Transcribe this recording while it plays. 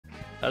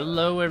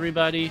Hello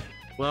everybody,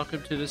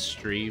 welcome to the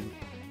stream.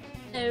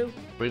 Hello.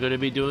 We're going to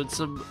be doing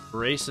some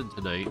racing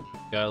tonight.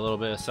 Got a little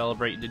bit of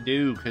celebrating to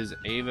do because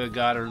Ava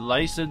got her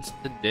license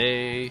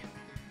today.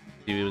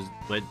 She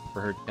went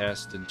for her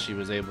test and she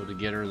was able to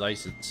get her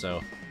license,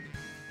 so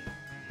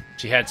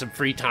she had some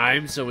free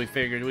time, so we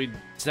figured we'd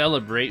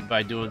celebrate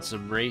by doing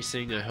some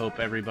racing. I hope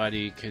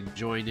everybody can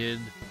join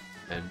in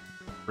and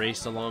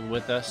race along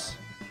with us.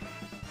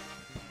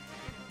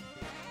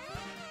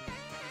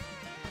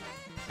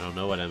 I don't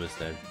know what Emma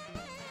said.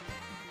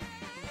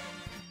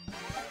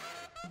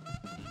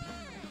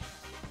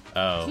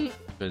 Oh,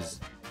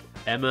 because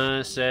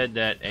Emma said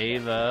that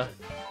Ava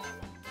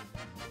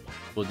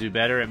will do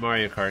better at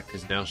Mario Kart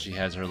because now she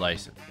has her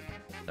license.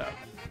 So,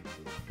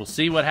 we'll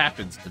see what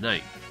happens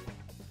tonight.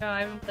 No, I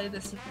haven't played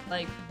this since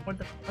like more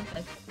than a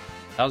month.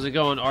 How's it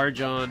going,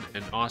 Arjon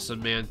and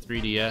Awesome Man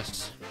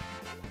 3DS?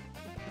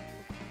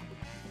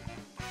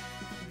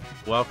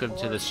 Welcome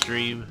to the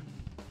stream.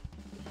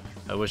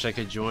 I wish I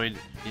could join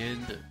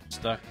in.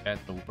 Stuck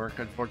at the work,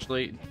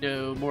 unfortunately.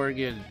 No,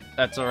 Morgan.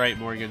 That's alright,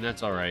 Morgan.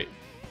 That's alright.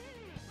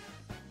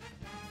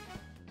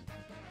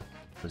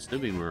 I'm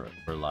assuming we're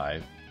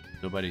live.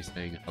 Nobody's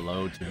saying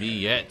hello to me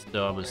yet,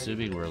 so I'm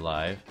assuming we're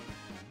live.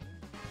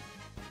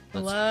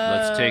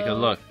 Let's take a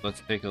look.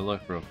 Let's take a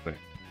look real quick.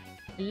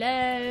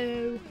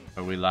 Hello.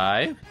 Are we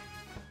live?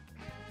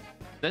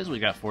 It says we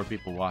got 4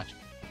 people watching.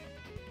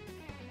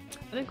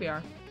 I think we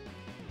are.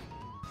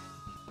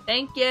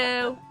 Thank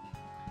you.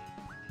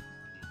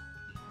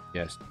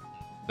 Yes,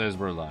 it says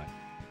we're live.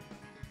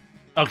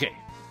 Okay,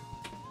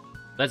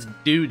 let's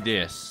do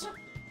this.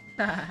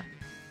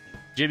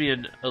 Jimmy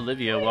and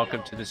Olivia,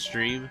 welcome to the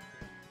stream.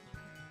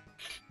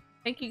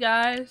 Thank you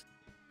guys.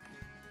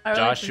 I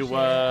really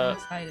Joshua, I'm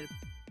excited.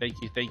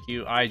 thank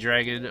you.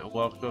 iDragon,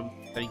 welcome,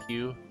 thank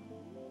you.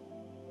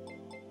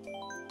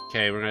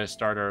 Okay, we're gonna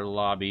start our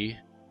lobby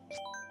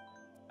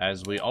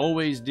as we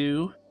always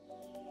do.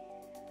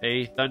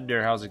 Hey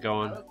Thunder, how's it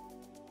going?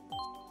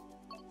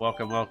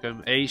 Welcome,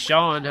 welcome. Hey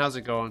Sean, how's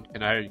it going?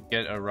 Can I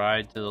get a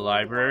ride to the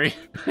library?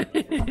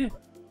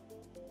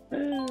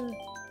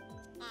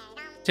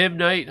 Tim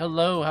Knight,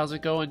 hello, how's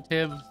it going,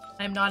 Tim?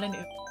 I'm not an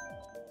Uber.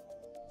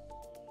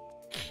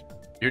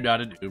 You're not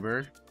an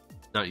Uber?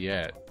 Not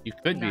yet. You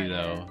could be,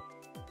 though.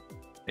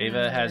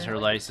 Ava has her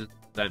license.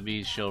 That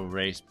means she'll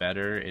race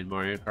better in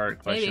Mario Kart?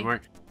 Question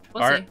mark.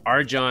 We'll see.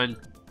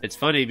 Arjon, it's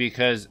funny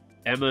because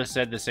Emma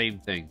said the same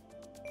thing.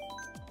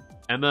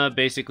 Emma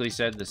basically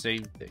said the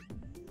same thing.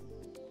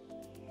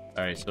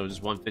 Alright, so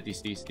just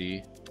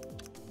 150cc.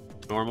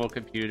 Normal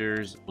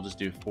computers. We'll just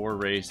do 4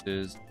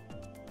 races.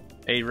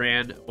 Hey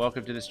Rand,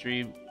 welcome to the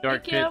stream.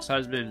 Dark Pit's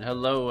husband.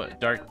 Hello,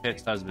 Dark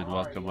Pit's husband.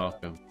 Welcome,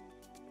 welcome.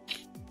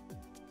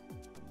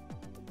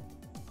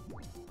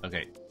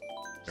 Okay,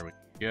 there we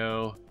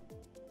go.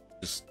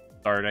 Just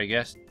start, I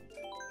guess.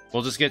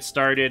 We'll just get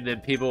started,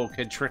 and people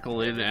can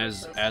trickle in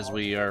as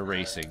we are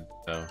racing.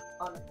 So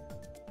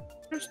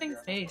Interesting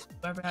face.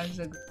 Whoever has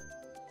a.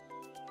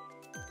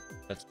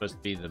 That's supposed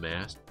to be the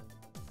mast.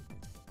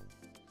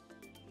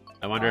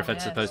 I wonder if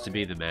it's supposed to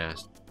be the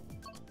mast.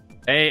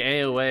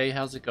 Hey AOA,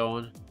 how's it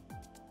going?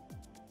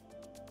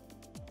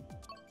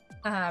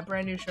 Haha,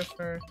 brand new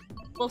chauffeur.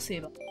 We'll see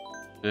though.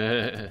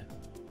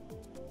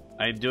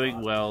 I'm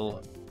doing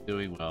well.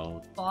 Doing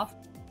well. Off.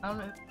 I don't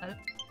know.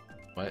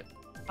 What?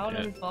 I don't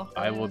know who Boff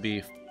I is. will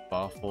be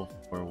awful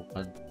for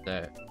one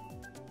that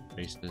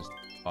races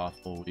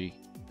awful week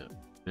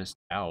missed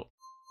out.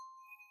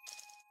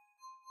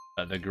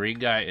 The green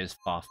guy is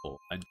Fawful.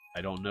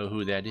 I don't know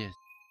who that is.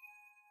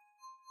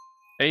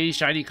 Hey,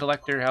 Shiny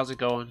Collector, how's it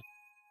going?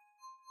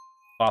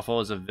 Fawful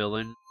is a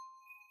villain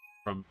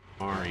from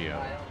Mario.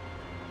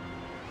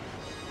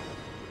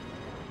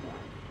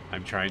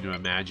 I'm trying to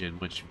imagine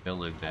which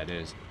villain that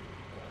is.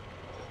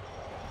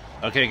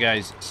 Okay,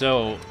 guys,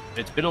 so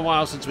it's been a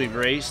while since we've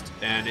raced,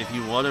 and if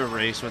you want to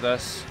race with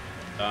us,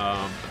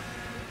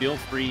 feel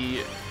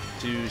free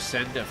to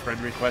send a friend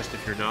request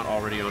if you're not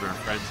already on our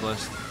friends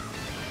list.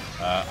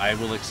 I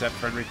will accept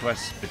friend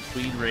requests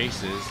between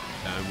races.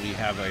 We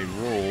have a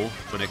rule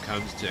when it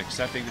comes to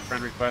accepting the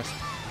friend request.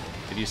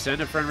 If you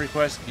send a friend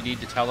request, you need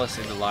to tell us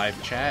in the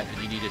live chat,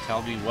 and you need to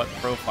tell me what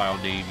profile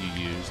name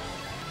you used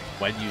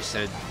when you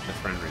send the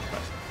friend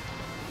request.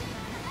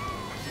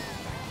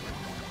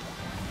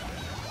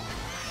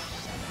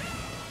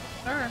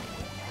 Sure.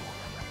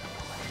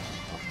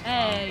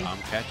 Hey.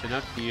 I'm catching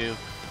up to you.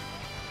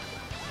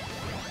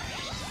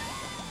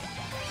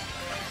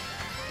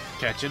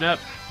 Catching up.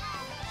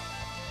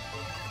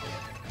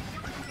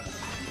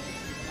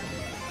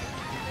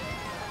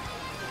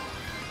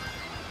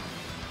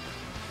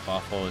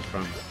 Waffle is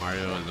from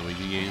Mario and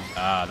Luigi games.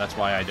 Ah, that's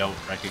why I don't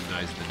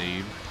recognize the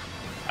name.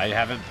 I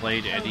haven't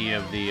played any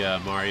of the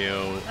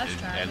Mario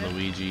and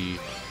Luigi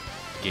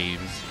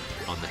games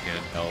on the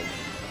handheld.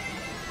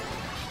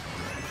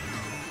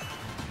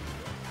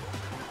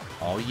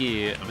 Oh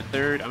yeah, I'm a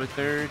third, I'm a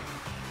third.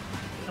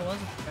 I was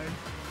a third.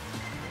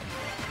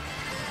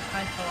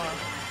 I fell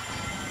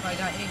off. Oh, I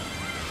got 8.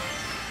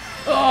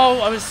 Oh,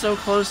 I was so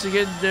close to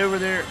getting over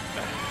there.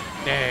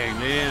 Dang,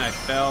 man, I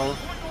fell.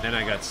 Then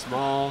I got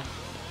small.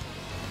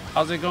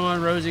 How's it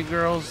going, Rosie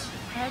girls?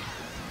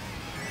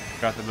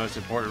 Got the most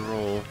important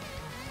rule.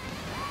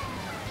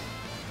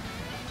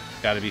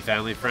 Gotta be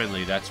family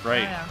friendly. That's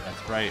right. Yeah.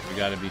 That's right. We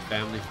gotta be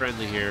family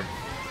friendly here.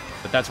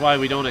 But that's why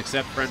we don't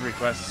accept friend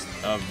requests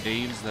of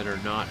names that are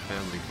not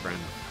family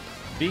friendly.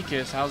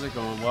 B-Kiss, how's it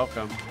going?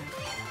 Welcome.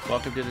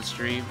 Welcome to the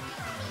stream.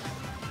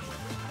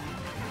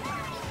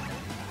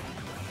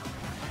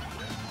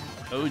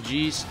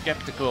 OG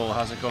Skeptical,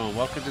 how's it going?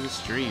 Welcome to the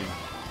stream.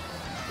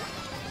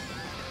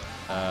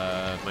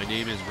 My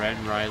name is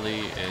Ren Riley.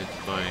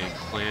 It's my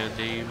clan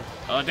name.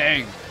 Oh,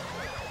 dang!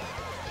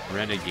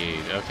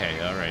 Renegade. Okay,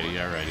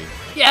 alrighty.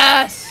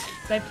 Yes!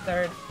 Snipe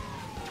third.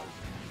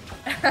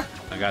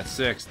 I got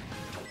 6th.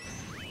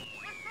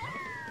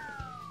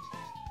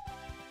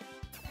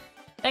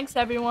 Thanks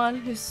everyone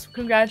who's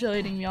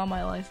congratulating me on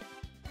my life.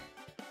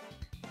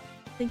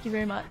 Thank you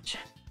very much.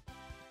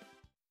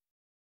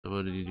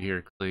 Someone in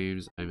here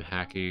claims I'm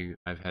hacking.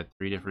 I've had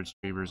 3 different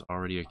streamers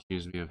already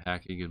accuse me of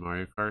hacking in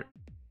Mario Kart.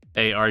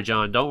 Hey,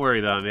 Arjon, don't worry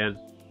about it, man.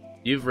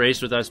 You've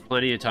raced with us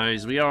plenty of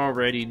times. We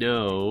already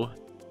know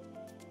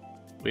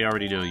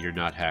you're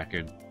not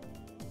hacking.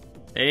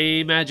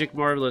 Hey, Magic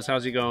Marvelous,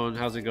 how's it going?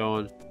 How's it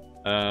going?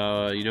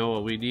 You know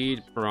what we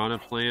need? Piranha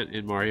Plant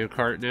in Mario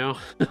Kart now.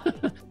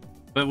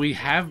 But we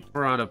have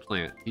Piranha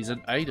Plant. He's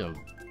an item.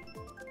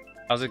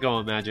 How's it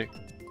going, Magic?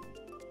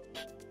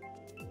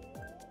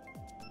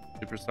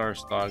 Superstar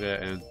Saga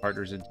and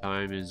Partners in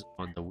Time is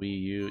on the Wii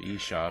U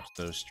eShop,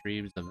 so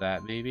streams of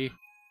that maybe?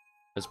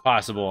 It's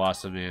possible,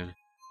 awesome man.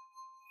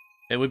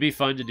 It would be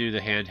fun to do the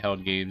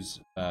handheld games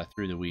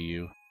through the Wii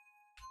U.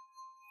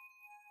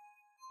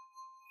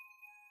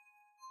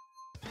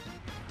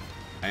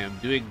 I am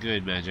doing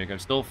good, Magic. I'm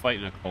still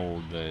fighting a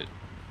cold, but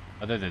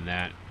other than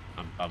that,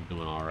 I'm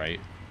doing alright.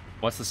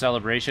 What's the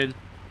celebration?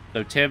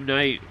 So Tim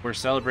Knight, we're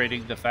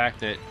celebrating the fact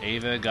that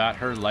Ava got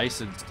her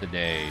license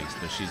today,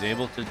 so she's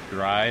able to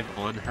drive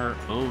on her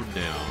own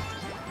now.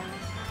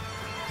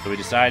 So we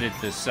decided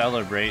to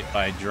celebrate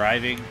by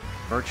driving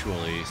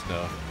virtually,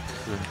 so...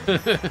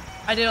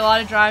 I did a lot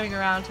of driving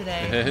around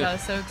today because I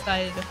was so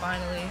excited to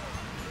finally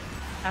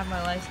have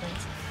my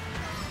license.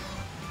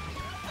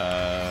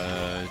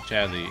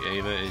 Chadley,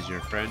 Ava is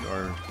your friend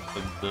or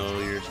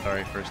familiar?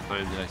 Sorry, first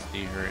time that I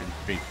see her in the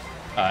street.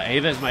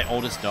 Ava is my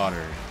oldest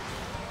daughter.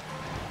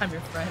 I'm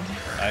your friend.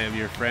 I am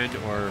your friend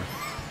or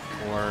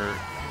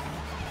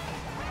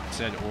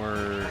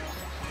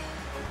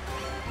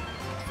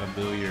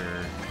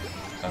familiar.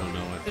 I don't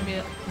know what.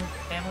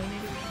 Family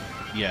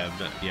maybe?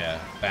 Yeah,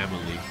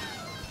 family.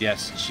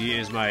 Yes, she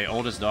is my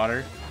oldest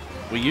daughter.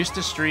 We used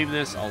to stream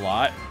this a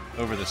lot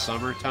over the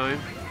summertime.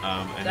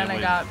 And then I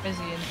got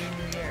busy in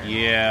junior year.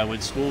 Yeah, when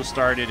school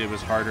started, it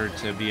was harder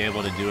to be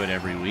able to do it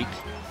every week.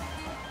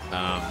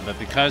 But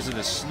because of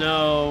the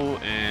snow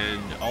and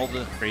all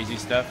the crazy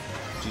stuff,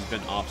 she's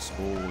been off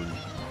school and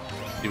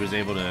she was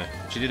able to.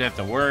 She didn't have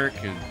to work,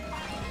 and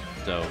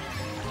so.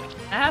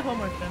 I have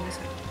homework done this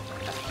week.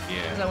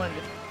 Yeah. Because I wanted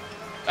to.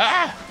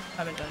 Ah! I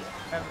haven't done it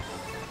forever.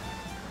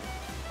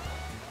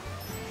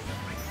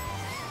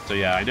 So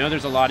yeah, I know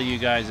there's a lot of you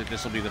guys that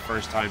this will be the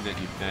first time that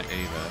you've met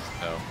Ava,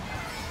 so.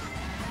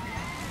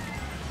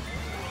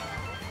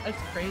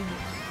 That's crazy.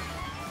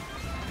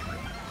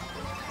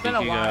 It's been a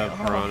Speaking while. of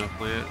Piranha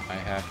Plant, I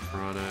have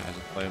Piranha as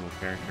a playable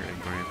character in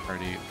Mario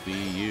Kart 8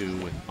 Wii U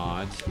with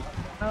mods.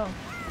 Oh.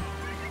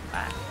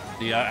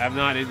 Yeah, I'm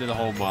not into the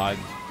whole mod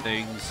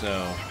thing,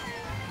 so.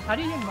 How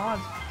do you get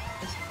mods?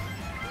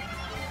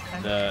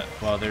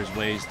 Well, there's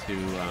ways to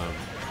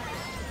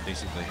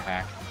basically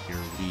hack your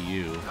Wii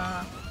U.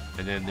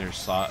 And then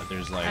there's like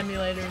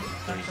emulators.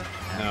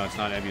 No, it's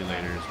not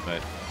emulators,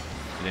 but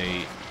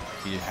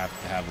you have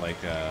to have like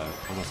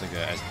almost like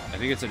I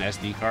think it's an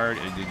SD card,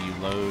 and then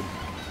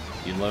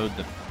you load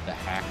the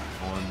hack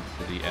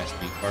onto the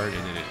SD card,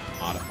 and then it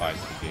modifies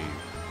the game.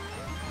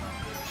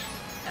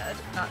 Yeah,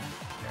 that's not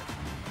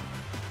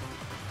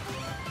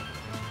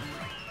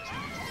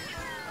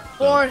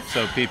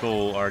so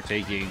people are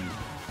taking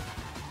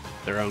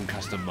their own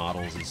custom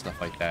models and stuff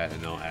like that,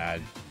 and they'll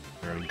add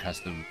their own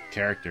custom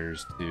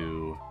characters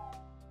to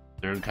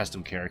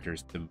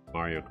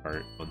Mario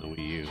Kart on the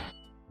Wii U.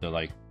 So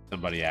like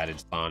somebody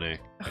added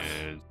Sonic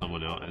and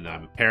someone else, and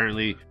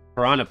apparently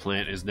Piranha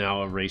Plant is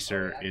now a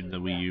racer in the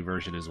Wii U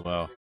version as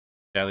well.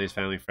 Sally is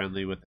family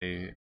friendly with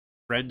a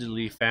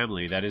friendly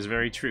family. That is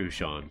very true,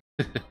 Sean.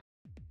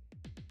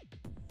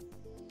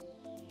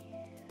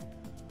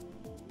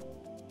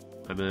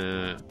 I'm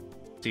a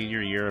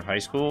senior year of high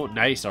school.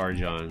 Nice,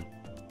 Arjon.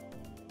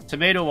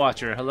 Tomato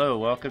Watcher, hello,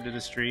 welcome to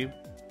the stream.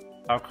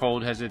 How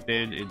cold has it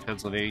been in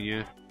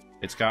Pennsylvania?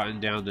 It's gotten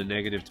down to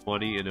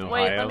 -20 in Ohio.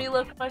 Wait, let me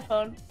look at my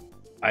phone.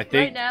 I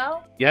think right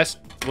now? Yes.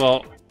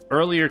 Well,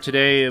 earlier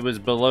today it was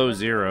below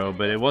 0,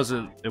 but it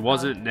wasn't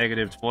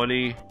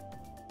 -20.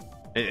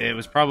 It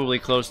was probably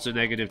close to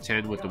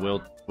 -10 with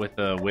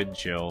the wind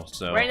chill.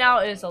 So right now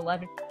it is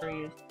 11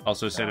 degrees.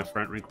 Also sent a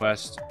friend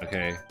request.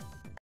 Okay.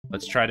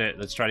 Let's try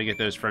to get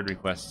those friend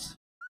requests.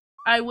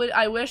 I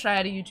wish I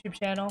had a YouTube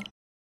channel.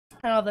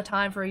 I don't have the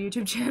time for a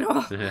YouTube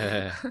channel.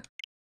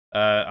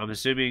 I'm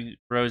assuming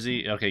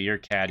Rosie. Okay, you're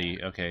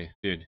Caddy. Okay,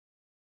 good.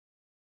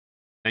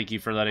 Thank you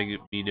for letting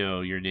me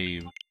know your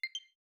name.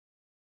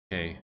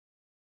 Okay.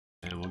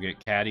 And we'll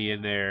get Caddy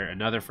in there.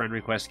 Another friend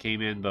request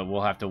came in, but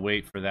we'll have to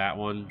wait for that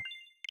one.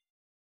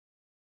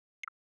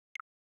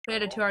 We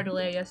had a 2-hour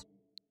delay yesterday.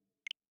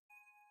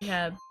 We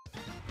had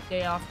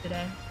day off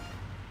today.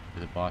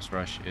 The boss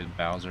rush in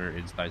Bowser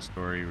Inside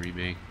Story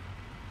remake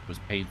was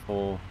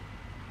painful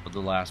on the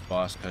last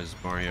boss because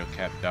Mario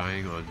kept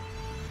dying on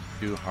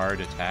 2 hard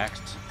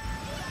attacks.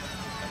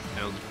 That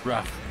sounds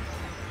rough.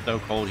 So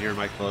cold here,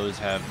 my clothes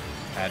have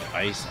had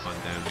ice on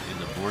them in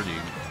the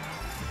morning.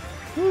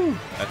 Whew,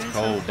 that's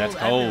cold. That's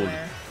cold.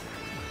 Everywhere.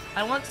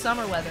 I want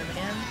summer weather,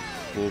 man.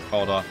 School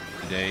called off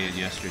today and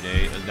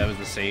yesterday. That was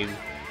the same.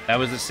 That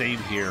was the same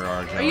here,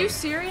 RJ. Are you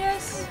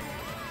serious?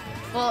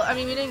 Well, I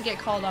mean, we didn't get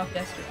called off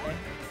yesterday.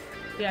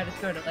 We had a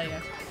 2-hour delay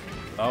yesterday.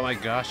 Oh my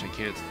gosh, I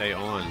can't stay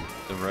on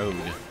the road.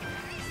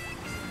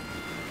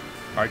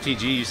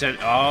 RTG, you sent.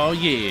 Oh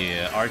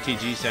yeah,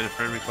 RTG sent a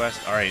friend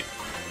request. All right,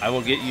 I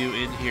will get you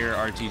in here,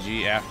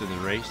 RTG, after the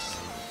race.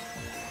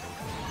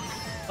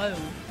 Whoa.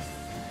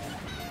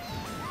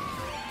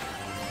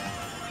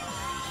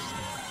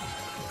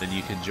 Then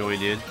you can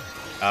join in.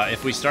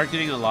 If we start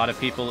getting a lot of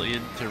people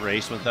in to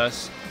race with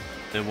us,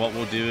 then what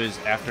we'll do is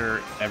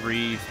after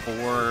every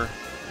 4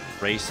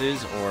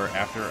 races or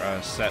after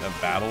a set of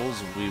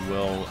battles, we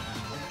will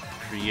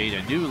create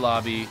a new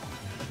lobby.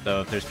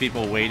 So if there's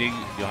people waiting,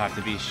 you'll have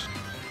to be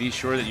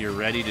sure that you're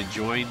ready to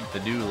join the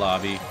new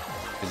lobby,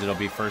 because it'll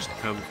be first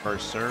come,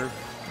 first serve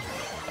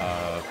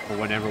for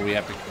whenever we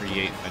have to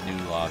create a new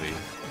lobby.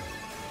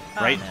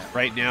 Oh,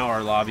 Right now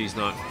our lobby's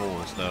not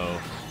full, so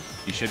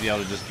you should be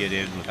able to just get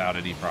in without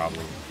any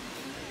problem.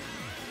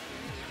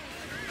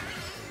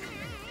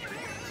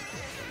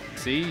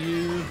 See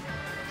you.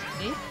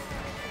 See?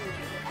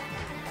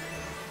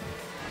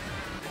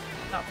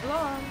 Not for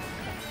long.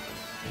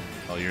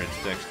 Oh, you're in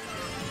 6th.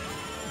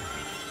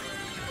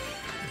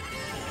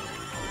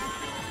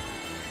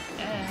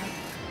 Yeah.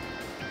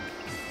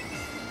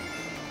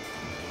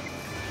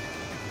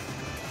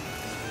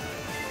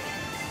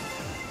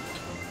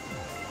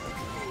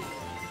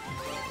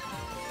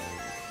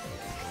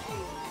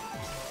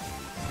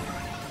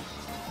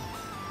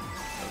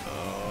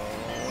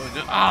 Oh,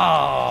 no.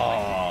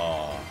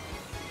 Oh!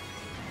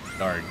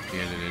 Darn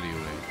cannon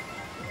anyway.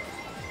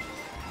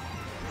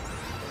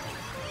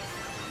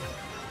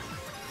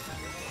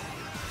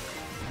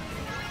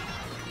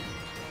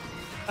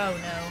 Oh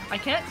no. I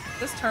can't.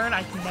 This turn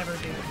I can never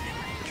do.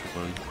 Which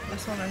one?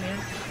 This one right here.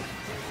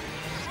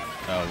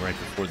 Oh, right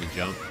before the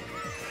jump.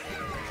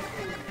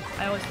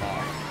 I always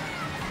fall.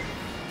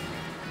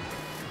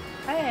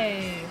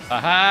 Hey.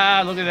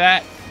 Aha! Look at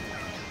that!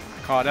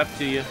 Caught up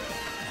to you.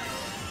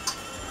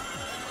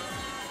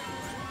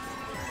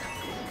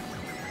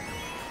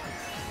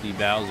 See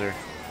Bowser.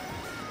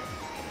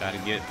 Gotta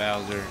get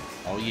Bowser.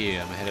 Oh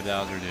yeah, I'm ahead of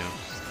Bowser now.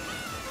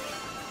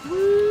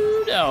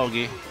 Woo,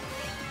 doggy.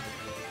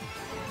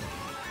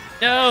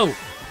 No!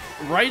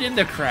 Right in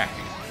the crack.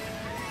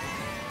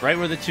 Right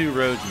where the 2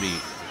 roads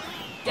meet.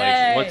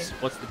 Yay. Like,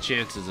 what's the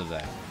chances of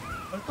that?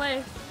 One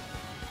play.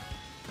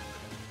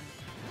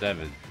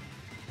 7.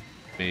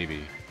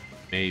 Maybe.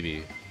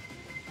 Maybe.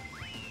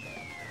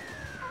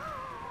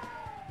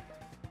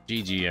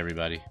 GG,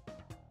 everybody.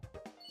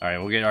 Alright,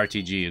 we'll get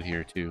RTG in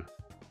here, too.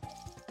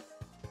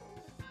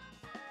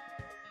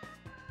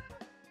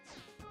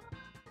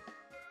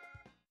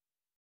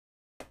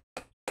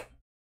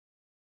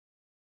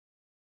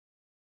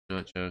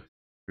 Not joke.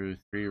 Threw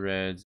 3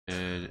 reds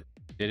and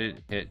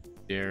didn't hit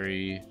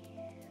Jerry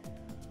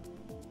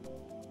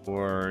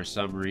for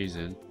some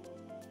reason.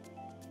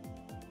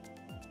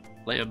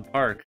 Lamb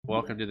Park,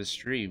 welcome to the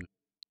stream.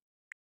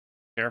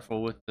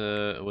 Careful with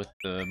the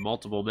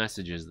multiple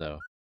messages though.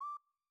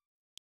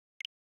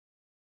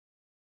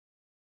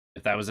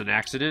 If that was an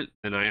accident,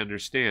 then I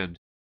understand.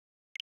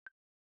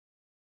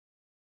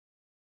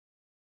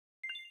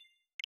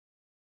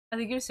 I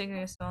think he was singing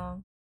a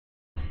song.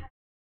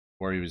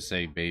 Or he was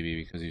saying baby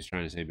because he was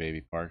trying to say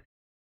baby park.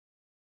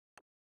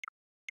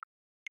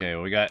 Okay,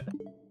 well, we got.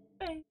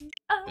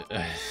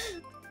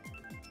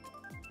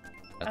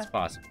 That's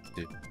possible,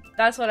 dude.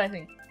 That's what I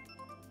think.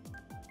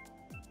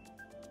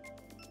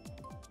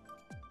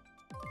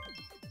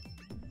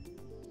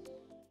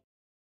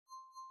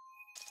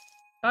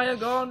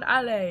 Diagon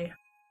Alley.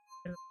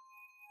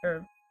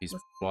 Or He's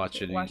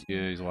watching.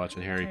 Yeah, he's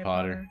watching Harry Harry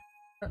Potter.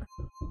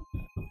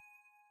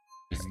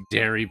 It's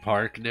Dairy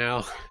Park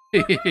now.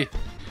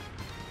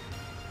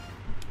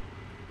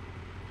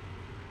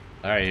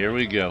 All right, here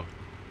we go.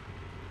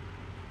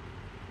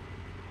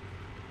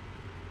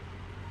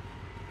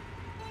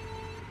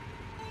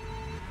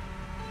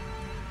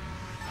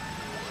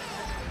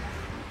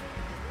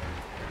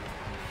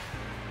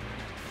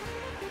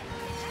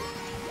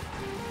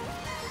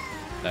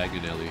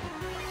 Diagonally.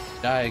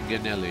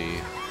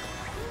 Diagonally.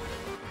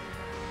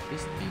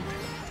 Is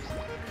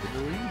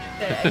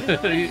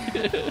Diagonally.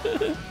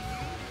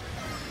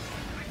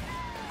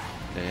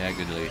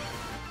 Diagonally.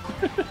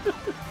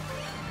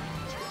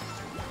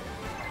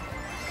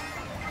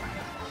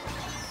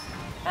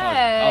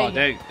 Hey. Oh,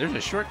 dang! There's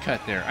a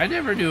shortcut there. I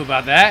never knew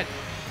about that.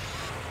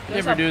 I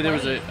never knew there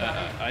was a.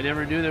 I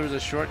never knew there was a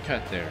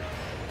shortcut there.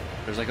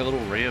 There's like a little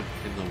ramp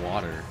in the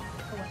water.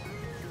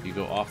 You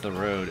go off the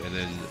road and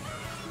then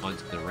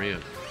onto the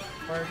ramp.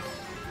 Word.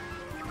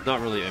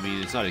 Not really. I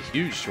mean, it's not a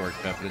huge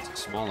shortcut, but it's a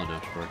small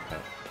enough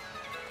shortcut.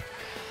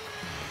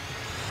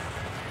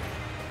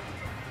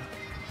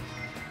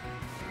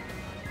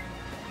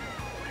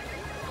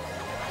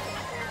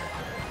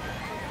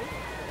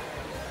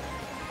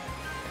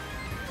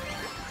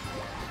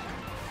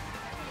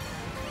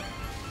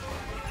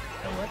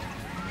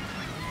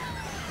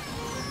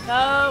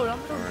 No,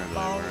 don't throw Where the am I?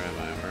 ball. Where am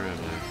I? Where am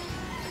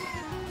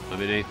I?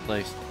 I'm in 8th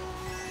place.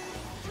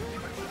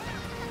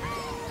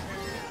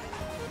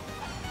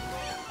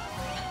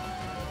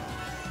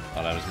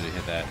 Thought I was gonna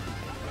hit that.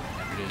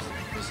 There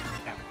it is.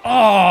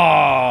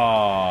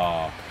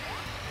 Oh!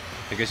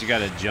 I guess you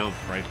gotta jump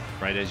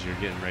right as you're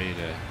getting ready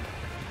to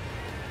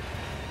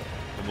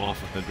come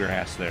off of the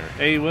grass there.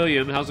 Hey,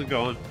 William, how's it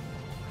going?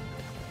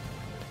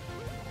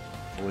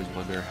 Always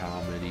wonder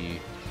how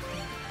many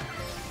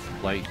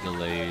flight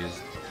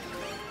delays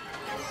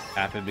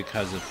happen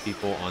because of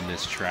people on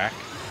this track.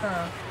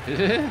 Huh.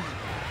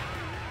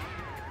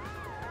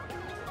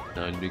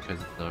 None, because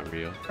it's not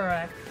real.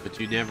 Correct. But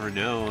you never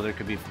know. There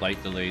could be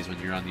flight delays when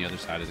you're on the other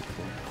side of the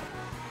course.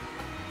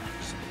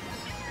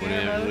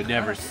 Would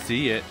never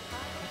see it.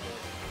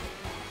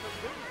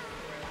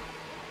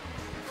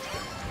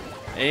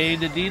 Hey,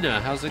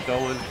 Nadina, how's it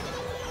going?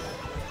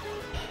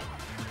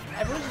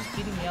 Everyone's just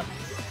beating me up.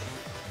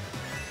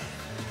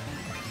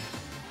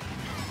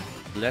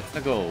 Let's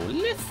go.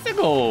 Let's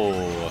go.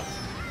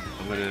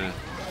 I'm gonna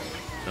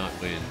not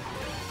win.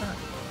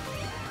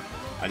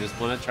 I just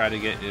want to try to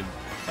get in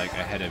like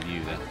ahead of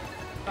you then.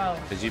 Oh.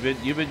 Because you've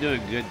been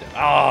doing good.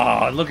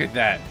 Oh, look at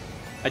that!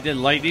 I did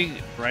lightning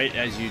right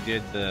as you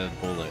did the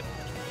bullet.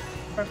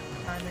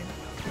 Perfect timing.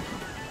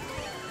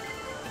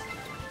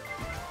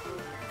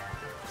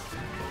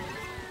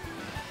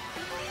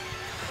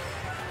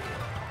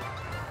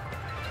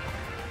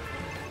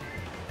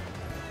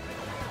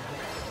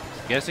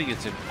 Guessing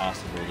it's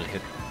impossible to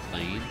hit the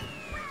plane.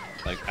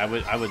 Like I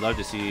would love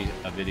to see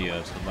a video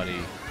of somebody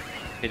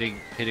hitting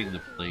the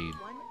plane.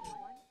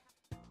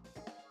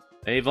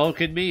 Hey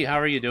Vulcan Me, how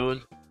are you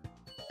doing?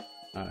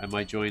 I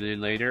might join in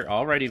later.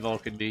 Alrighty,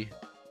 Vulcan Me.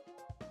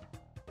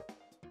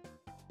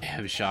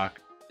 Damn shock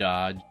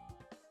dodge.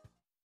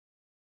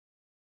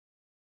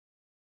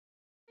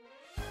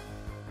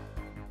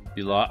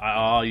 You lost.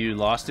 Oh, you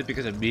lost it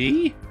because of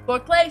me?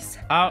 4th place.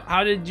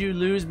 How did you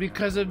lose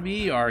because of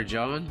me,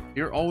 Arjon?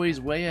 You're always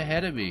way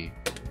ahead of me.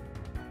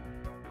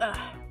 Ugh.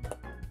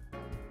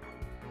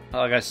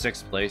 Oh, I got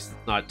 6th place.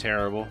 Not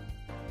terrible.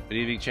 Good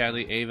evening,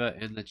 Chadley, Ava,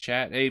 in the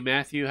chat. Hey,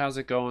 Matthew, how's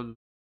it going?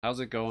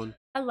 How's it going?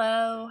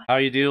 Hello. How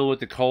are you dealing with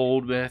the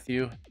cold,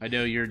 Matthew? I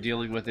know you're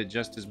dealing with it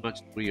just as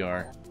much as we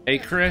are. Hey,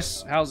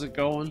 Chris, how's it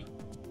going?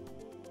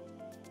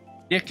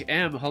 Nick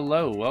M,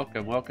 hello.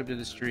 Welcome. Welcome to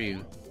the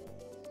stream.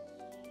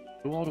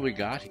 Who all do we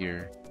got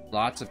here?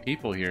 Lots of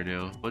people here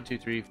now. 1, 2,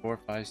 3, 4,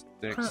 5,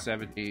 6,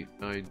 7, 8,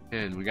 9,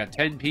 10. We got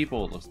 10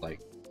 people, it looks like.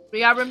 We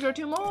got room for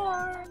 2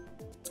 more.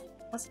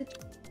 What's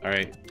it?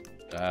 Alright.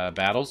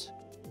 Battles?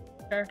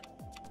 Sure.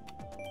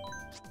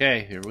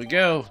 Okay, here we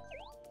go.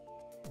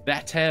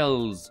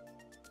 Battles.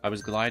 I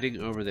was gliding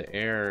over the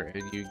air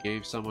and you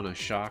gave someone a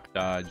shock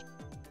dodge.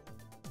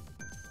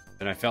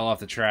 And I fell off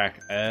the track.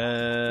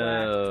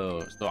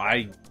 Oh. So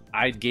I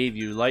gave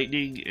you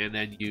lightning and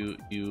then you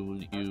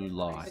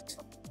lost.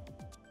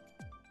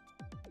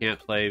 Can't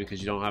play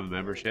because you don't have a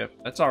membership.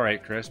 That's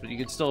alright, Chris, but you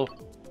can still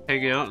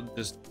hang out and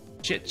just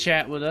chit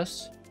chat with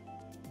us.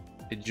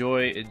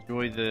 Enjoy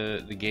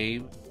the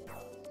game.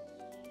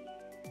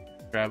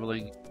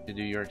 Traveling to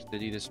New York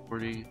City this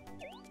morning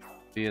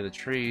via the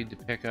train to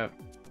pick up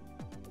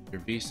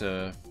your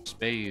visa from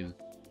Spain.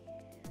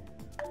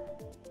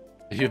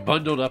 You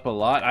bundled up a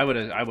lot? I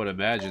would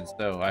imagine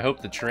so. I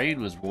hope the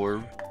train was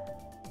warm.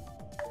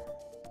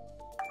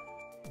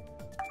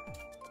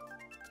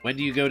 When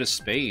do you go to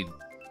Spain?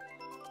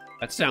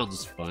 That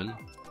sounds fun.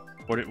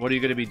 What are you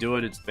going to be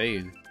doing in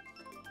Spain?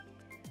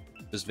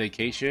 Just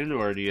vacation,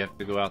 or do you have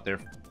to go out there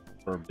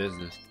for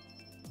business?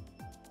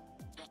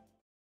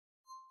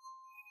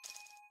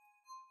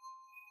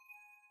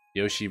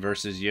 Yoshi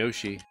versus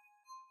Yoshi.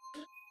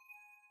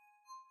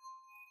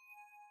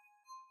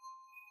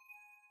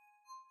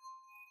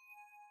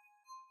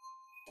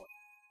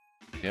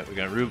 Yep, we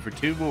got room for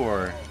 2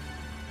 more.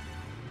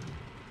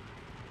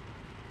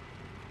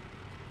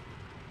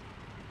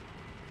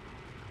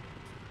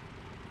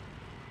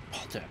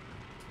 Potter.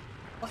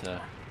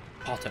 Potter.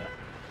 Potter.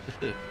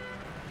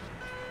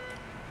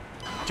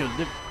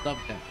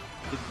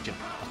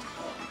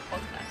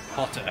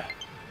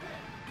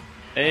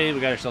 Hey, we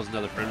got ourselves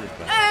another friend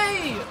request.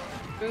 Hey!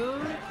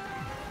 Dude.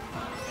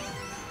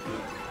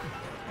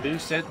 Who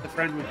sent the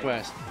friend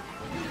request?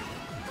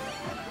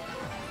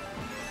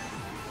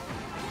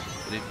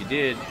 And if you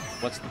did,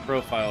 what's the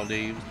profile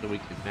name so we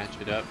can match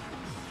it up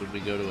when we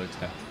go to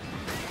attack.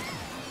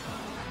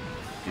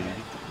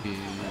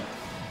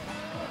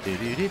 I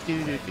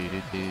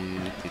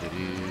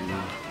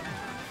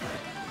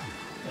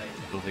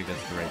don't think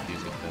that's the right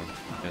music though.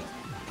 That's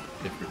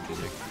different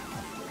music.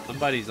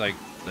 Somebody's like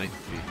nice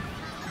to me.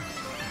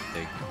 I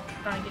think.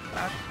 Trying to get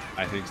back.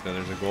 I think so.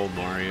 There's a gold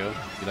Mario.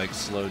 He like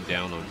slowed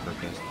down on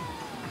purpose.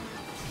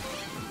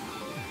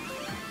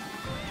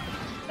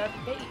 That's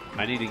bait.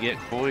 I need to get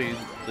coins,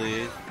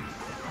 please.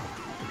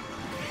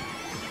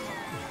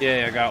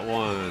 Yeah, I got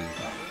one.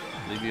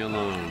 Leave me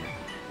alone.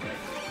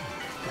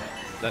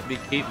 Let me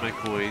keep my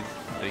coins.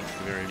 Thank you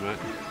very much.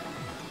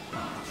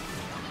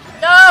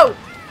 No!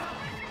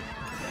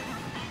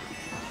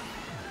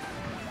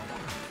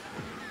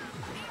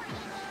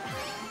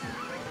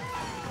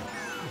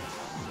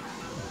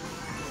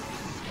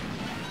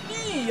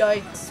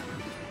 Yikes.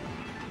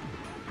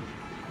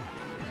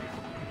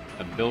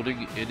 A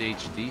building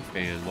NHD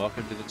fan.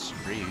 Welcome to the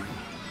stream.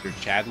 You're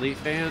Chadley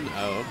fan?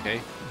 Oh,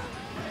 okay.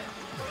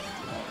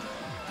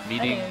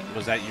 Meaning, Hey.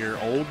 was that your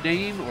old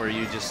name, or are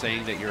you just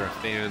saying that you're a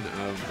fan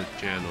of the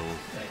channel?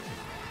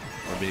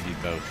 Or maybe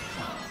both?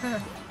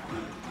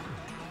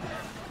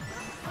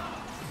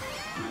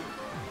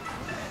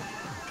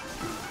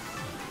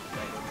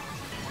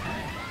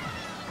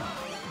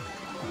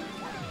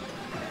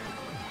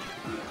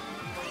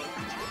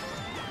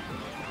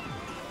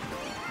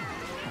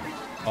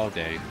 Oh,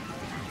 dang.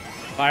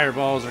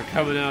 Fireballs are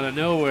coming out of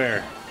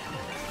nowhere.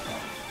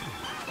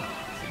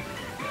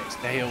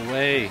 Stay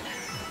away.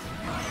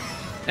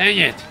 Dang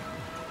it!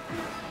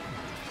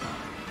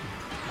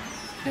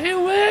 Stay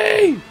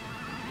away!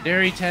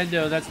 Dairy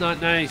Tendo, that's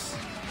not nice.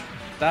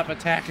 Stop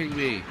attacking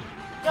me.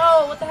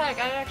 No, what the heck?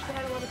 I actually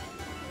had a lot of...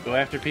 Go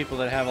after people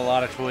that have a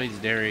lot of coins,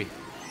 Dairy.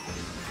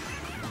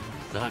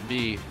 Not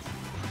me.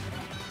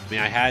 I mean,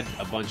 I had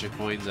a bunch of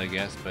coins, I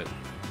guess, but...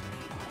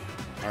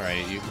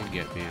 Alright, you can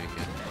get me, I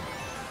guess.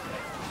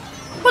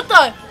 What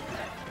the?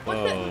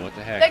 Whoa, what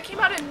the heck? That came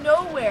out of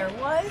nowhere.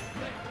 What?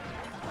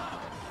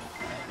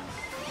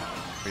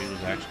 It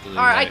was actually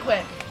Alright, like, I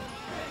quit.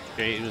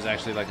 It was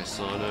actually like a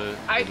sauna.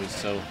 It was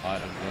so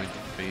hot. I'm going to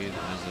train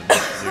as a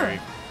missionary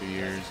for 2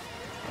 years.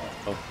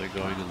 Hopefully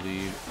going to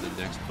leave the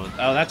next month.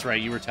 Oh, that's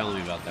right. You were telling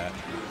me about that.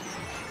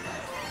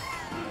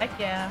 Heck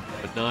yeah.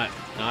 But not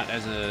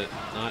as a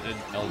not an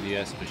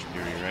LDS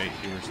missionary, right?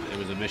 It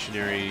was a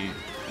missionary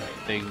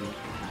thing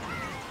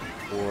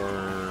for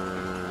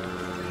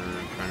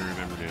I'm trying to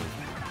remember now.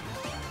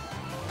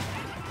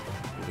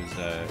 It was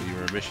you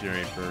were a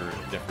missionary for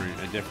a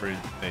different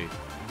faith.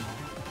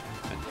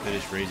 I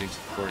finished raising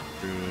support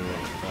through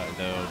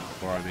though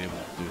before I'm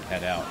able to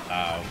head out.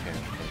 Ah, okay.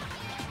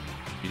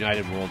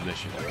 United World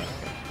Mission. Okay.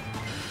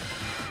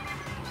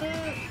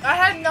 I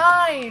had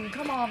 9.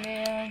 Come on,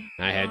 man.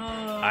 I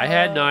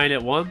had 9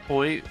 at one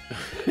point.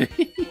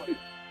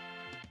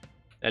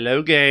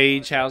 Hello,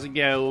 Gage. How's it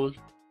going?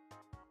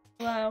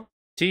 Hello.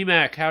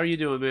 T-Mac, how are you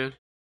doing, man?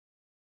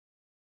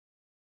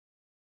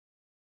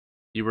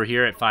 You were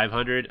here at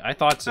 500? I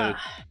thought so.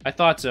 I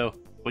thought so.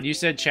 When you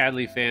said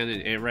Chadley fan,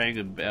 it rang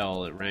a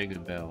bell. It rang a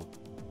bell.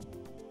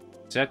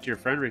 Accept your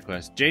friend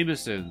request.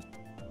 Jameson,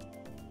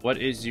 what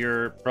is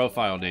your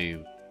profile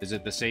name? Is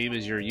it the same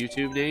as your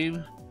YouTube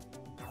name?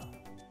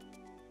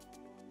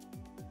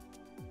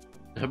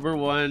 Number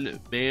 1,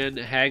 man,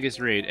 Haggis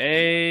raid.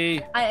 Hey!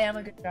 I am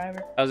a good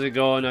driver. How's it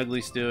going,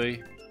 Ugly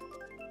Stewie?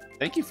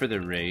 Thank you for the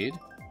raid.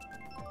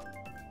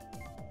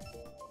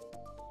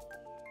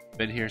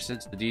 Been here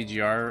since the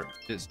DGR,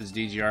 since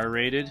DGR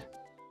raided.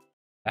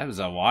 That was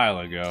a while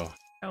ago.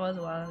 That was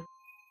a while.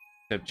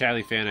 The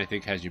Chadley fan, I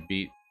think, has you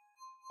beat.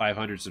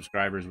 500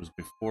 subscribers was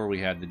before we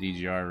had the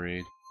DGR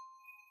raid.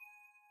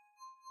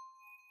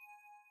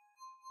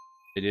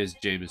 It is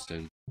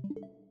Jameson.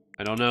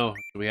 I don't know.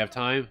 Do we have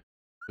time?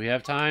 We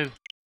have time.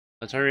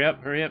 Let's hurry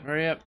up, hurry up,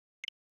 hurry up.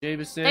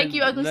 Jameson. Thank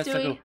you, Ugly let's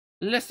Stewie. go.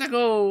 Let's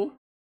go.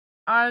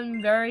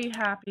 I'm very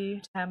happy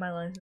to have my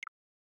license.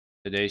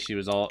 Today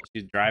she's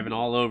driving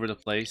all over the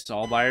place,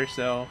 all by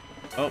herself.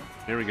 Oh,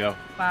 here we go.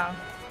 Wow.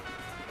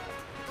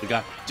 We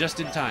got just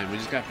in time. We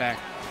just got back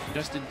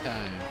just in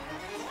time.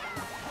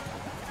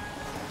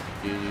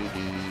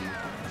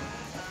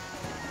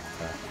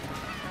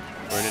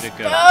 Where did it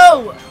go?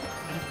 No!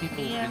 Why do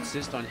people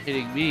insist on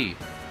hitting me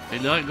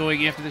and not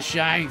going after the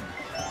shine?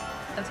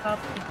 That's how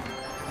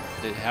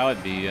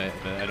It'd be,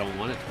 but I don't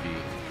want it to be.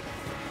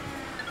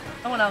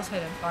 someone else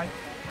hit him. Fine.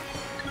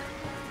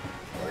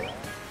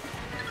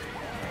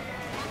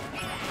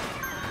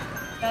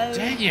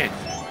 Dang it!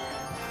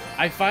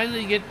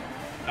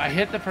 I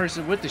hit the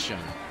person with the shine.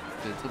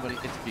 Then somebody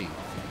hits me.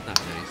 Not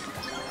nice.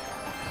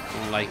 I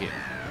don't like it.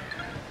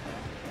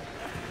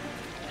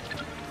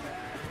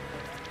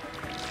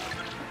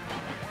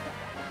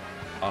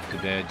 Off to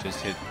bed,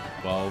 just hit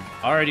 12.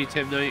 Alrighty,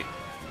 Tim Knight.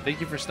 Thank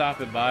you for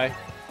stopping by.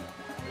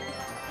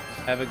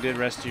 Have a good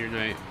rest of your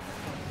night.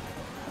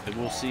 And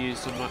we'll see you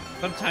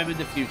sometime in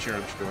the future,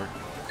 I'm sure.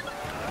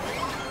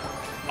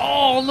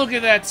 Oh, look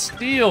at that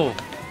steal!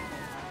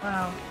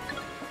 Wow.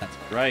 That's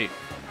right.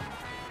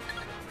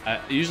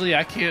 Usually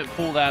I can't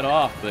pull that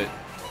off, but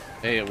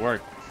hey, it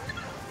worked.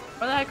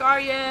 Where the heck are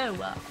you?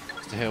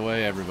 Stay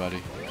away,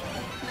 everybody.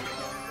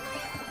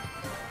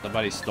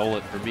 Somebody stole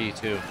it from me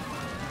too.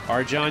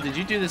 Arjon, did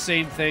you do the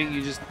same thing?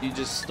 You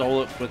just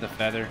stole it with a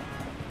feather.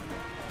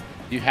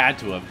 You had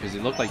to have, because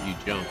it looked like you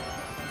jumped.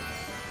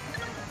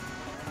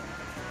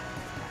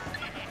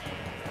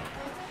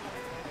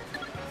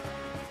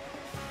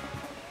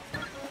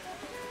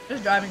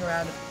 Just driving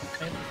around.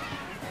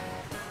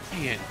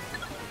 Dang it.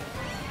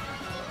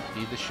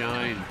 Need the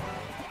shine.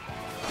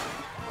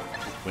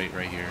 Wait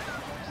right here.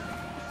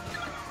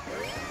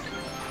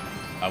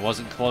 I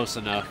wasn't close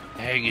enough.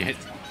 Dang it.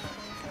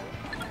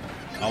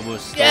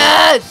 Almost stole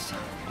Yes!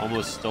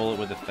 Almost stole it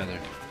with a feather.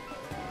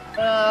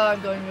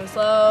 I'm going real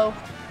slow.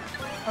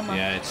 Come on.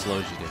 Yeah, it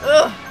slows you down.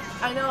 Ugh!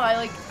 I know,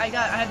 I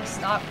had to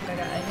stop because I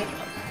got a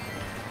hiccup.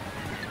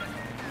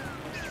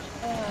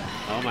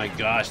 Oh my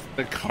gosh,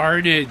 the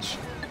carnage!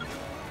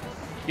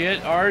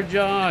 Get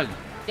Arjon!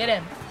 Get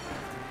him.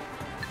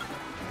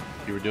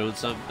 You were doing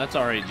something? That's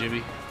alright,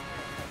 Jimmy.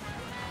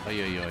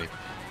 Oy, oy, oy.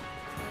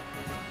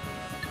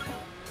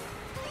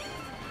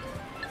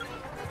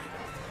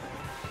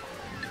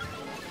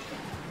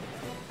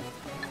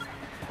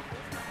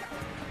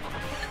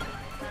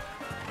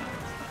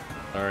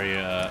 Sorry,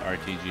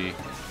 RTG.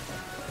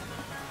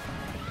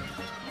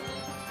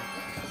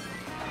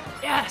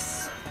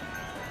 Yes!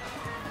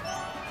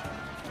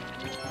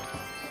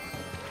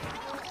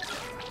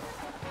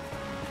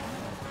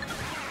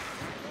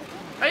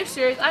 Are you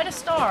serious? I had a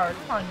star.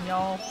 Come on,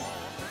 y'all.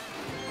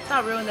 Let's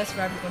not ruin this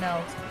for everyone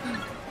else.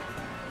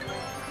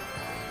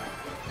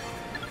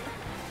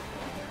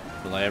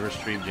 Will I ever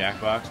stream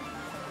Jackbox?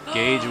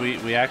 Gage,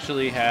 we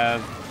actually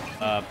have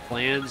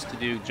plans to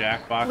do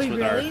Jackbox Wait,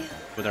 really?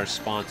 with our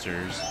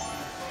sponsors.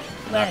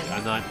 When?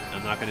 I'm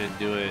not gonna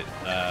do it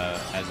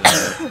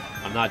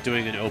I'm not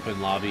doing an open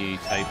lobby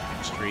type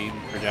stream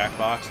for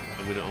Jackbox.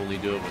 I'm gonna only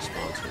do it with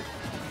sponsors.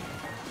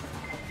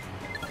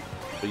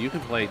 But you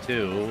can play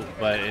too,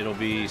 but it'll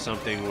be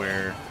something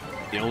where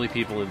the only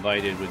people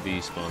invited would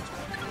be sponsors.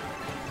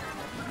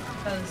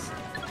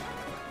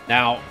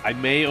 Now, I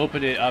may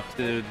open it up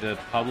to the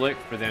public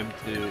for them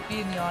to be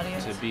in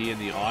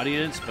the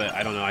audience. But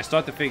I don't know. I still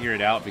have to figure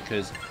it out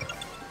because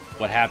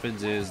what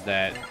happens is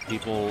that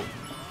people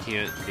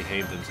can't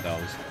behave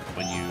themselves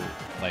when you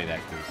play that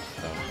game.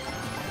 So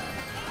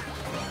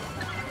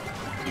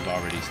you've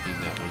already seen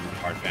that when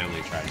our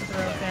family tries to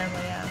play.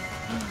 Family, yeah.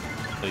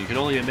 So you can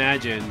only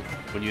imagine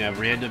when you have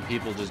random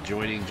people just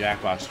joining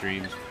Jackbox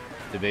streams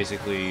to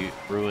basically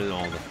ruin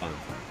all the fun.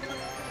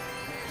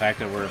 The fact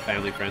that we're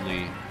family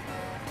friendly.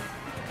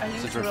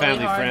 Since we're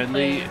family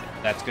friendly,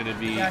 that's going to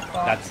be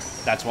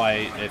that's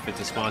why if it's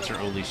a sponsor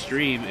only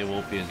stream, it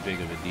won't be as big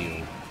of a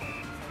deal,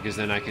 because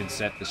then I can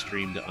set the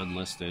stream to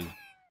unlisted.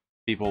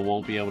 People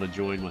won't be able to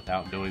join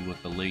without knowing what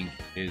the link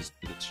is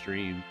to the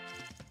stream,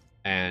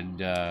 and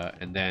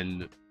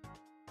then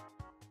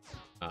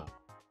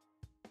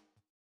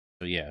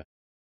so yeah,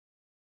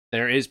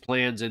 there is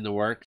plans in the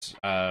works.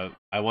 I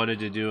wanted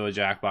to do a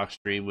Jackbox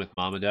stream with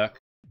Mama Duck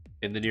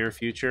in the near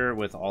future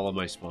with all of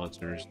my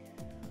sponsors.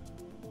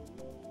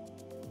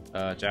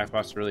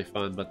 Jackbox is really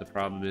fun, but the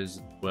problem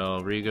is, well,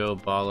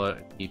 Rigo, Bala,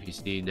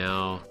 EPC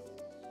now,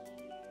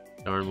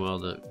 darn well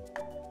the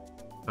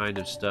kind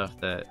of stuff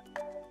that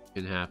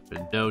can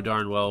happen. Know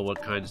darn well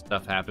what kind of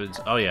stuff happens.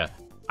 Oh yeah,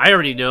 I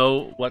already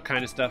know what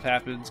kind of stuff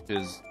happens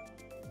because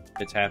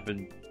it's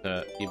happened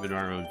to even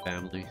our own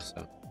family,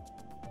 so.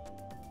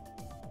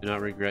 Do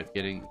not regret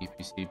getting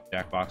EPC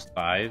Jackbox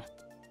 5.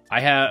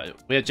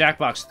 We had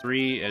Jackbox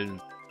 3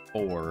 and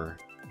 4,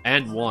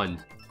 and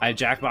 1. I had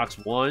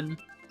Jackbox 1.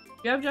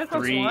 You have Jackbox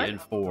 3 1? and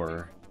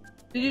 4.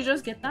 Did you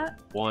just get that?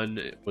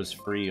 1 was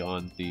free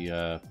on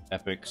the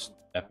Epic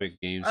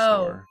Games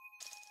Oh, Store.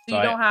 so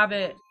you don't have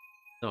it?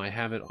 No, I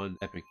have it on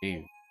Epic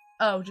Games.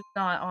 Oh, just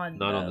not on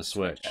the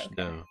Switch. Okay.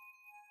 No.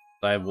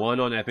 So I have 1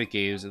 on Epic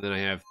Games, and then I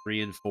have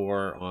 3 and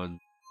 4 on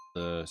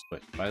the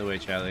Switch. By the way,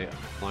 Charlie, I'm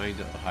applying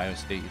to Ohio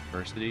State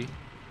University,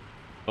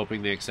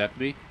 hoping they accept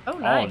me. Oh,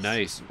 nice. Oh,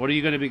 nice. What are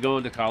you going to be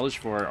going to college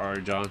for,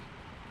 John?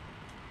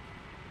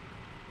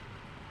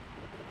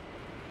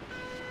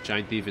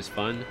 Shine Thief is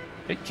fun.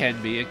 It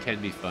can be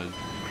fun.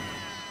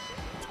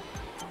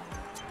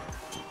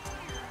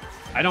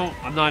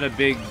 I'm not a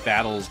big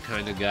battles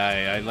kind of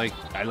guy. I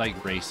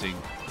like racing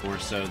more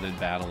so than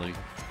battling.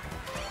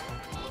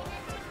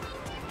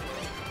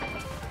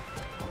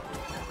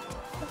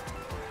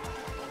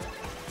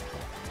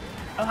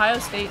 Ohio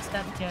State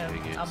sent him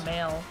a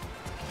mail.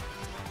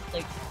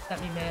 Like,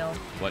 sent me mail.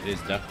 What is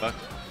Duckbucks?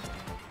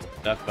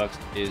 Duckbucks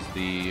is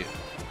the...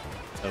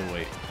 Oh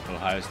wait,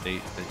 Ohio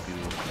State sent you...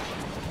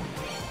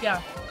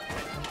 Yeah.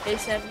 They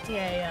sent me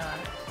a,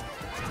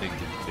 thing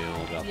to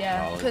mail about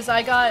yeah, college. because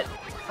I got,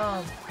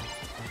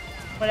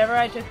 whenever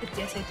I took the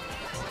TSA,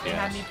 they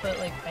had me put,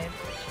 like, my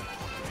information.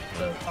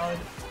 So college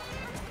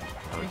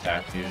reached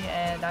out to me,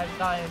 and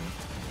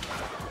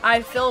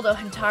I filled an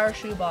entire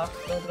shoebox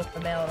filled with the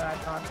mail that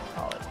I got from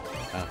college.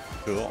 Oh,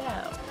 cool.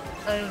 Yeah.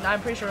 And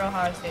I'm pretty sure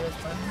Ohio State was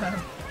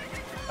fun.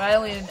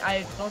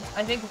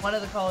 I think one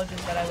of the colleges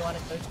that I want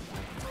to go to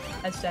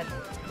has sent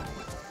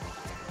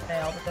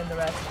mail, but then the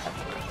rest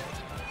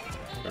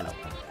have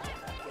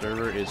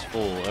Server is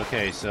full.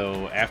 Okay,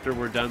 so after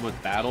we're done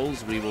with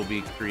battles, we will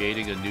be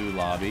creating a new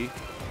lobby.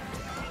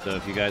 So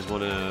if you guys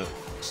want to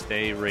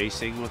stay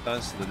racing with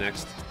us in the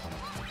next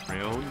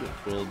round,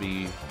 we'll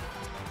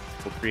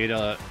create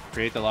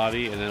the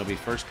lobby, and then it'll be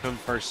first come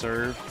first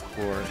serve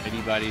for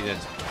anybody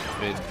that's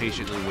been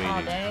patiently waiting.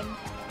 Aw, dang.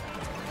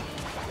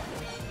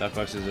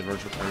 Duckbucks is a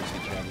virtual currency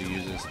Charlie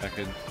uses.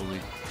 Second only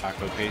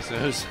taco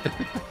pesos.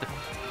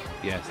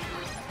 Yes.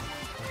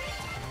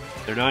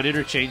 They're not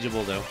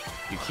interchangeable though.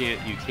 You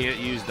can't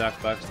use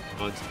Duckbucks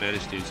on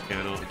Spanish Dude's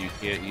channel, and you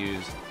can't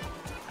use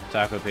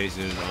taco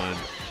pesos on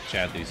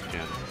Chad Dude's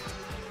channel.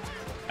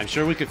 I'm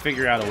sure we could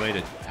figure out a way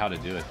to how to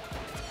do it.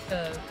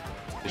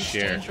 To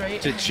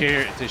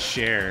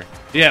share.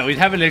 Yeah, we'd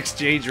have an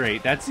exchange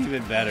rate. That's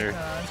even better.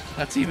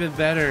 That's even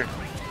better.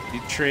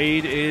 You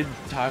trade in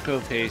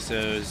taco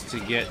pesos to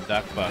get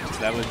Duckbucks.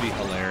 That would be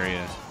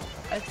hilarious.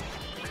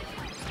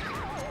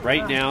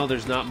 Right now,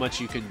 there's not much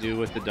you can do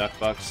with the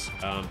Duckbucks.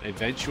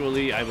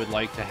 Eventually, I would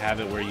like to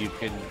have it where you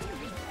can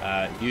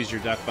use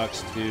your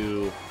Duckbucks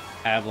to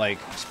have like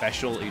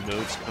special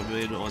emotes come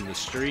in on the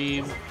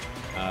stream.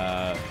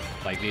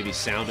 Like maybe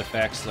sound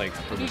effects, like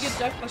from the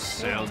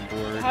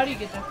soundboard. How do you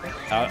get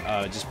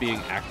Duckbucks? Just being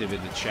active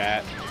in the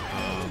chat.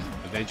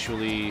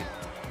 Eventually,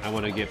 I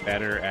want to get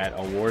better at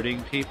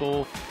awarding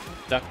people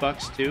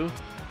Duckbucks too.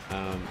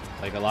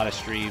 Like a lot of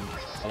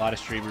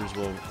streamers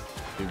will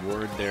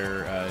reward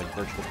their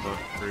virtual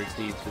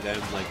currency to them,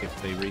 like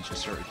if they reach a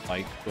certain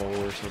like goal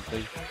or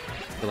something.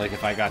 So like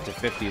if I got to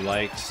 50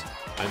 likes,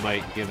 I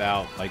might give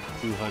out like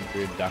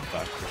 200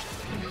 Duckbucks or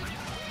something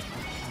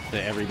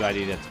to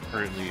everybody that's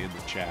currently in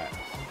the chat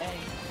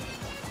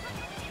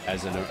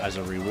as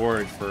a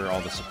reward for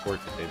all the support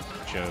that they've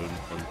shown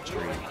on the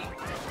stream.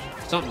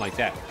 Something like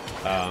that.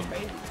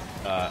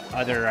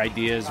 Other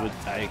ideas would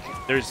like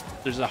there's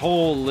a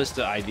whole list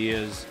of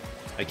ideas.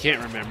 I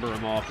can't remember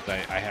them all because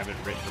I haven't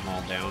written them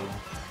all down.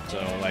 So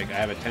like I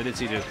have a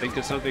tendency to think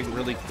of something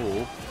really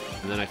cool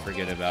and then I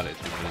forget about it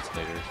 2 minutes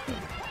later.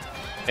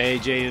 Hey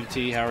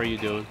JMT, how are you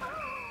doing?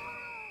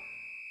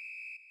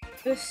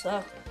 This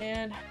sucks,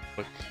 man.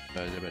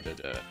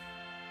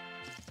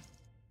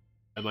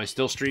 Am I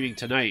still streaming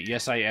tonight?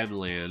 Yes, I am,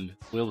 Land.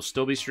 We'll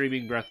still be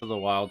streaming Breath of the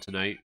Wild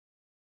tonight.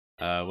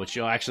 Which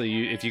you'll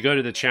actually, if you go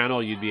to the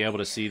channel, you'd be able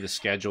to see the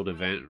scheduled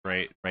event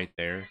right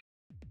there.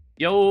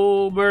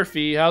 Yo,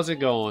 Murphy, how's it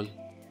going?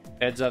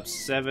 Heads up,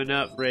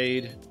 7-up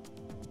raid.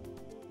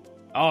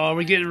 Oh,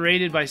 we're getting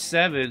raided by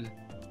 7.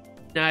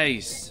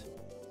 Nice.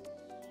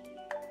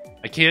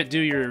 I can't do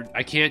your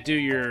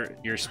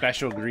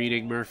special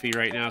greeting, Murphy,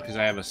 right now because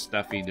I have a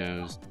stuffy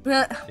nose.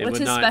 What's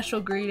his special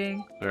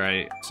greeting?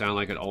 Right, sound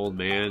like an old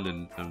man,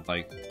 and I'm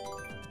like,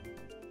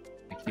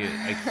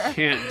 I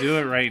can't do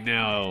it right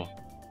now.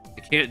 I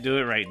can't do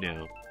it right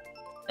now.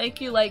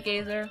 Thank you, Light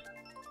Gazer.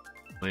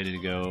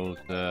 Planning to go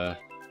to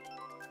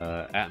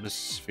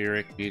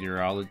atmospheric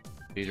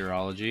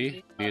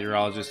meteorology.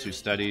 Meteorologist who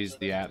studies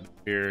the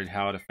atmosphere and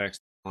how it affects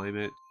the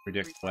climate,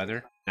 predict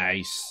weather.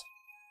 Nice.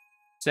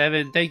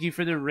 7, thank you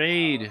for the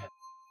raid.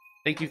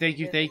 Thank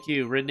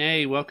you.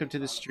 Renee, welcome to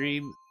the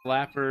stream.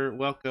 Flapper,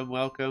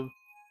 welcome.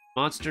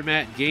 Monster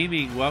Matt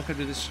Gaming, welcome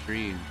to the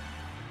stream.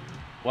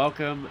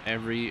 Welcome,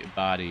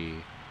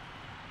 everybody.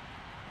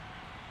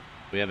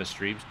 We have a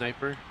stream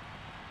sniper?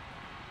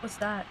 What's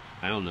that?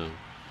 I don't know.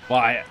 Well,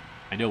 I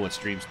know what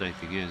stream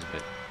sniping is,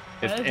 but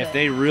if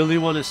they really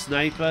want to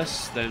snipe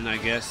us, then I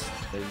guess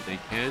then they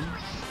can.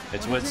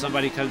 It's when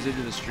somebody comes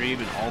into the stream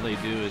and all they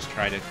do is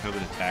try to come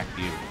and attack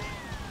you.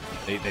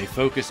 They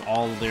focus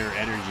all their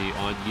energy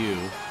on you,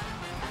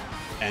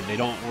 and they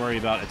don't worry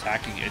about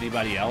attacking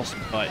anybody else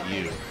but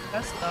you.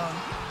 That's dumb.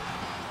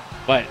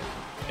 But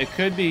it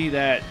could be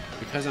that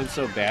because I'm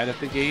so bad at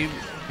the game,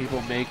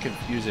 people may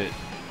confuse it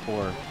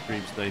for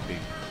stream sniping.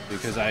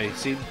 Because I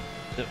seen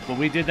that when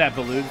we did that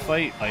balloon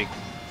fight, like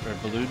or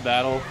balloon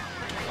battle,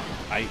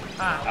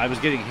 I was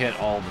getting hit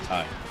all the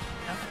time.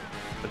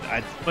 But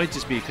it might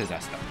just be because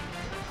that's stuff.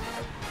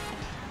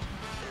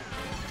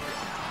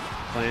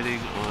 Planning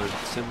on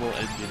symbol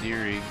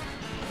engineering,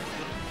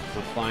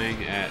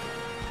 applying at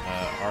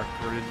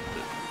Arkaron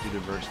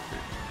University.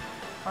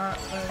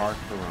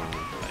 Arkaron.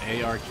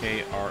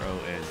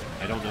 A-R-K-R-O-N.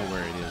 I don't know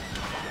where it is.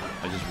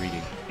 I'm just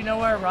reading. You know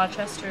where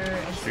Rochester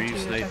Stream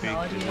Institute of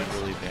Technology sniping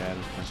isn't really bad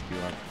unless you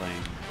are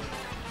playing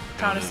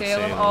Town of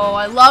Salem. Oh,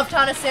 I love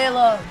Town of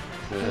Salem.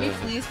 Can we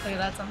please play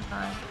that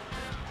sometime?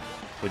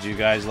 Would you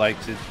guys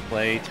like to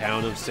play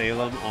Town of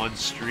Salem on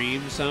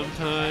stream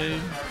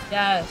sometime?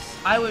 Yes,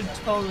 I would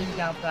totally be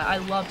down for that. I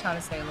love Town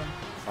of Salem.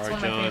 It's one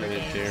of my John favorite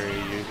and games.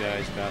 Terry, you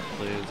guys got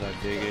plans. I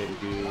dig it.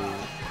 You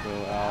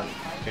go out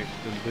and kick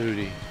the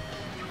booty.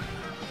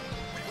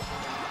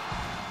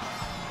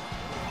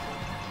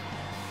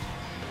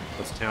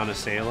 What's Town of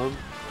Salem?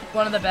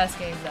 One of the best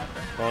games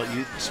ever. Well,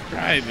 you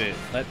describe it.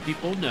 Let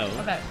people know.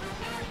 Okay.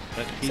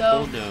 Let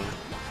people know.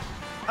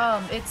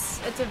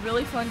 It's a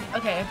really fun.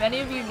 Okay, if any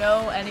of you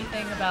know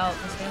anything about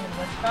the Salem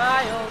Witch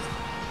Trials,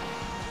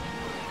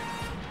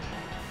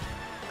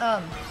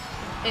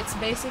 it's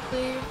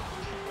basically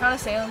Town of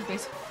Salem's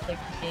basically like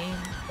a game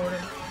sort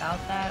of about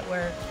that,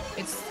 where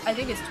I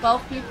think it's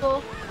 12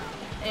 people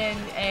in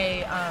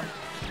a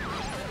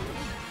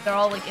they're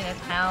all like in a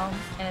town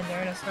and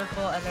they're in a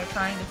circle and they're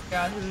trying to figure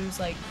out who's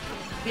like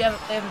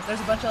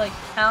there's a bunch of like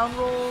town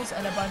rules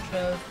and a bunch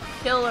of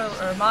killer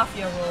or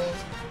mafia rules,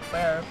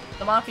 where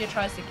the mafia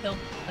tries to kill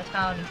the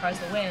town and tries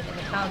to win, and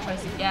the town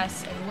tries to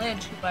guess and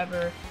lynch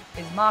whoever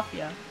is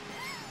mafia.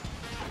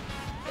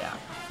 Yeah.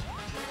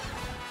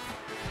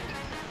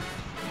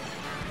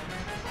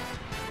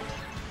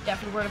 Yeah,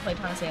 if we were to play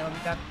Town of Salem,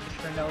 you've got to make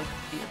sure no would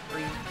be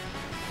free.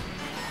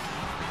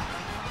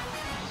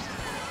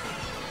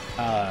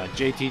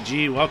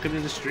 JTG, welcome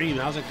to the stream.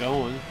 How's it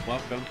going?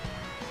 Welcome.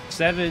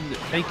 Seven,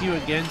 thank you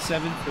again,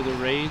 Seven, for the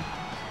raid.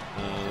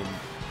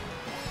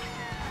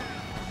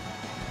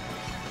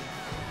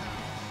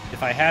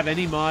 If I have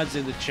any mods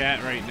in the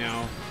chat right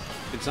now,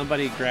 can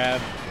somebody grab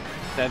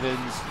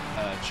Seven's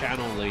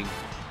channel link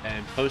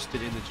and post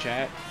it in the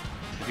chat?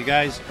 If you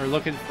guys are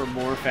looking for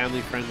more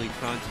family-friendly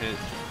content,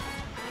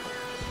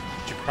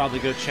 you should probably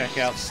go check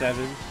out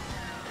Seven.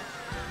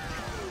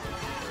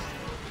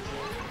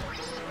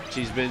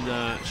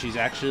 She's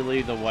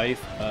actually the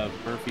wife of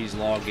Murphy's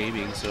Law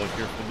Gaming, so if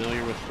you're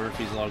familiar with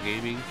Murphy's Law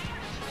Gaming,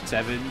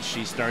 Seven,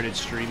 she started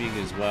streaming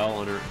as well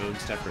on her own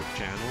separate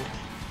channel.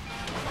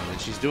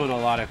 And she's doing a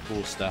lot of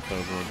cool stuff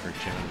over on her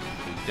channel.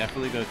 So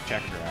definitely go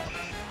check her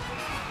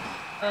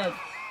out.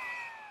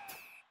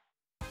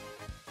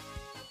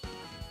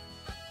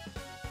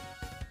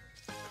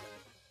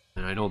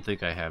 And I don't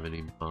think I have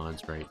any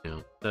mods right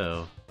now,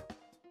 so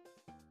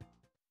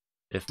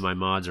if my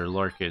mods are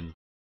lurking.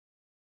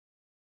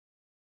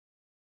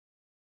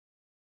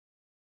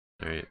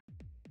 Alright.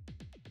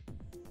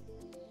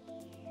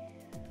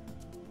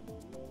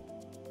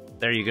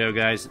 There you go,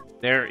 guys.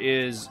 There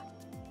is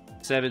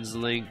Seven's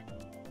link.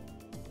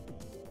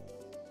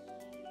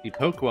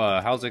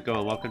 Ipokwa, how's it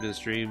going? Welcome to the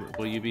stream.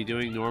 Will you be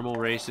doing normal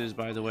races,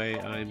 by the way?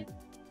 I'm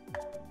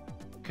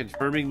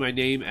confirming my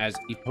name as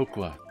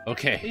Ipokwa.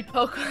 Okay.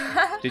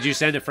 Ipokwa. Did you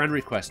send a friend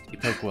request?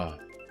 Ipokwa.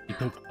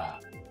 Ipokwa.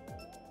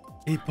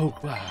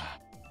 Ipokwa.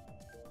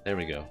 There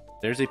we go.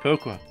 There's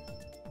Ipokwa.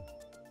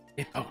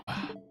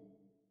 Ipokwa.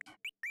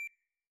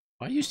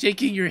 Why are you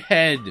shaking your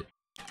head?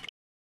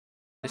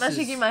 I'm not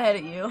shaking my head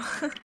at you.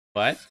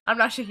 What? I'm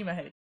not shaking my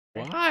head at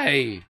you.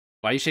 Why?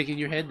 Why are you shaking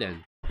your head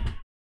then?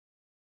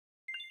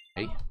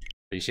 Hey,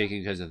 are you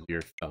shaking because of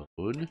your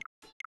phone?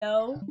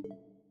 No.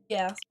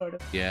 Yeah, sort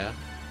of. Yeah.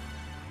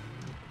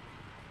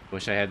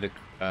 Wish I had the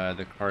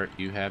cart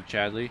you have,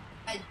 Chadley.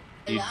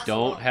 You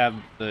don't have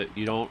the.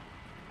 You don't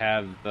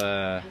have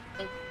the.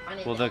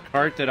 Well, the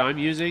cart that I'm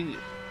using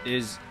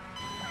is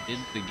in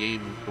the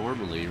game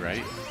normally,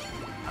 right?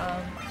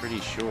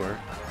 Pretty sure.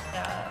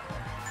 Yeah.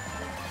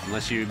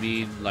 Unless you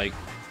mean like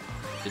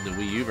in the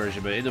Wii U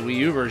version, but in the Wii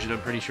U version,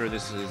 I'm pretty sure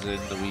this is in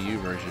the Wii U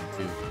version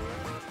too.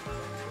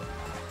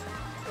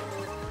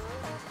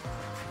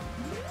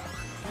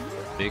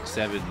 Big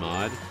 7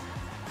 mod.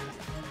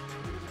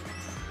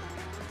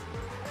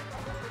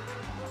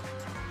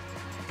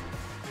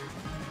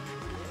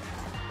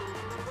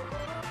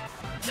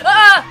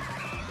 Ah!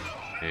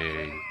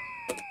 Hey.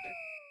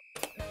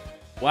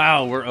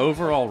 Wow, we're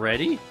over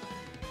already?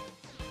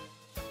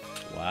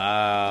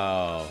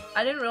 Wow.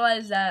 I didn't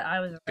realize that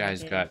I was a You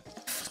renegade.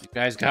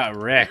 guys got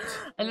wrecked.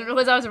 I didn't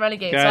realize I was a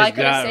renegade, so Guys I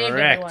could have got saved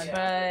wrecked. everyone,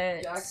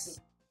 but...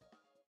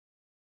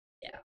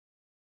 Yeah.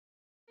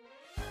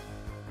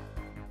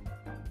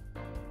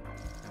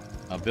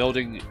 A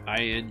building in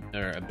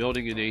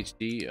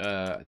HD.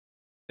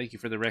 Thank you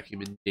for the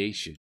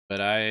recommendation. But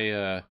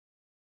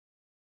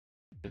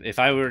if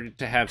I were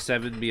to have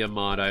 7 be a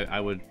mod,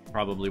 I would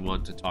probably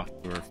want to talk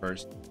to her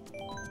first.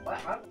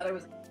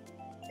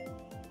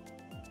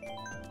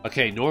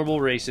 Okay,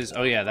 normal races.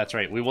 Oh yeah, that's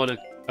right. We want to.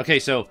 Okay,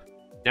 so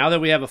now that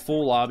we have a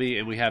full lobby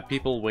and we have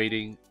people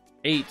waiting.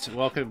 8,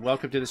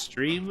 welcome to the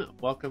stream.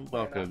 Welcome.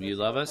 You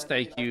love us.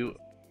 Thank you.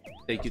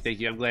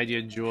 I'm glad you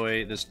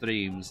enjoy the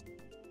streams.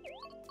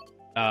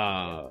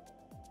 Yeah.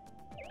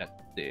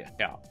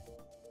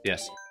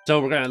 Yes.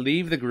 So we're gonna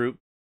leave the group.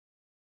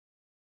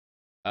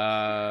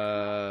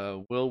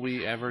 Will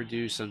we ever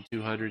do some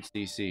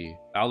 200cc?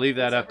 I'll leave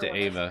that up to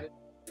Ava.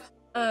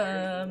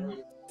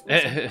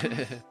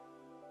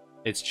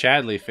 It's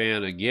Chadley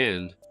fan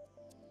again.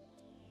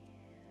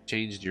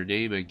 Changed your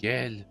name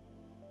again.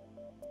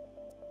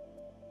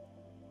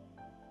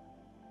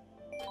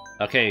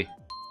 Okay,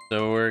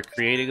 so we're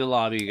creating a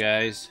lobby,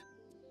 guys.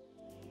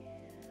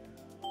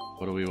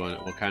 What do we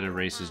want? What kind of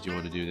races do you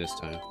want to do this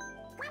time?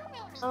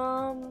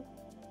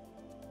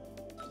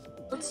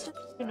 Let's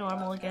just do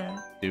normal again.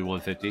 Do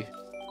 150?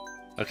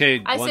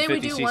 Okay, I 150cc. say we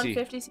do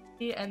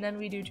 150cc and then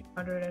we do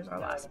 200 as our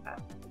last pack.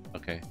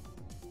 Okay.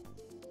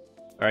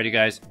 Alrighty,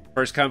 guys.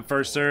 First come,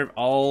 first serve.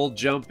 All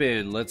jump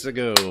in. Let's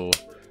go.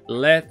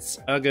 Let's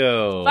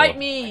go. Fight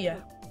me!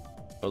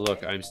 Oh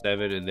look, I'm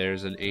 7 and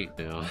there's an 8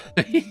 now.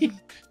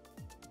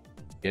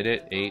 Get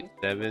it? 8,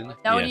 7.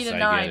 Now we yes, need a I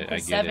 9. get it. I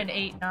get 7, it.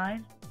 8,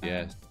 9.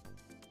 Yes.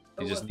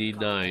 You just need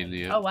 9.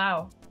 Yeah. Oh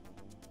wow.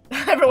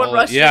 Everyone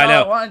rushed yeah, in I all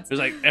know. at once. There's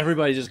like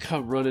everybody just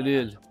come running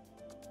in.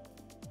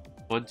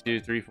 1,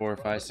 2, 3, 4,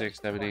 5, 6,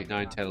 7, 8,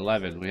 9, 10,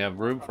 11. We have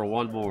room for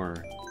one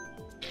more.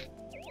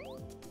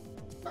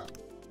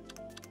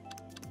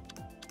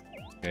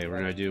 Okay, we're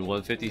gonna do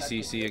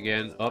 150cc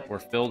again. Up, we're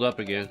filled up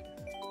again.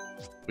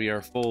 We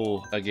are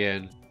full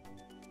again.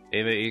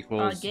 Ava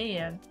equals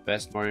Again.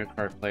 best Mario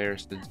Kart player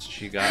since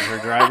she got her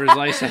driver's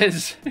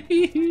license.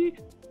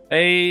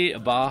 Hey,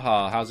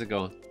 Baja, how's it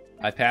going?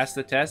 I passed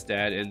the test,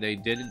 Dad, and they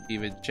didn't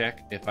even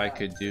check if I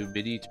could do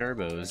mini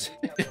turbos.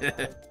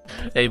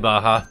 Hey,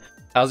 Baja,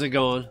 how's it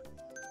going?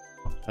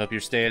 Hope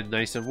you're staying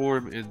nice and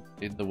warm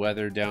in the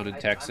weather down in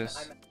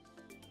Texas.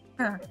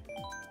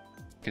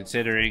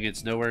 Considering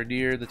it's nowhere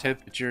near the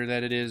temperature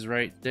that it is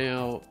right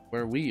now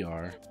where we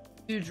are.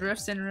 Do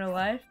drifts in real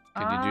life?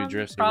 Can you do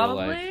drifts in real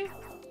life? Probably.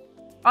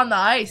 On the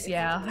ice,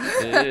 yeah.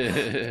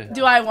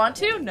 Do I want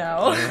to?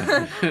 No.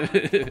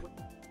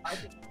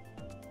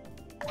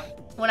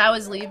 When I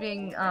was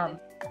leaving,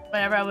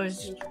 whenever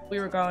we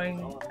were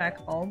going back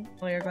home,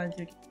 when we were going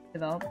to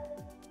develop,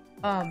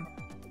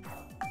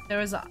 there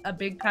was a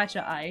big patch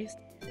of ice,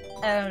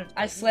 and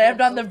I slammed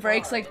on the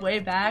brakes like way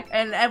back,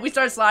 and we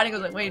started sliding. I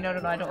was like, wait, no,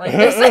 I don't like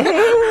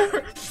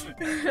this.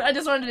 I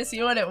just wanted to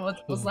see what it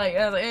was like.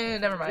 I was like,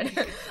 never mind.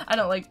 I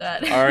don't like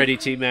that. Alrighty,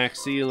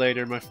 T-Max. See you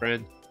later, my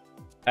friend.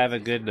 Have a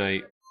good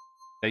night.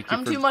 Thank you.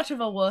 I'm too much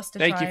of a wuss to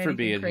thank try you for anything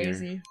being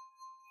crazy. here.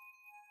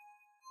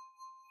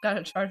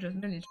 Gotta charge those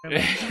mini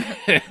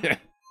turbos.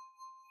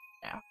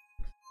 Yeah.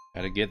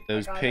 Gotta get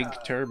those pink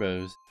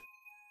turbos.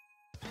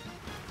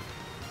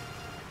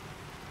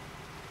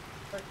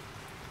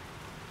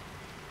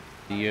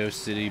 Neo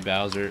City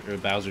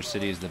Bowser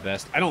City is the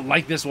best. I don't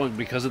like this one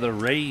because of the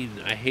rain.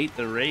 I hate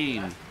the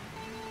rain.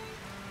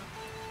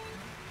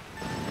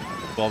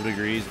 12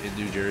 degrees in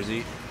New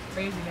Jersey.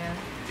 Crazy, man.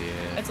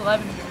 Yeah. It's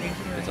 11 degrees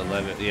here. It's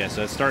 11. Yeah,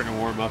 so it's starting to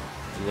warm up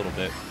a little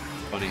bit.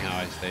 Funny how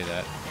I say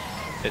that.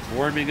 It's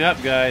warming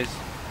up, guys.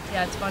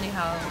 Yeah, it's funny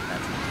how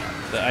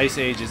that's The ice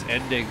age is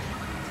ending.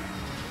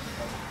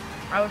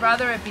 I would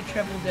rather it be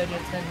triple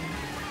digits than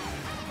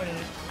what it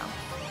is now.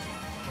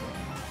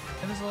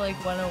 If it was like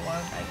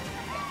 101,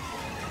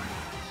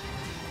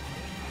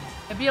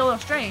 it'd be a little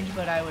strange,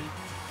 but I would.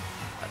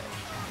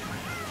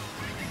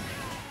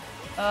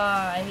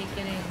 I hate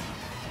getting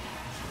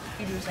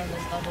computers on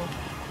this level.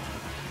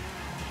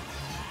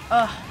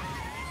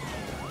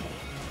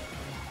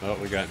 Oh,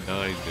 we got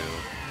 9 now.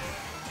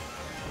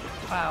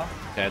 Wow.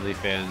 Sadly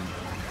fan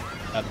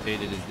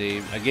updated his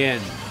name again,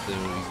 so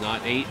he's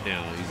not 8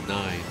 now, he's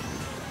 9.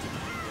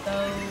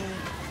 So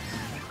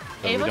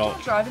Ava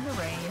don't drive in the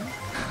rain.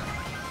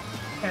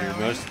 Your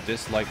most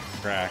disliked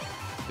track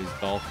is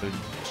Dolphin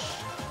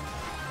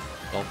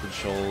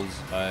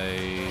Shoals. I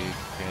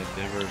can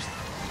never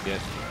get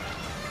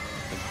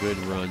a good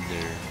run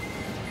there.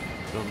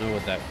 I don't know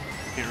what that.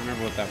 I can't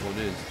remember what that one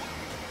is.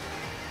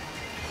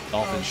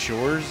 Dolphin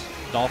Shores?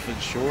 Dolphin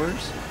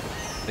Shores?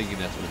 I'm thinking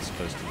that's what it's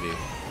supposed to be.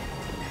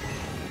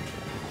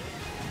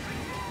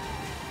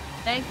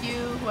 Thank you,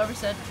 whoever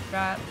said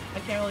that. I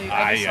can't really.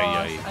 I just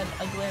saw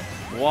a glimpse.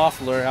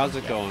 Waffler, how's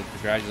it going?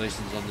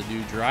 Congratulations on the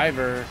new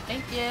driver.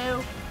 Thank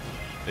you.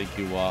 Thank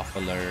you,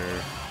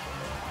 Waffler.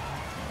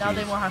 Now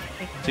they won't have to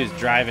pick. She's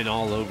driving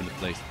all over the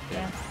place.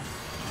 Yeah.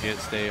 Can't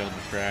stay on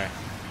the track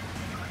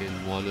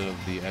in one of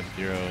the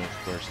F-Zero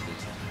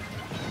courses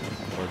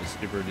or the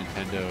Super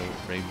Nintendo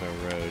Rainbow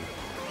Road.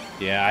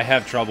 Yeah, I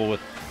have trouble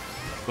with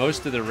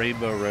most of the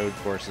Rainbow Road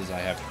courses. I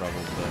have trouble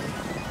with.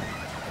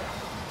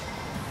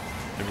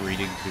 I'm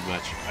reading too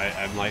much.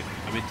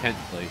 I'm in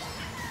 10th place.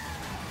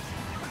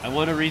 I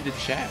want to read the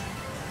chat.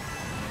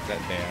 Is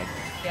that bad?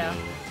 Yeah.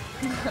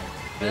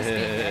 No.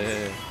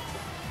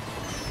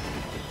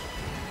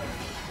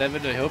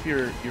 7, I hope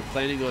you're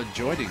planning on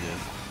joining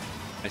us.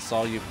 I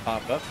saw you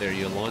pop up there.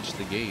 You launched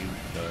the game.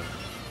 So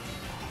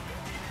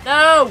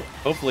no!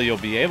 hopefully you'll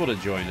be able to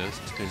join us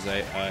because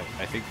I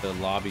think the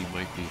lobby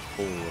might be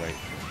full right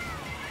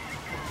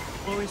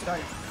now. We'll restart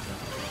it.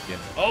 Yeah.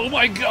 Oh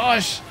my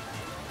gosh!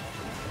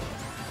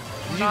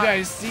 Did you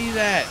guys see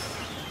that?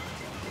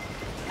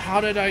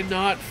 How did I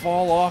not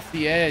fall off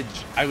the edge?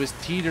 I was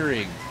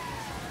teetering.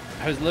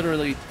 I was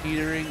literally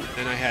teetering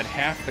and I had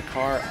half the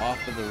car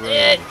off of the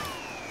road.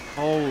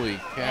 Holy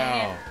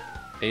cow.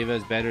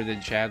 Ava's better than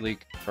Chadley,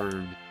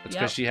 confirmed. That's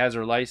because she has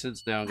her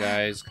license now,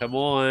 guys. Come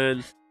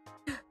on.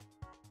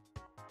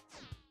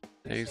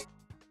 Thanks.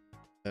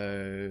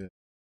 Thank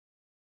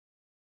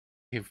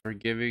you for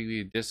giving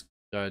me this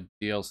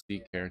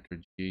DLC character,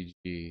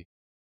 GG.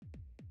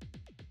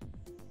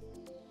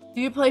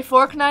 Do you play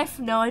Fork Knife?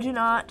 No, I do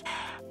not.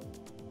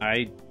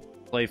 I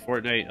play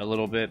Fortnite a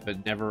little bit,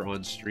 but never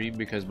on stream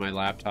because my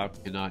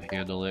laptop cannot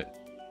handle it.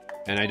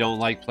 And I don't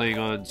like playing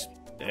on...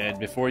 And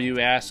before you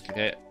ask,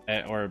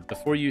 or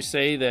before you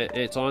say that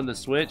it's on the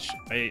Switch,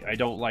 I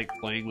don't like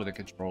playing with a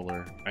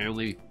controller. I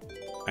only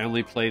I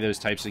only play those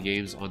types of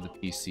games on the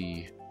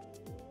PC.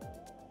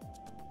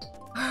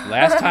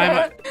 Last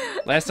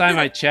time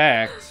I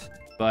checked,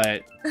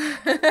 but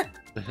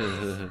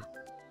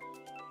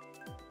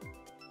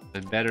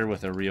I'm better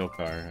with a real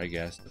car, I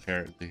guess,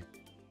 apparently.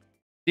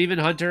 Steven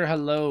Hunter,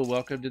 hello,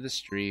 welcome to the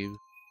stream.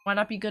 Why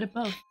not be good at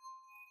both?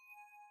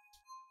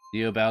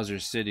 Neo Bowser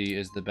City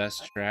is the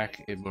best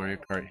track in Mario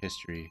Kart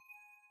history.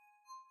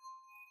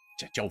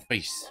 Shut your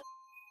face.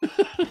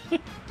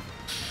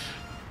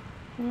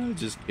 Oh,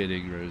 just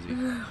kidding, Rosie.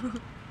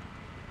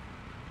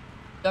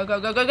 Go, go,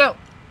 go, go, go!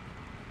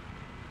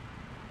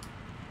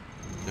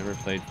 Never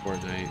played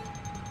Fortnite,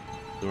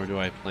 nor do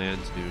I plan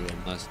to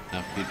unless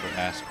enough people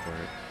ask for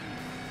it.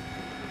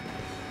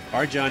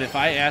 Arjon, if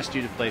I asked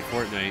you to play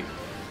Fortnite,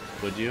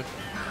 would you?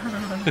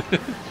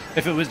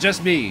 If it was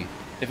just me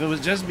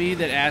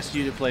that asked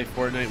you to play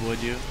Fortnite,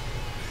 would you?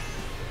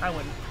 I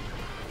wouldn't.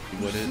 You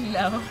wouldn't?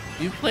 No.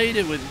 You played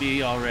it with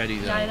me already,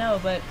 though. Yeah, I know,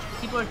 but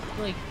people are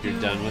like You're too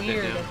done with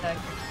weird it now? at that.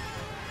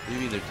 What do you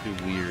mean they're too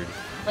weird?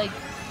 Like,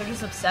 they're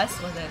just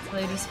obsessed with it, so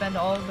they just spend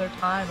all of their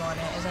time on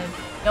it, and then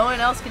no one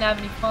else can have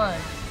any fun.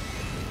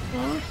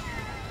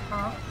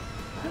 Yeah,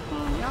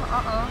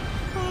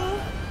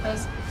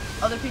 because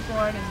other people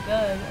aren't as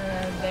good, and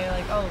then they're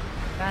like, oh,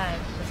 bad,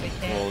 because they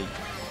can't.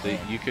 Well,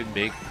 you could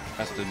make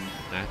custom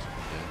matches.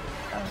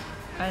 Yeah. Oh,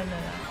 I didn't know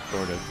that.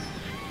 Sort of.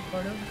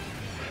 Sort of?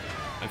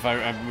 If I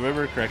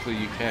remember correctly,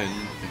 you can.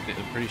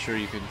 I'm pretty sure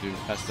you can do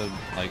custom,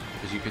 like,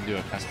 because you can do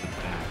a custom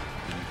map.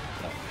 And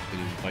you can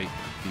invite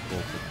people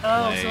to play.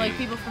 Oh, so like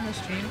people from the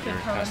stream could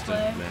come and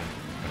play? Map.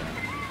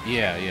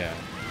 Yeah, yeah.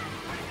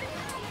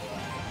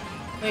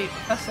 Wait,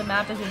 custom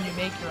map as in you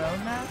make your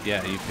own map?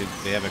 Yeah, you could.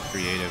 They have a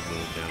creative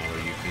mode now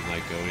where you can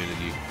like go in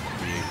and you can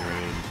create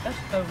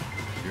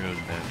your own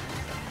map.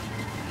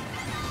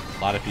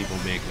 A lot of people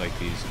make like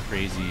these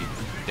crazy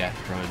death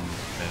run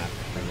maps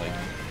where like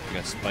you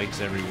got spikes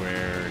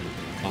everywhere and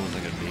it's almost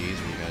like a maze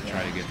where you gotta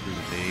try to get through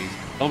the maze.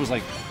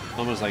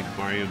 Almost like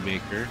Mario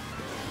Maker.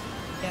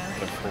 Yeah.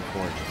 But for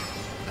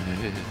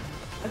Fortnite.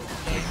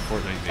 Like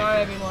Fortnite Maker.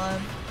 Sorry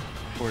everyone.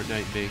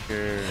 Fortnite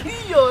Maker.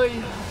 Yoy.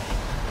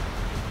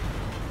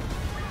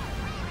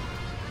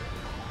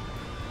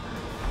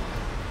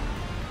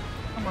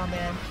 Come on,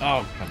 man.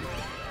 Oh, come on.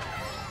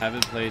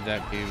 Haven't played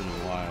that game in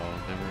a while.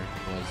 Never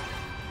was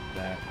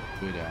that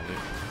good at it.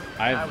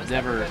 I've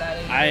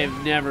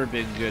never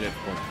been good at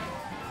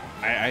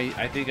Fortnite.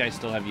 I think I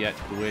still have yet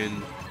to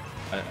win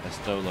a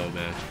solo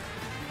match.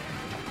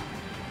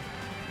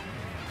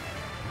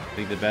 I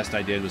think the best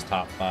I did was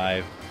top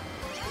 5.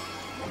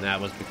 And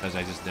that was because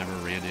I just never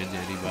ran into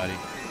anybody.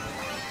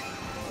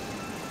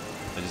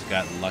 I just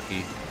got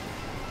lucky.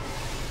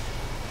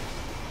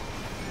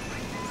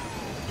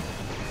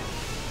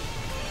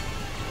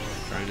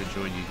 Trying to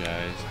join you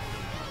guys.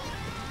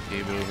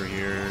 Came over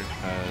here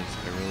because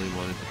I really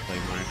wanted to play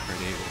Mario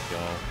Kart 8 with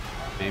y'all.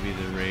 Maybe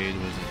the raid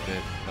was a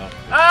bit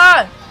selfish.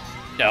 Ah!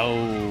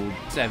 No,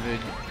 7.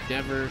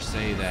 Never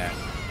say that.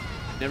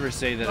 Never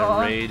say that a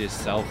raid is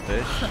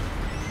selfish.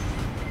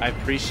 I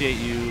appreciate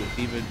you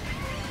even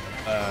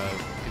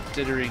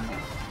considering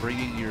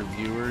bringing your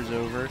viewers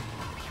over.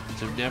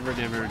 So never,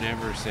 never,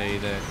 never say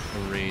that a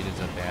raid is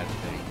a bad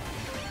thing.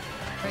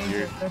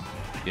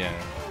 Yeah.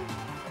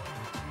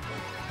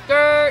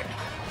 Gert!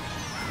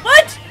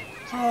 What?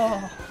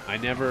 Oh. I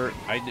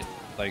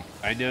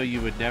know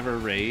you would never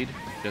raid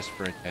just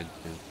for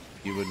attention.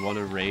 You would want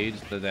to raid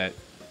so that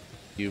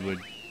you would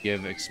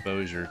give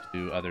exposure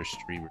to other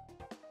streamers.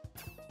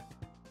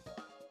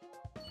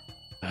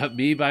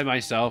 Me by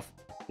myself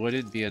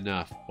wouldn't be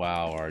enough.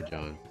 Wow,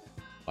 Arjon.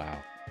 Wow.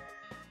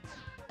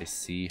 I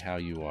see how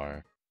you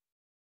are.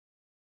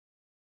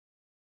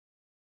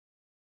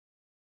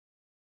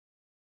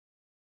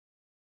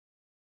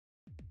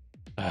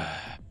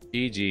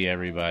 GG,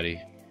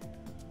 everybody.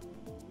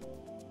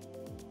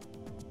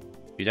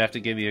 You'd have to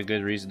give me a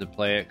good reason to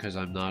play it because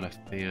I'm not a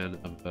fan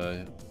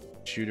of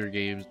shooter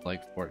games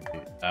like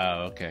Fortnite.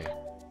 Oh, okay.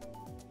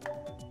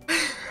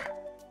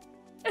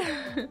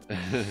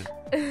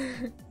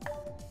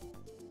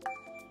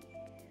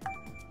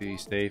 Be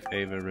safe,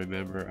 Ava.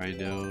 Remember, I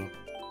know.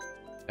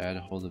 Dad,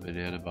 hold the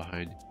banana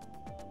behind you.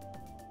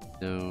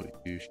 No,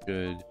 you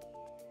should.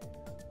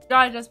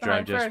 Drive just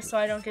behind first so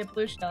I don't get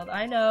blue shelled.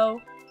 I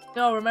know.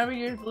 No, remember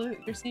your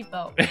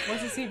seatbelt.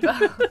 What's a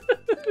seatbelt?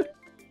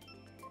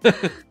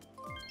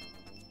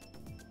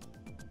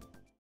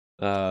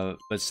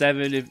 But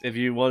 7, if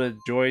you want to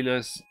join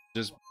us,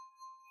 just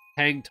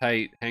hang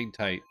tight, hang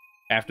tight.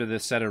 After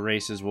this set of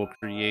races, we'll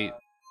create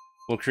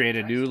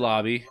a new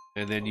lobby,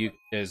 and then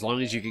as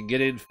long as you can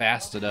get in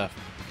fast enough,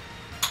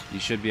 you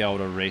should be able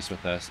to race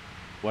with us.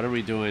 What are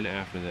we doing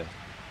after this?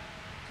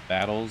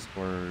 Battles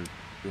or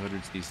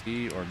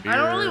 200cc or mirror? I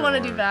don't really want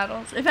to do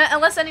battles.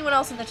 Unless anyone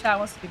else in the chat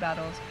wants to do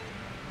battles.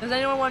 Does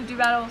anyone want to do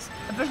battles?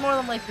 If there's more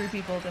than like 3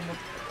 people, then we'll.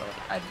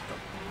 I just don't.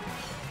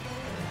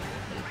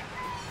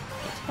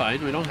 It's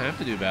fine. We don't have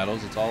to do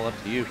battles. It's all up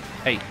to you.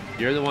 Hey,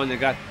 you're the one that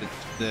got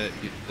the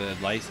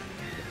license.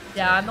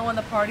 Yeah, I'm the one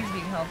the party's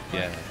being held for.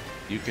 Yeah,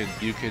 you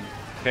can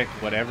pick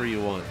whatever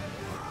you want.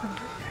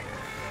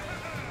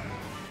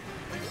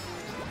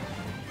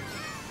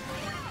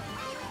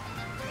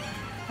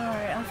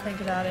 I'll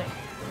think about it.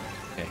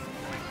 Okay.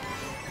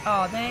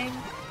 Oh dang.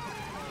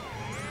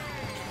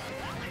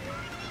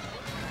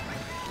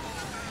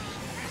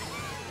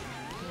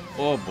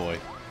 Oh boy.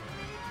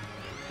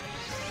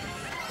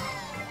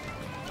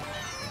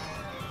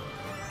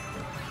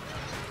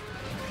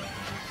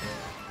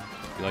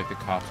 You like the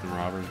cops and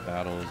robbers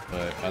battles,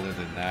 but other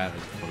than that,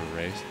 it's for a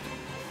race.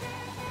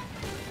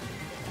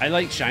 I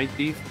like Shine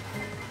Thief,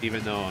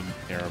 even though I'm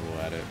terrible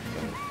at it.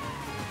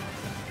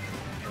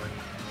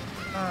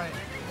 Alright.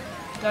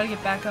 Gotta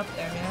get back up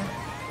there, man.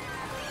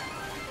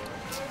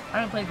 I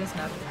haven't played this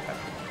map in forever.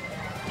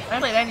 I haven't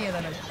played any of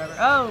them in forever.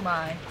 Oh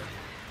my.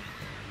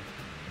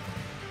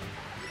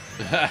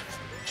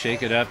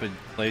 Shake it up and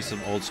play some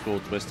old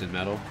school Twisted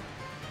Metal.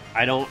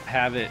 I don't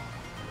have it.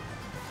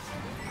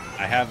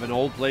 I have an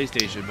old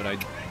PlayStation, but I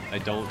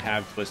don't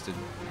have Twisted.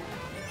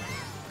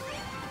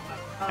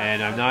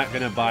 And I'm not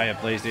gonna buy a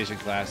PlayStation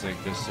Classic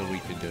just so we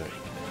can do it.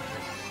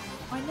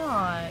 Why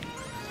not?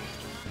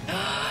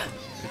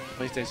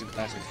 PlayStation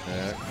Classic.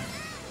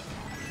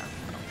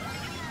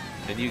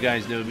 And you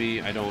guys know me,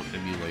 I don't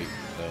emulate,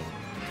 so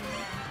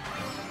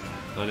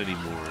not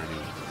anymore.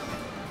 Anyway.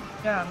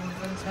 Yeah,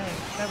 I'm gonna say I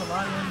have a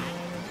lot of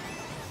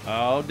emulators.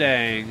 Oh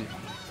dang!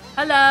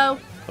 Hello.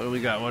 What do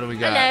we got? What do we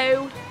got?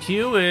 Hello.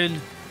 Queuing.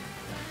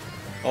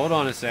 Hold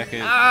on a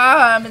second.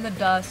 Ah, I'm in the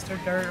dust or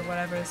dirt or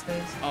whatever this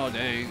is. Oh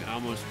dang! I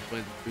almost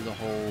went through the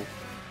whole.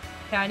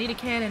 Yeah, I need a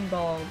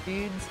cannonball,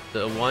 dudes.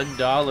 The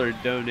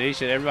 $1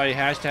 donation. Everybody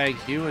hashtag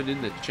queuing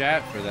in the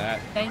chat for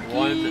that. Thank you.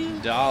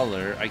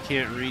 $1. I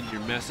can't read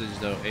your message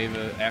though,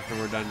 Ava. After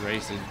we're done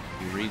racing,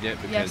 you read it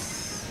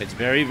because it's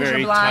very,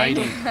 very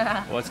tiny.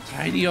 Well, it's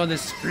tiny on the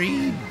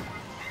screen.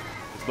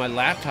 It's my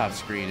laptop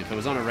screen. If it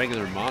was on a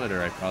regular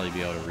monitor, I'd probably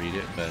be able to read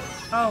it. But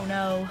oh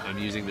no, I'm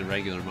using the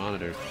regular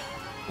monitor to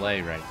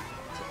play right.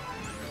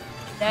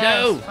 Yes,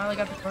 No. Finally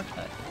got the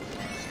shortcut.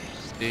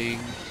 Ding.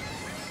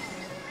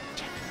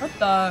 What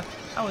the?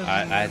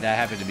 That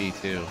happened to me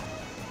too.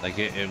 Like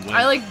it went.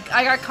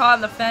 I got caught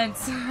in the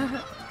fence.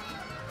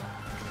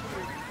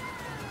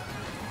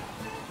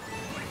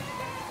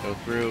 Go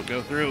through,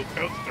 go through,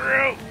 go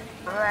through!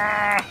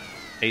 Ah!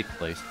 8th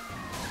place.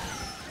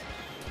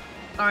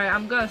 Alright,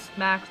 I'm gonna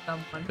smack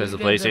someone. Because the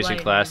PlayStation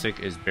Classic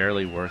is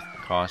barely worth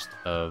the cost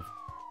of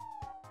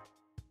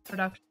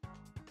production.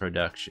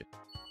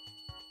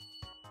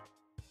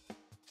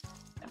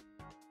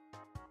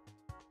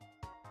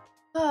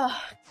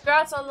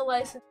 Congrats on the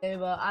license,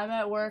 Ava. I'm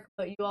at work,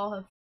 but you all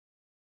have.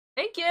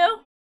 Thank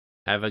you!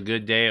 Have a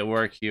good day at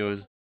work,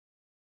 Ewan.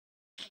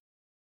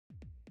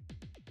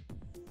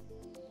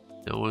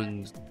 No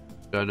one's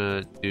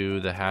gonna do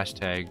the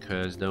hashtag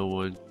because no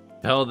one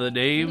held the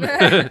name.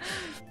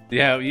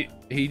 Yeah,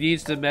 he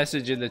needs to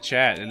message in the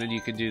chat and then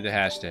you can do the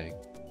hashtag.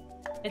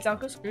 It's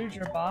Uncle Scrooge,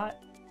 your bot?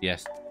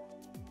 Yes.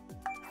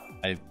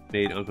 I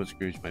made Uncle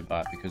Scrooge my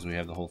bot because we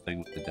have the whole thing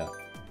with the duck.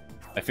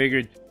 I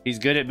figured he's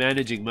good at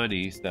managing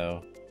money,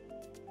 so.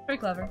 Pretty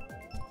clever.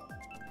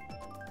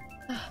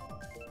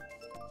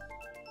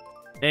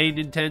 Hey,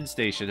 Nintendo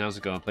Station, how's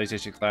it going?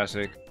 PlayStation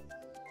Classic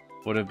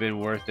would have been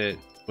worth it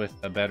with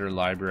a better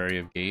library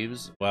of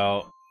games.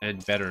 Well,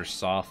 and better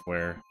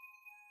software.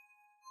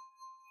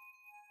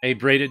 Hey,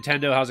 Bray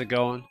Nintendo, how's it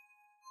going?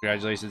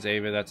 Congratulations,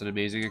 Ava. That's an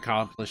amazing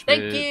accomplishment.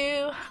 Thank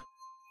you.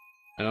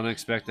 I don't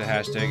expect the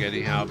hashtag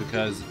anyhow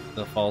because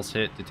the false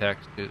hit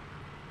detection.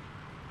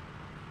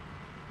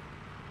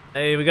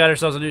 Hey, we got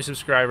ourselves a new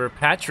subscriber,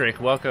 Patrick.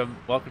 Welcome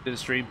to the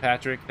stream,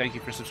 Patrick. Thank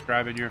you for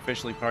subscribing. You're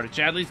officially part of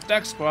Chadley's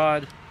Duck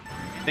Squad.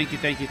 Thank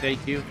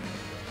you.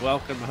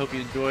 Welcome. I hope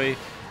you enjoy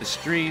the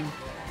stream.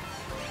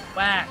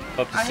 Whack.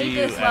 Hope to see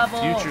you at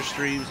future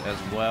streams as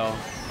well.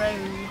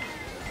 Rude.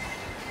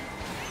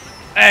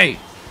 Hey!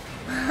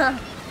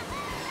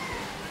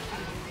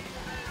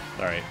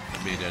 Sorry,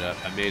 I made it up.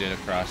 I made it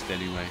across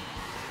anyway.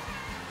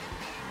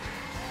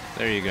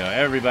 There you go.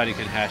 Everybody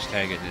can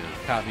hashtag it now.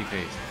 Copy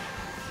paste.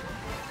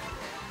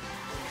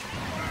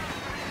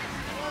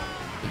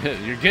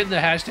 You're getting the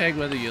hashtag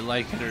whether you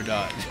like it or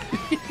not.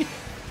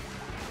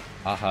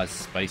 Haha,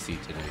 spicy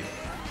today.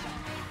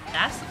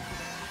 Sassy.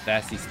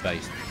 Sassy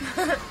spicy.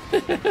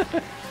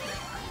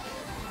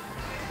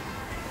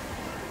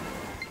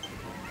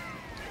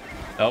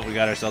 Oh, we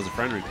got ourselves a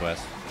friend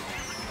request.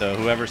 So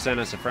whoever sent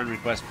us a friend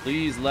request,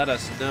 please let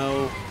us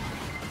know.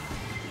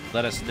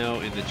 Let us know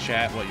in the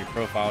chat what your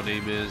profile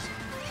name is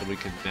so we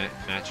can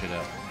match it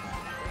up.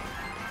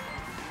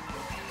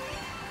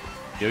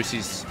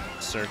 Yoshi's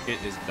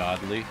circuit is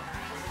godly.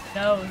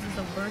 No, this is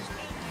the worst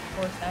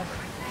course ever.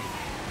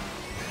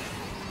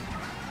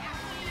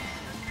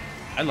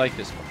 I like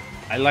this one.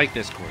 I like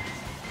this course.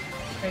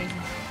 Crazy.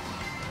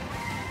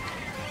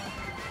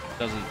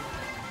 Doesn't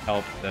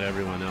help that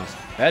everyone else is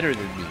better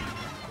than me.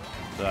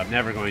 So I'm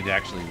never going to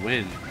actually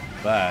win,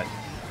 but...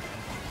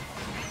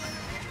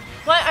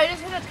 What? I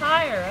just hit a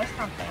tire. That's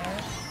not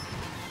fair.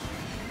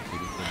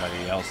 Maybe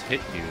somebody else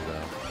hit you,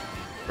 though.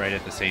 Right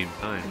at the same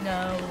time.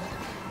 No.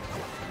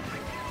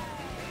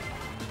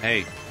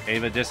 Hey,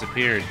 Ava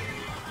disappeared.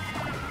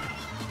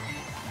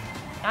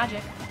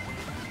 Magic.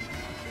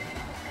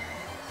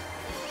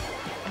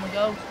 I'm gonna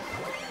go.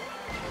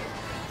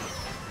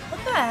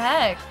 What the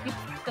heck?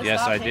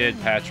 Yes, I did,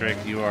 Patrick.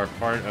 You are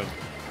part of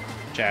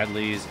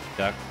Chadley's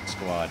Duck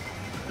Squad.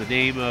 The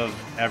name of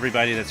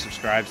everybody that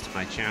subscribes to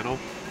my channel.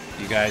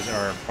 You guys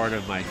are part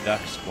of my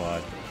Duck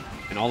Squad.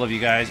 And all of you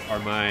guys are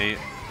my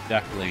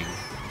duckling.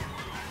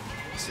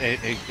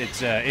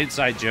 It's an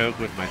inside joke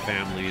with my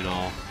family and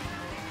all.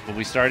 When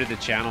we started the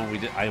channel,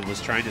 I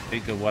was trying to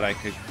think of what I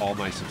could call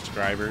my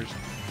subscribers.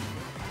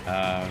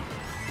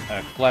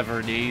 A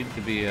clever name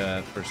to be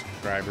for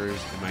subscribers.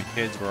 And my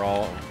kids were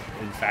all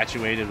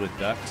infatuated with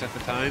ducks at the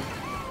time.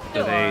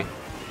 So they...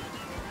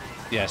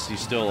 Yes, you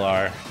still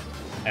are.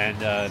 And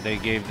they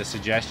gave the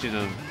suggestion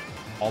of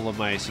all of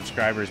my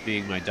subscribers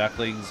being my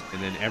ducklings.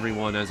 And then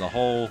everyone as a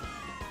whole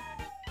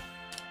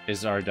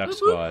is our Duck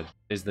Squad.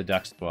 Is the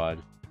Duck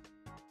Squad.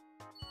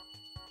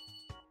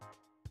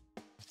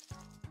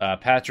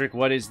 Patrick,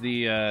 what is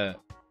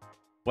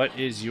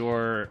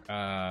your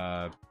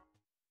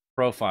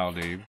profile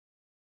name?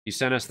 You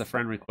sent us the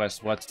friend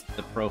request. What's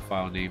the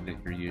profile name that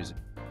you're using?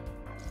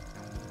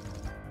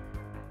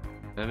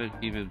 I haven't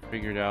even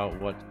figured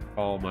out what to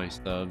call my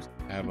subs.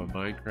 I have a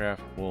Minecraft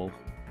wolf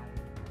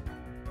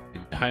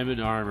in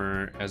diamond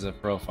armor as a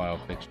profile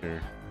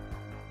picture.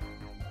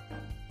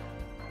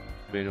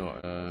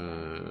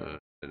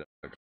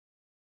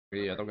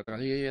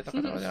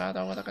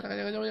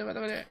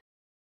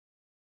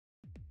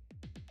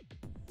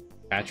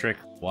 Patrick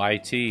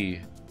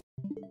YT.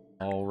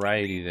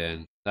 Alrighty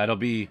then. That'll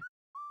be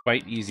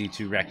quite easy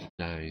to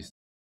recognize.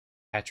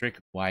 Patrick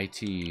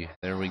YT.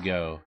 There we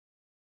go.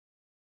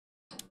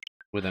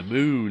 With a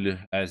moon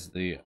as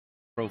the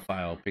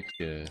profile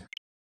picture.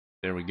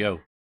 There we go.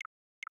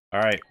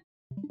 Alright.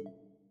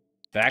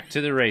 Back to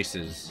the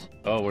races.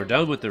 Oh, we're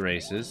done with the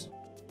races.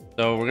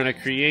 So we're going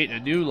to create a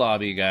new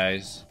lobby,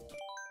 guys.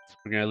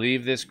 We're going to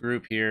leave this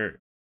group here.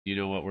 You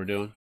know what we're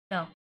doing?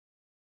 No.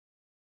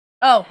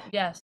 Oh,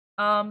 yes.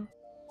 We're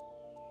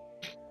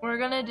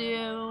gonna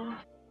do...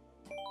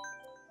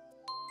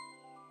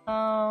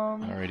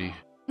 Alrighty.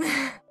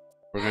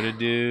 We're gonna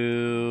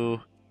do...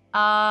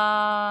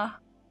 Alright.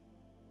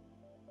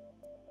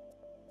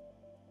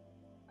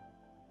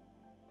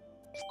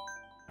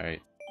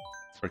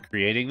 We're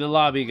creating the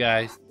lobby,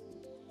 guys.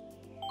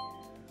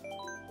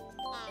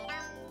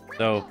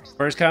 So,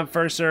 first come,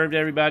 first served,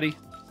 everybody.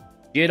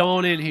 Get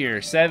on in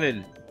here.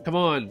 7. Come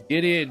on.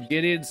 Get in.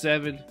 Get in,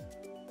 7.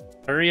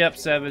 Hurry up,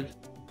 7.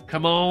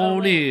 Come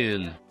on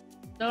in.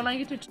 Don't I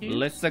get to choose?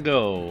 Let's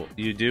go.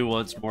 You do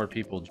once more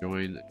people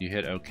join. You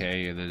hit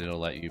OK, and then it'll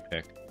let you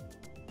pick.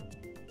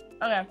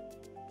 Okay.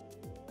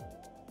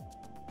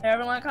 Here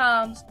everyone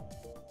comes.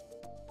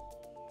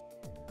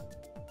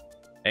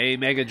 Hey,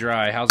 Mega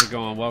Dry. How's it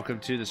going? Welcome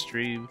to the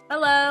stream.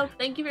 Hello.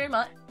 Thank you very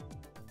much.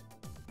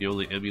 You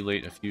only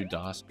emulate a few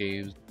DOS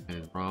games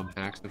and ROM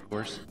hacks, of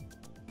course.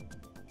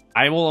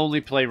 I will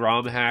only play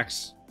ROM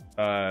hacks.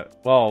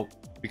 Well,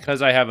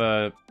 because I have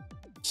a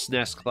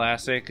SNES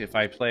Classic, if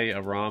I play a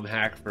ROM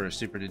hack for a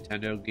Super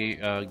Nintendo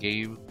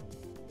game,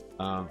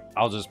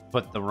 I'll just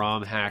put the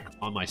ROM hack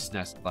on my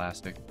SNES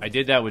Classic. I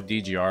did that with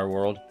DGR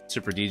World,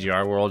 Super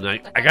DGR World,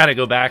 and I gotta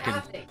go back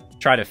and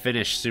try to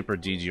finish Super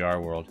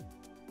DGR World.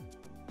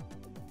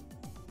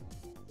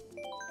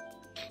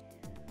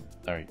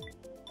 Alright.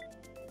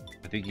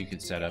 I think you can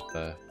set up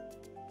a...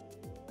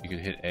 You can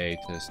hit A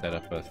to set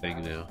up a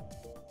thing now.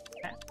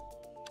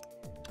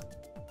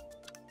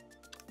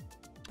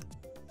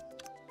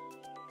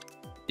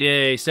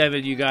 Yay,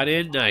 7, you got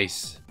in?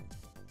 Nice.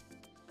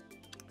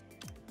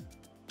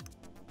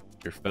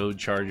 Your phone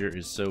charger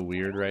is so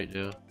weird right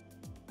now.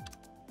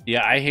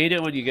 Yeah, I hate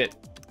it when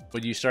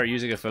you start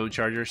using a phone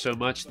charger so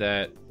much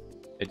that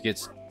it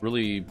gets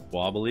really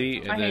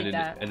wobbly,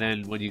 and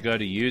then when you go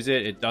to use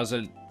it, it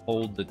doesn't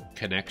hold the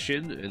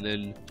connection, and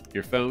then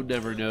your phone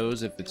never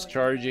knows if it's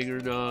charging or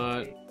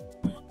not.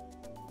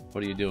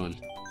 What are you doing?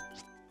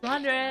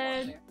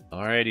 200.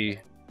 Alrighty.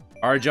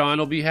 Arjon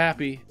will be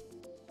happy.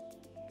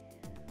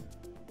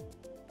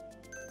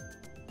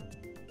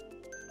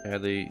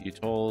 Sadly, you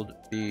told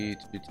me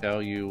to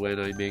tell you when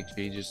I make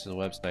changes to the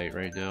website.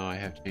 Right now, I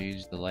have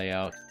changed the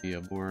layout to be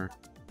a more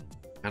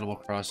Animal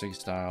Crossing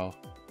style.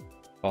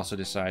 Also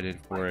decided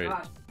for it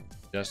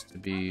just to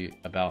be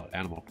about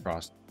Animal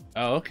Crossing.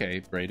 Oh, okay,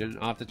 Brayden.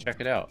 I'll have to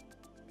check it out.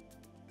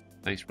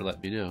 Thanks for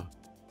letting me know.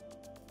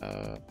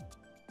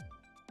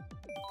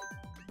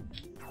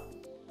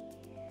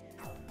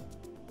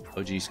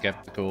 OG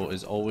Skeptical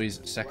is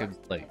always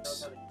second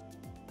place.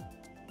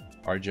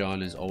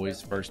 Arjon is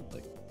always first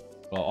place.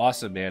 Well,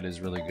 Awesome Man is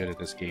really good at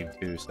this game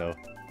too, so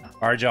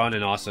Arjon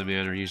and Awesome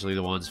Man are usually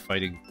the ones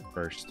fighting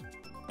first.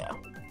 Yeah.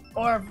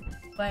 Or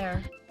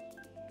Claire.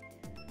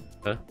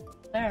 Huh?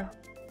 Claire.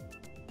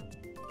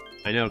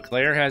 I know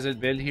Claire hasn't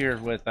been here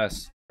with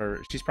us,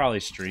 or she's probably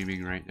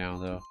streaming right now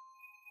though.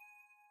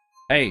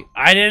 Hey,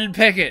 I didn't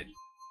pick it.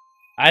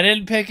 I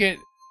didn't pick it.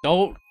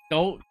 Don't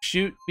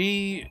shoot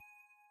me.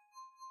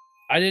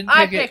 I didn't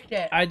pick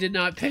it. I did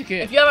not pick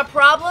it. If you have a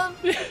problem,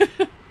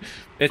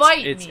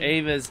 fight it's me.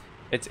 Ava's.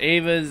 It's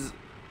Ava's.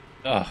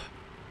 Ugh.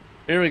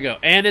 Here we go.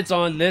 And it's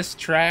on this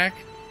track.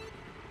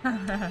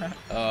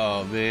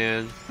 Oh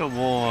man, come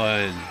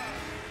on.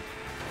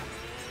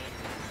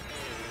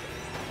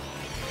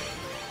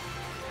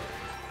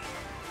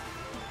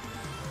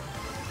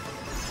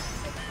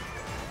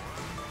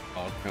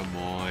 Oh, come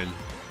on.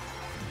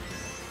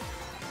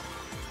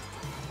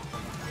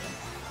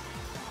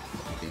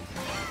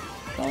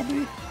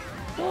 Bobby.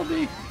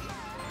 Bobby.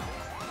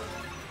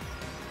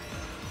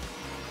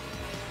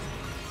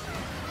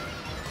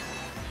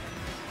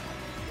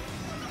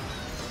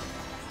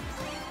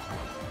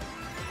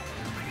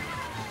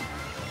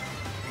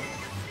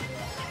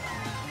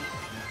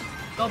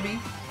 Bobby.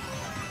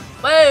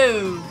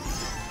 Whoa!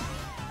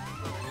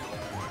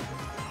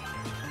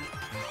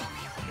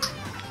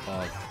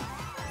 Oh.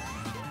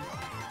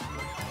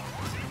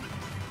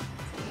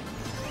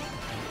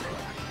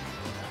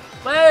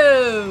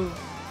 Whoa!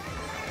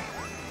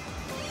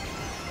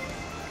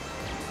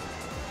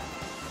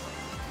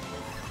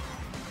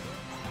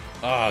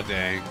 Oh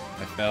dang!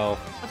 I fell.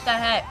 What the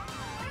heck?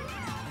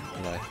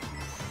 What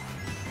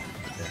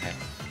the heck?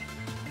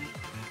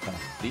 Oh,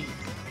 see.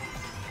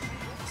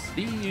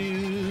 See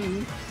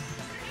you.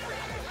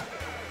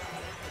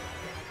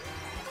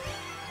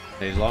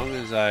 As long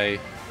as I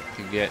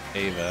can get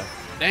Ava.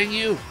 Dang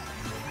you!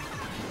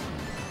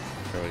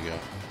 There we go.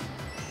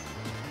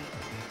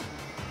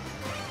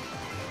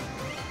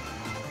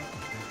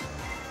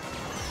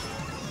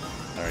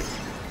 Alright.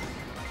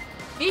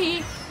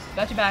 Hee.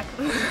 Got you back.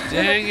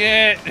 Dang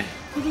it!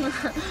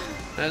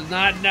 That's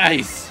not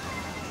nice.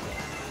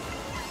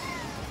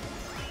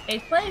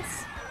 8th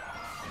place.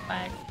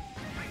 Flag.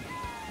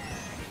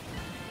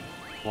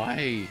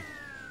 Why?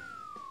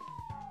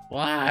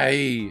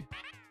 Why?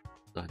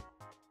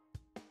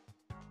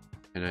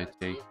 Can I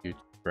take you to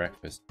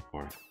breakfast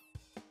tomorrow?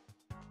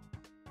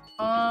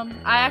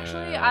 I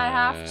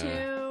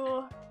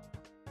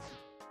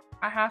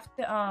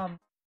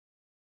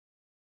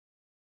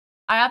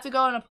have to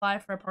go and apply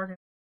for a parking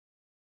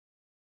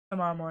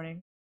tomorrow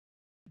morning.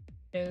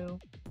 So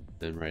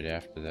Then right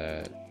after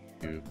that,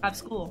 you... have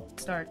school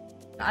start.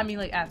 I mean,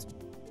 like, at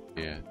school.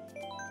 Yeah.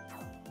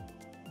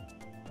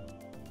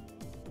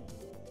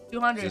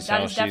 200. Is this That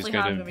how is definitely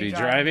she's how I'm gonna gonna be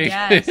driving?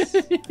 Yes.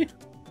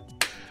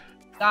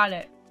 Got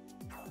it.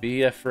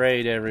 Be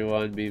afraid,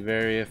 everyone. Be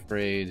very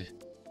afraid.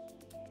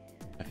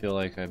 I feel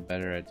like I'm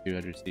better at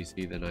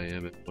 200cc than I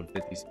am at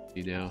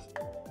 150cc now.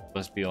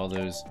 Must be all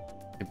those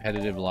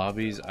competitive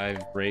lobbies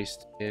I've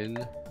raced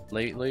in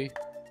lately.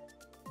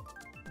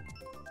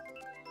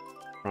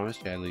 Promise,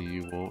 Chadley,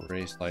 you won't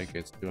race like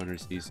it's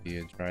 200cc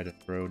and try to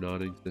throw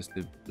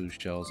non-existent blue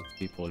shells at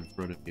people in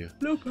front of you.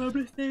 No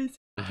promises.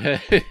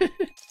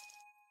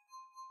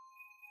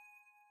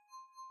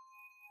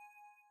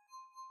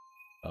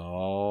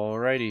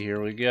 Alrighty,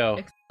 here we go.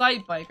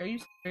 Excite bike. Are you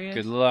serious?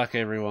 Good luck,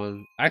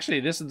 everyone. Actually,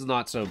 this is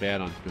not so bad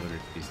on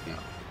 200cc.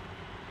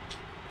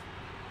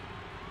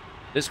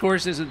 This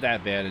course isn't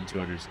that bad in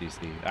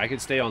 200cc. I can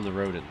stay on the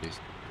road at least.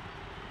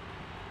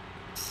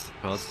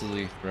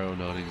 Constantly throw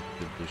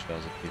non-existent blue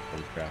shells at people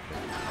in traffic.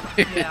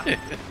 Yeah.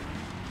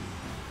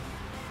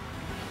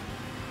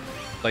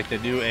 Like the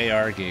new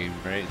AR game,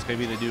 right? It's gonna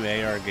be the new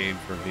AR game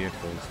for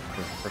vehicles,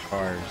 for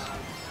cars.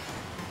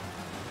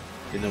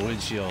 In the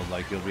windshield,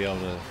 like you'll be able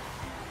to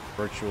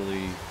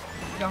virtually,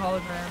 The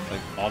hologram.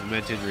 like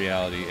augmented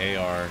reality,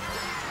 AR,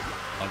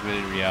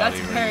 augmented reality.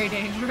 That's where very you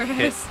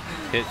dangerous.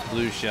 hit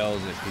blue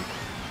shells at people.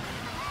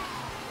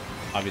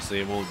 Obviously,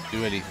 it won't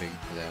do anything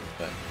to them,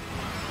 but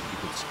you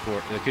could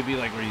score. It could be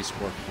like where you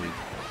score points.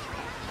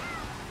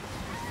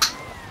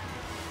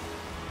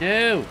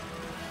 No.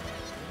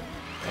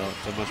 Oh,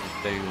 so much for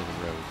staying on the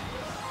road.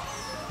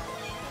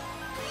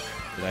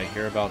 Did I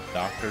hear about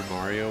Dr.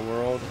 Mario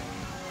World?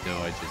 No,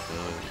 I did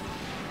not.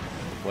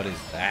 What is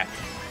that?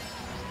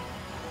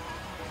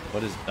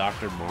 What is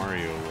Dr.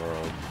 Mario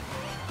World?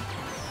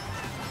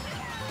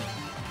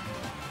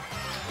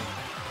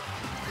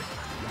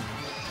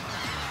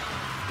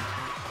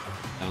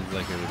 Sounds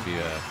like it would be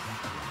a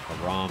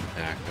ROM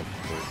hack of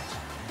sorts.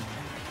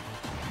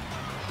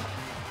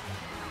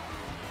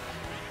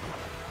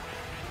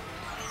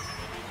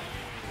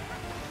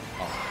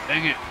 Oh,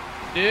 dang it!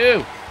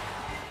 Ew!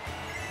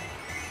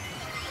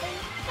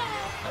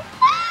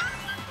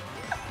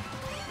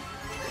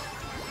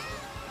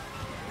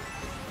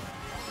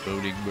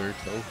 Boating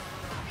Myrtle.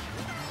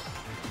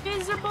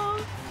 Miserable.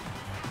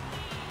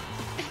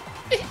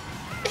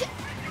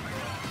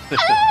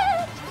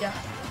 Yeah.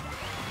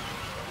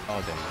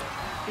 Oh, dang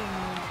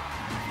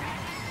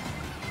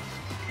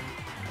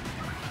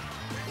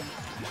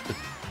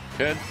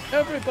it. Can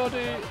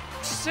everybody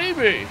see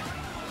me?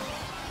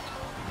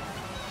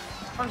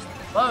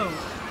 Whoa.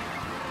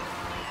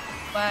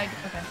 Flag.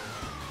 Okay.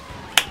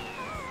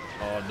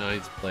 Oh,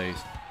 ninth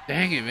place.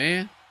 Dang it,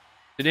 man.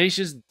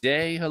 Tenacious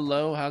Day,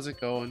 hello, how's it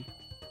going?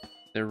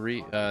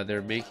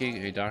 They're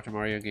making a Dr.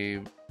 Mario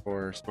game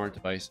for smart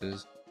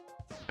devices,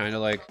 kind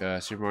of like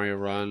Super Mario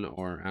Run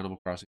or Animal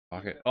Crossing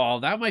Pocket. Oh,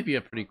 that might be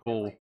a pretty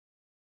cool.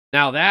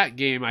 Now that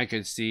game I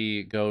could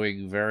see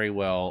going very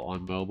well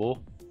on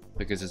mobile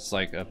because it's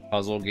like a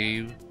puzzle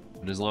game,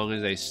 and as long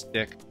as they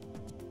stick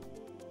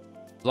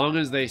As long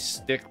as they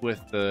stick with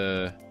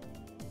the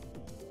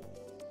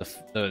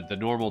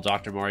normal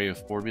Dr. Mario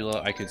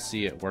formula, I could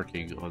see it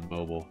working on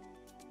mobile.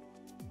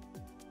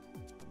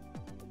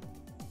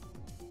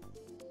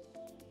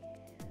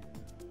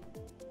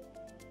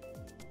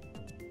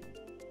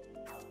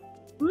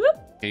 Whoop.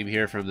 Came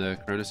here from the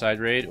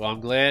Chronoside raid. Well,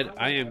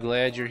 I am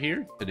glad you're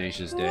here,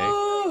 Tenacious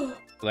Day.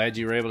 Glad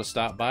you were able to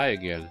stop by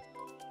again.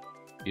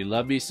 You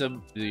love me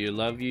some.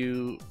 Love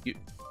you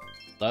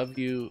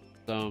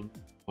some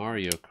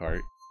Mario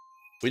Kart.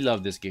 We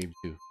love this game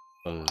too.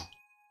 Fun.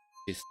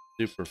 It's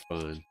super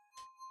fun.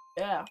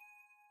 Yeah.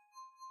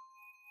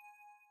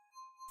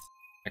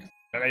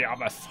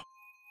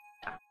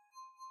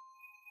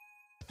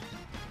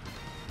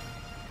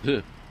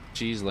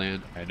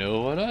 Cheeseland. I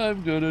know what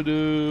I'm gonna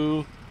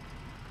do.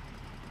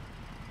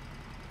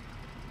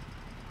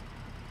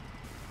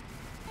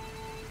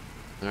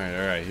 All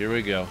right. Here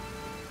we go.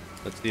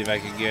 Let's see if I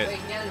can get.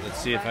 Let's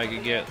see if I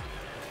can get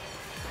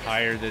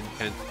higher than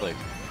 10th place.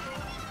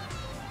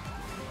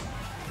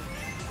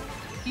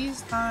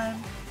 Cheese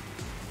time.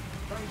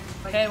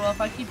 Okay, well,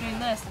 if I keep doing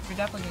this, we're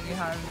definitely gonna get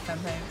higher than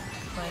 10th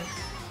place.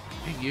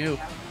 Thank you.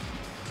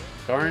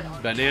 Darn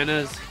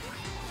bananas.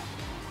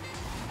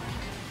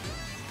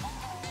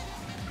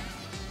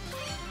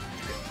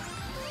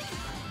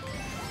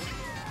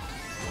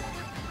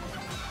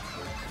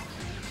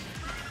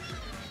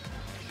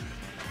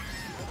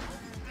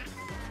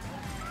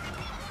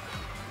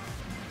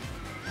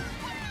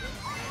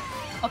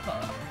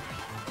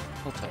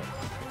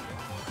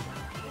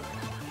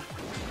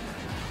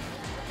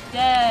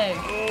 Yay!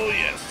 Oh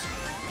yes!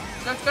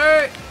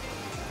 Skirt!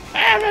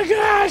 Oh my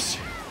gosh!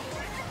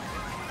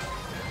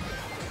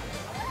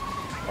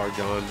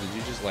 Argon, did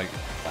you just like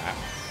laugh?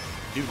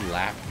 Did you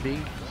laugh at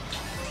me?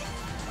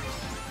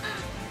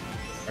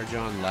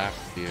 Argon laughed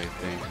at me, I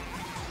think.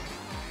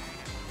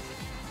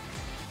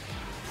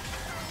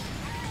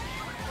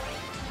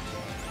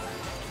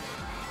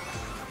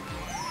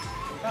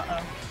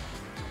 Uh-oh.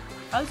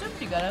 I was doing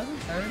pretty good. I was in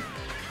third.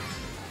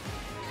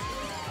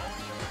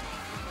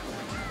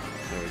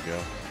 There we go.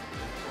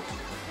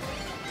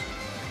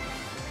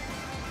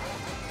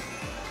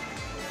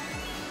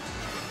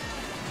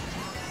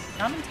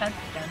 I'm in 10th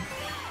again.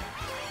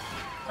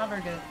 Not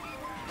very good.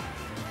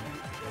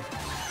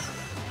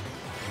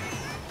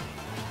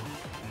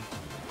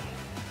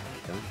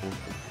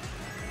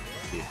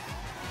 Yeah.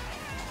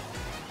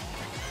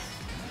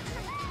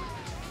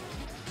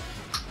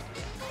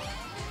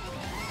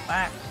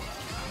 Whack.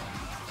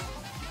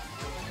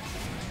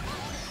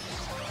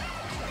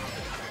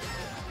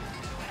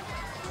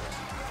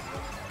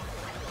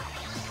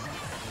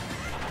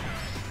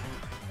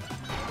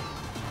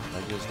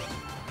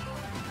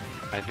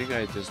 I think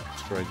I just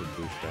destroyed the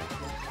blue shell.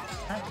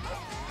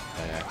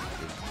 By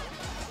accident.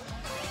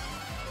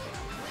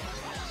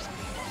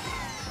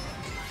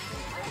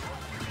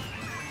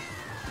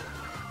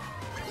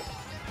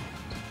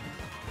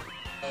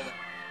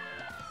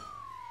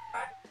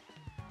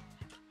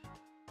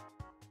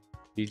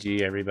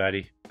 GG,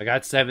 everybody. I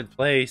got 7th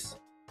place.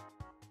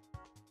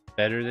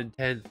 Better than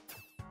 10th.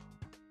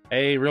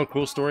 Hey, real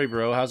cool story,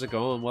 bro. How's it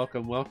going?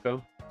 Welcome,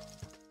 welcome.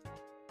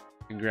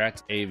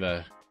 Congrats,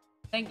 Ava.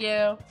 Thank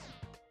you.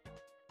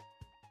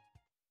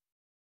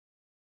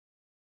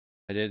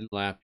 I didn't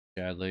laugh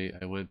badly.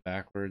 I went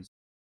backwards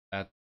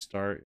at the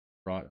start,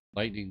 brought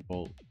lightning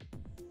bolt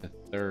to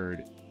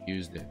 3rd,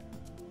 used it.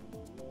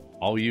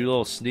 Oh,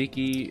 you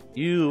sneaky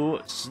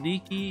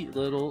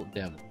little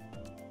devil.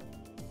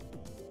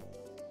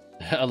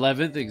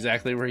 11th,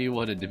 exactly where you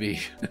wanted to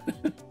be.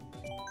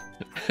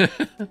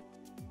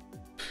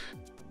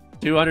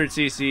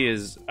 200cc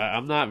is.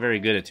 I'm not very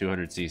good at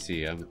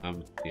 200cc.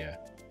 I'm yeah,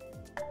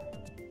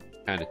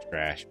 kind of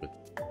trash with.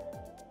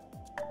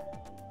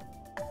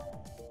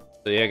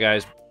 So yeah,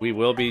 guys, we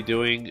will be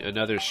doing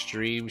another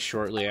stream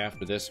shortly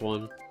after this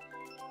one.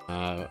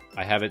 I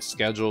have it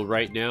scheduled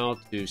right now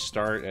to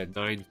start at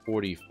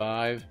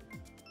 9:45.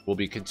 We'll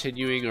be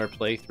continuing our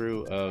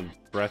playthrough of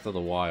Breath of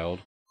the Wild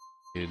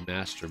in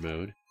Master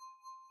Mode.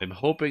 I'm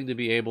hoping to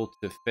be able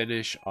to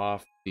finish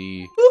off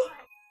the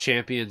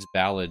Champions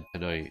Ballad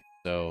tonight,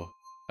 so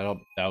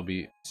that'll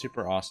be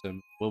super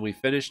awesome. When we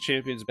finish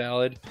Champions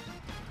Ballad,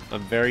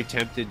 I'm very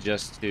tempted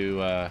just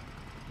to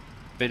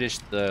finish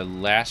the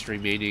last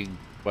remaining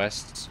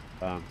quests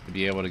to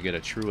be able to get a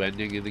true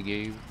ending in the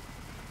game,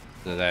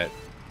 so that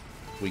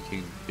we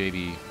can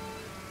maybe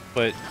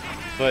put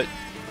Breath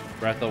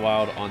of the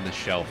Wild on the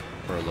shelf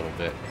for a little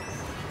bit,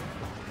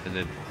 and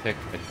then pick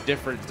a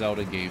different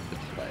Zelda game to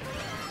play.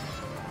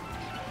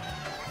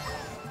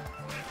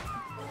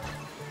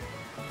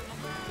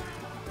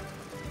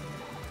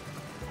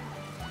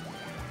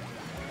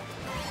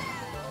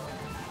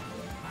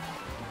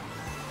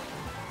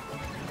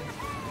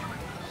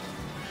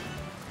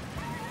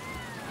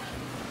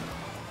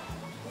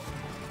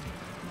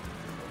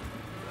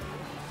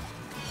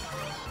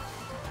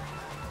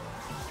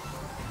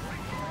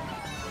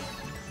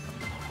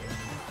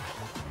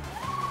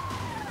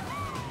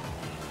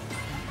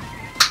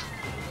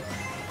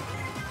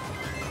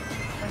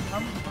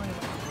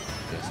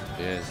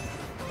 is.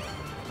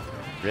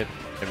 Rip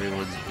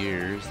everyone's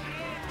ears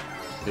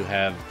who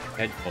have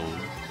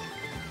headphones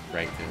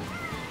right now.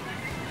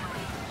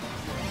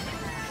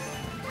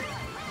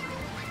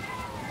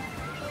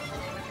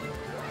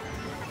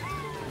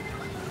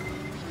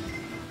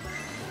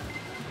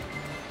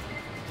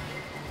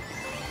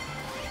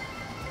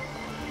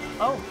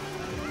 Oh.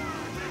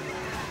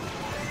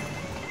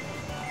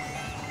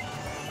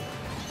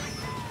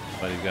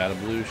 But he got a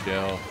blue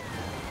shell.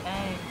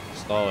 Dang.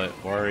 Stall it.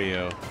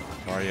 Wario.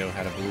 Wario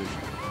had a blue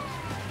shell.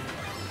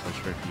 Not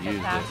sure if he used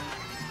it.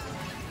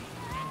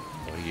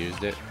 Oh, he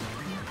used it?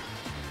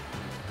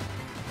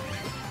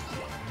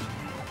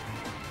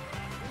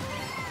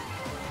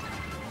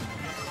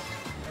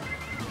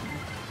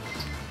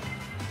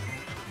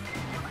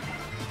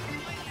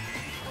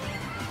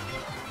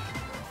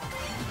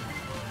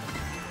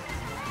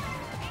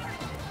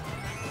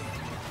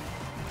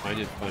 I find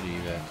it funny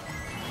that I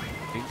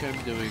think I'm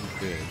doing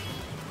good.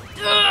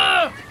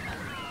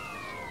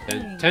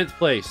 10th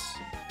place.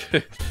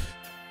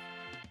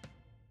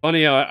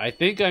 Funny how I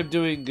think I'm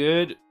doing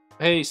good.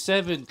 Hey,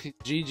 7,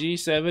 GG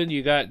 7,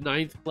 you got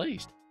 9th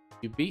place.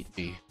 You beat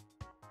me.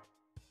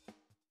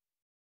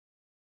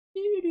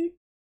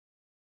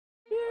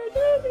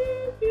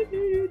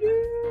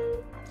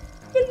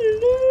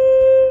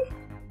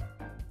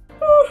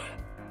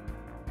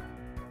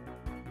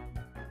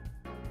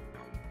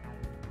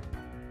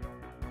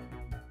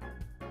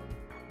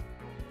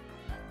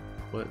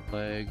 What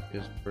lag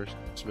is first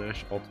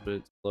Smash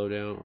Ultimate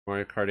slowdown?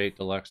 Mario Kart 8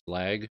 Deluxe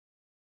lag?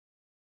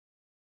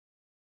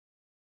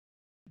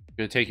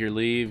 Gonna take your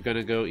leave,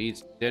 gonna go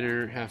eat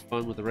dinner, have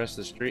fun with the rest of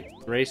the street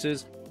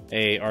races.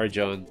 Hey,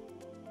 Arjun,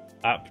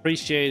 I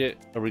appreciate it.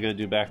 Are we gonna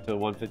do back to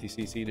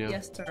 150cc now?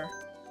 Yes, sir.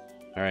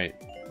 Alright.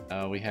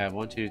 We have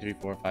 1, 2, 3,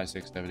 4, 5,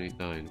 6, 7, 8,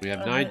 9. We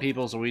have 9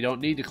 people, so we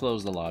don't need to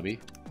close the lobby.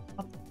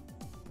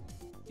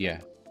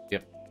 Yeah.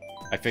 Yep.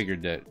 I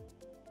figured that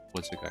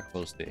once it got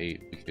close to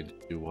 8, we could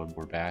do one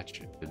more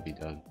batch and be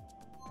done.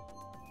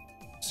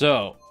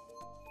 So,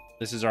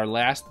 this is our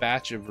last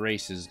batch of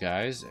races,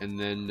 guys, and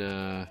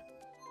then,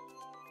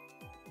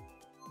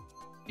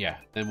 yeah,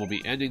 then we'll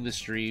be ending the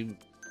stream.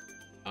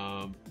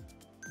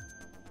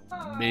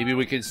 Maybe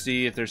we can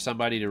see if there's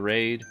somebody to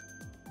raid,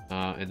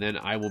 and then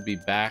I will be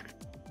back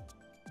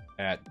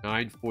at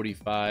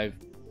 9:45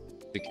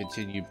 to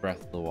continue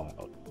Breath of the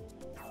Wild.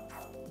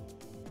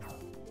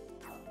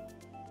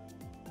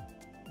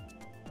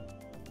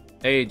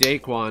 Hey,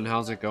 Daquan,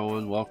 how's it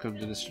going? Welcome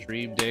to the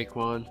stream,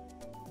 Daquan.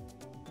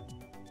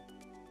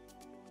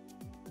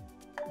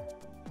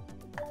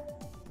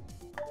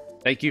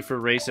 Thank you for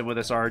racing with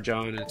us,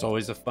 Arjon. It's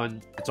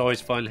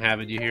always fun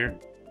having you here.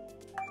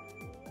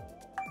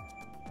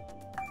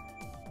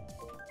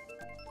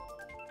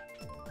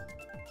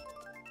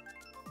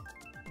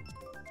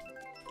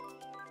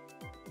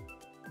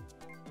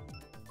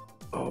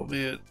 Oh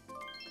man.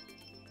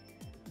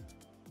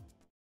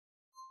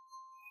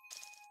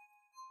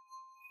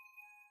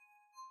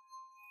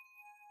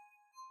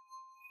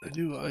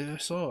 I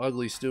saw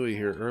Ugly Stewie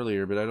here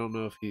earlier, but I don't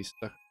know if he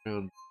stuck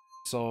around.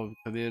 I saw him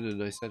come in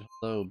and I said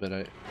hello, but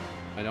I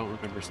don't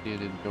remember seeing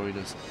him join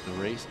us in the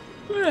race.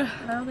 I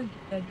don't think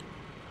he did.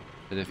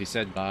 And if he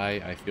said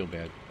bye, I feel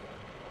bad.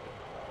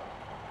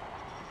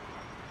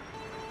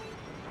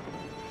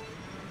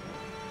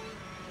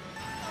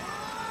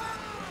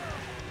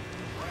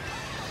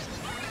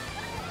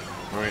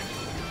 Alright.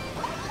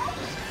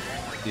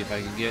 See if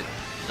I can get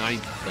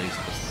 9th place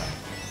this time.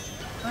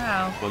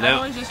 Wow. Well, now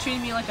everyone's just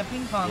treating me like a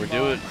ping pong we're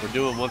ball.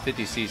 doing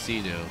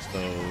 150cc now,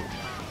 so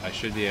I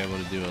should be able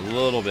to do a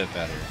little bit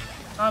better.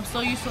 I'm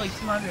still used to like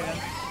 200. I'm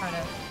kind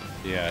of.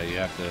 Yeah, you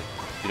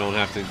don't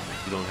have to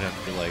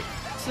like.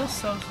 Still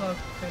so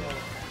crazy.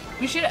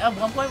 We should at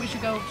one point we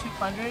should go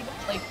 200.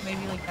 Like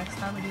maybe like next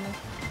time we do this,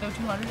 go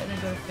 200 and then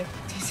go to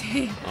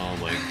 50cc. Oh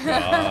my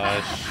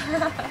gosh.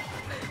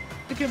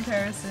 The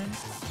comparison.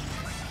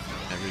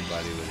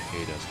 Everybody would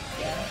hate us.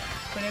 Yeah,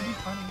 but it'd be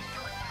funny.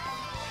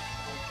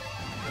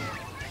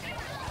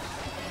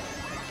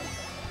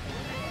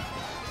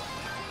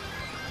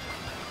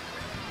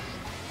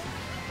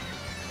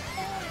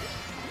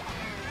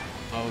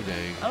 Oh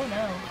dang. Oh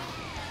no.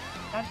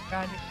 That's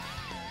tragic.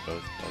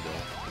 Both fell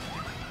down.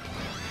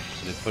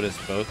 And it put us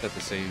both at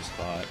the same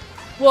spot.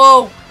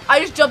 Whoa! I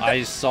just jumped.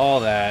 I saw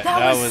that.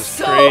 That was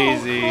so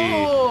crazy.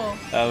 Cool.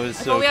 That was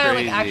so only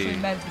crazy. I actually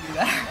meant to do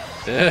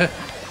that.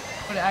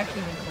 But it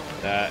actually was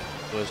cool. That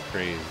was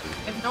crazy.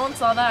 If no one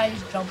saw that, I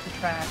just jumped the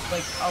track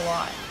like a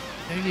lot.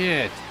 Dang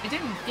it. It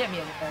didn't get me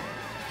anything.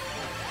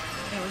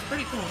 It was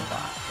pretty cool to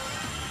watch.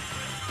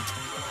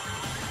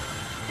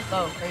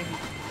 Oh, crazy.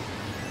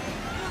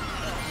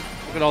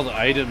 Look at all the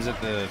items at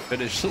the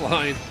finish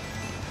line.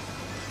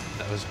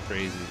 That was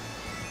crazy.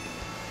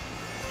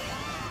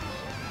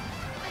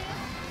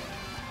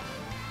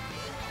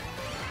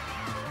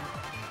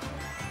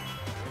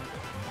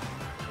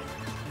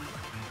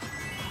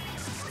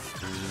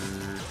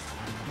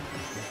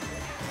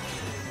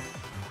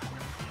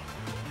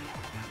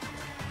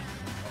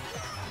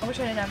 I wish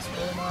I didn't have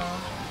school tomorrow.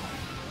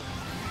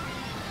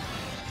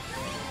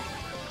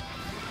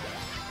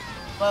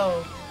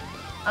 Whoa.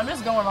 I'm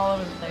just going all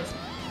over the place.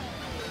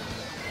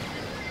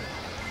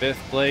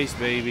 5th place,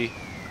 baby.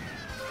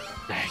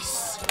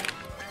 Nice.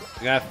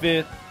 I got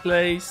 5th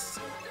place.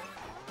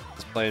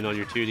 Just playing on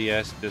your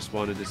 2DS. Just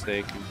wanted to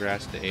say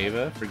congrats to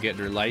Ava for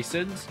getting her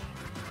license.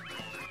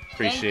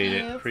 Appreciate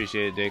it.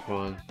 Appreciate it,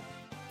 Daquan.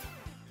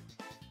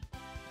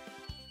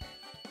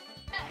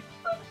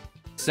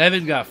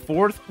 7 got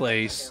 4th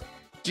place.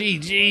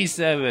 GG,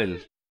 7.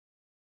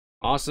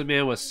 Awesome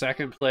Man was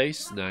 2nd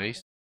place.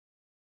 Nice.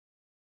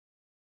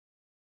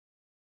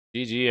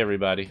 GG,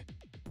 everybody.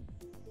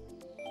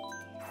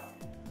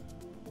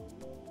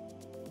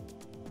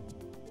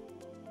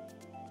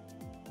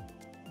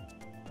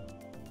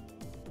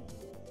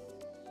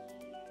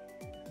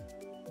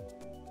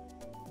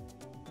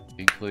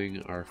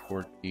 Inkling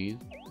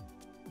R14.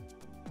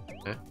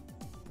 Huh?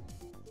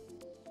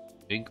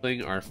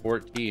 Inkling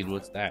R14,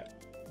 what's that?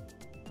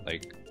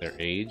 Like their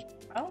age?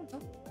 I don't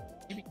know.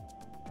 Maybe.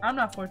 I'm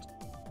not 14.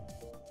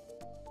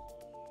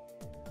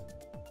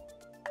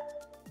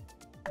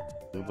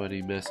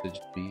 Nobody messaged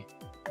me.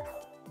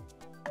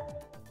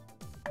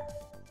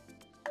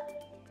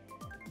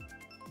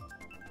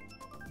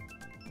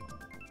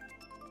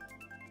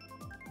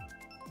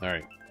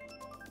 Alright.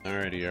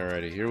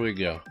 Alrighty. Here we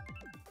go.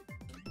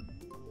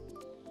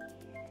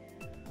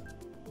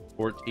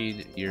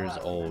 14 years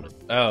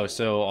old. Oh,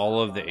 so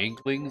all of the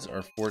Inklings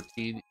are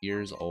 14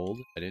 years old?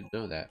 I didn't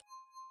know that.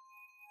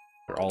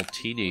 They're all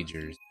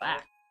teenagers.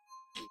 Back.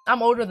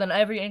 I'm older than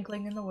every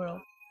Inkling in the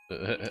world.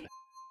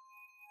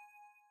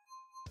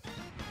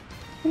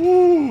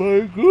 Oh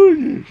my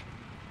goodness.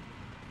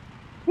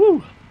 Woo.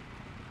 Here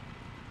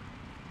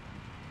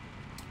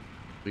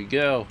we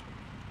go.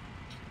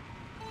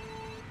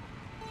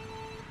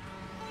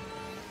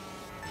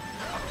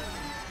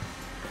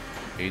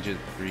 Agent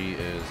 3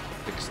 is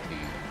 16.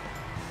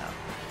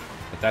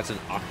 But that's an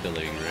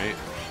octoling, right?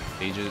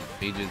 Agent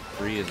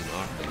 3 is an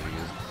octoling,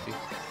 isn't he?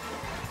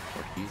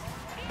 Or he?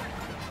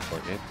 Or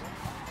it?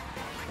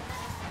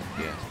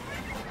 Yes.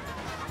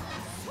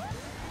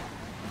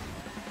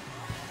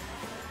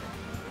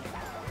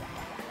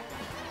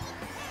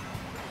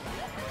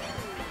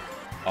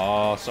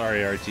 Oh, sorry,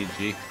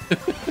 RTG.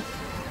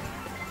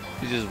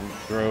 You just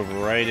drove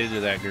right into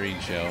that green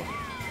shell.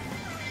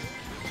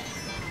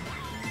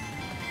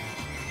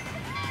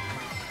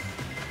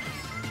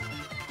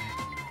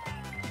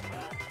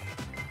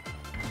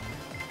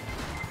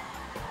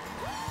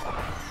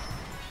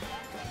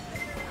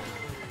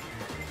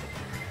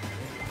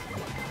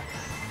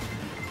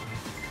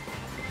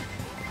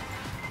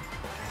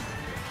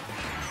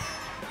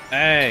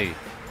 Hey!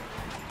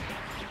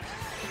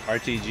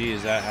 RTG,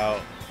 is that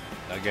how...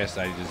 I guess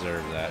I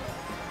deserve that.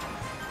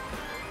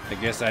 I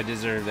guess I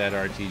deserve that,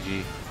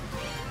 RTG.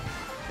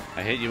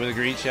 I hit you with a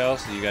green shell,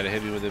 so you gotta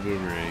hit me with a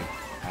boomerang.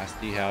 I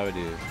see how it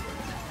is.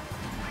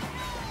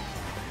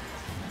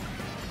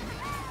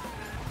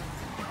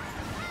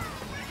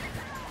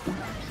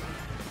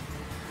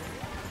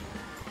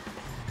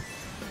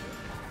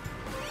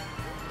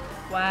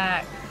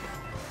 Whack.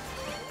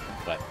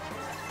 What?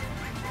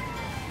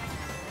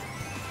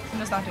 I'm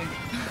just not doing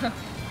it.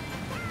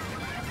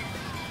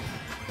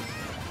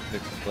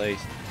 6th place.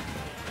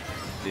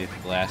 See if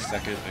the last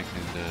second I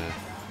can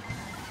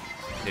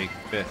take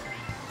 5th.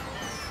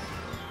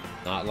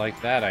 Not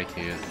like that, I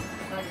can't.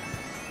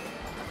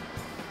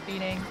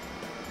 Beating.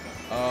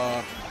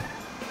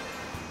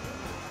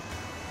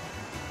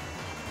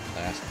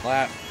 Last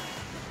clap.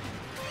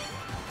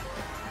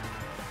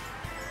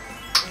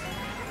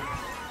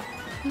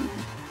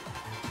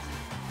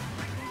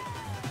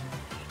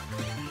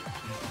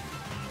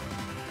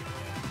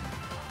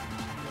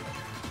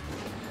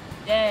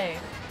 Yay.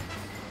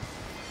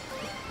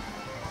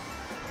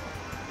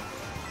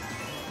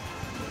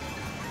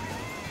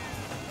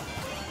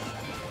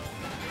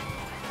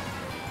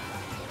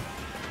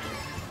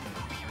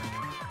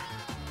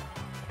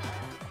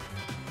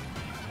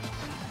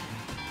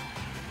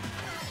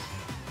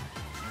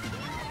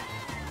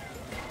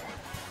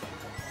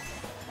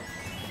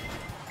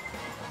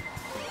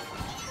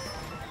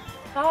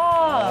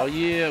 Oh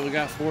yeah, we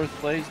got 4th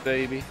place,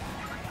 baby.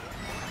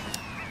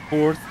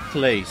 4th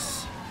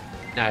place.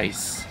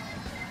 Nice.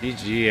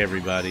 GG,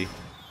 everybody.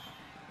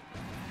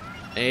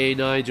 Hey,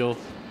 Nigel.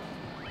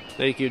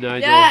 Thank you,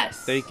 Nigel. Yes!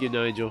 Thank you,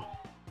 Nigel.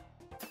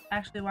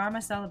 Actually, why am I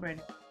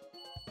celebrating?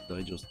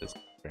 Nigel says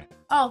congrats.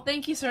 Oh,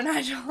 thank you, Sir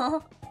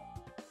Nigel.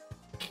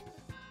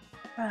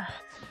 That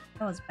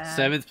was bad.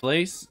 7th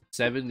place.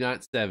 7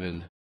 got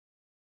 7.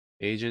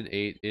 Agent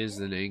 8 is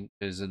an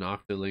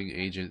octoling.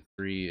 Agent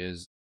 3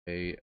 is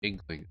a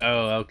inkling.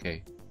 Oh,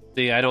 okay.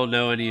 See, I don't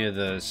know any of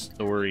the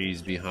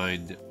stories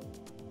behind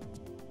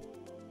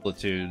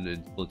Splatoon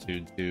and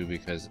Splatoon 2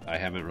 because I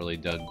haven't really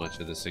done much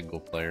of the single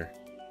player.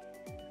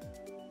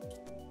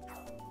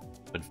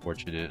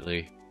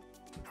 Unfortunately.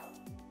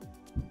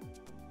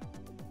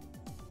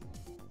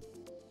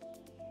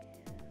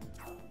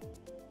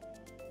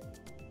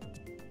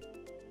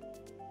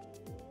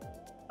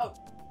 Oh.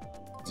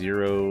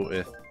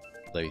 0th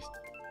place.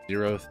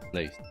 0th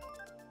place.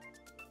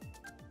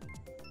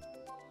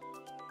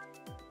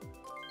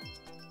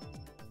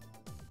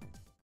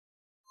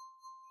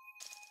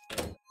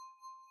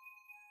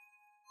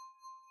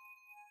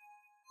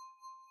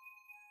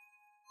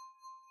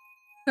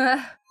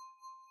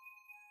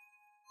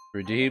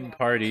 Redeem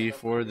party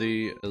for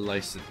the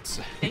license.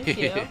 Thank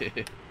you.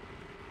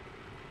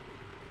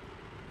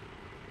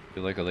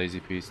 Feel like a lazy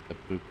piece of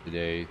poop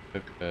today.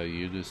 Took a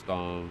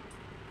Unisong.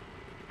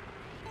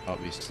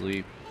 Helped me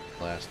sleep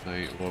last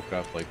night. Woke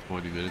up like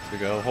 20 minutes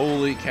ago.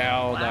 Holy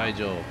cow, wow.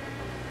 Nigel.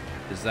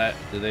 Is that,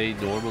 do they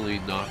normally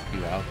knock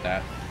you out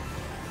that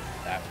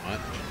much?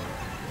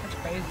 That's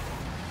crazy.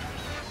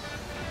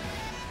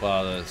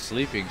 Well, the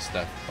sleeping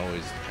stuff is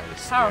always kind of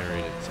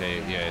scary to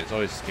take. Yeah, it's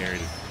always scary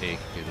to take,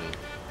 you know.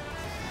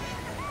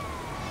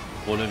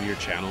 One of your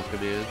channel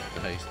commands.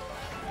 Nice.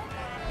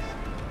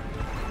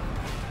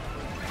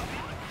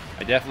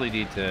 I definitely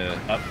need to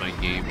up my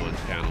game on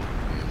channel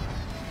command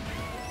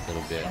a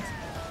little bit.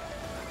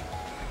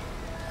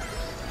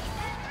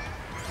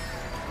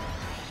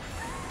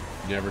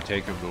 Never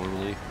take them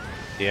normally.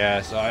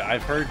 Yeah, so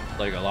I've heard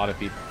like a lot of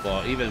people,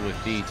 well, even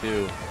with me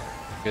too,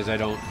 because I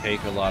don't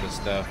take a lot of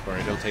stuff, or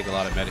I don't take a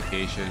lot of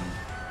medication.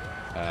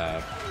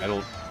 I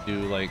don't do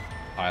like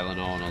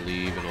Tylenol and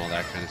Aleve and all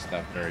that kind of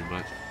stuff very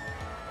much.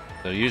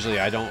 So usually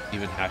I don't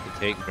even have to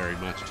take very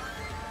much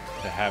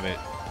to have it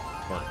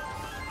work.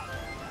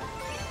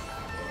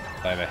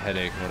 If I have a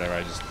headache or whatever,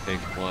 I just take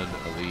one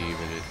Aleve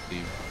and it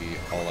seems to be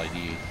all I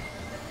need.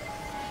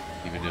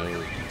 Even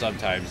though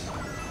sometimes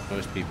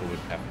most people would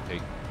have to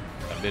take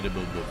a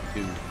minimum of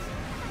 2.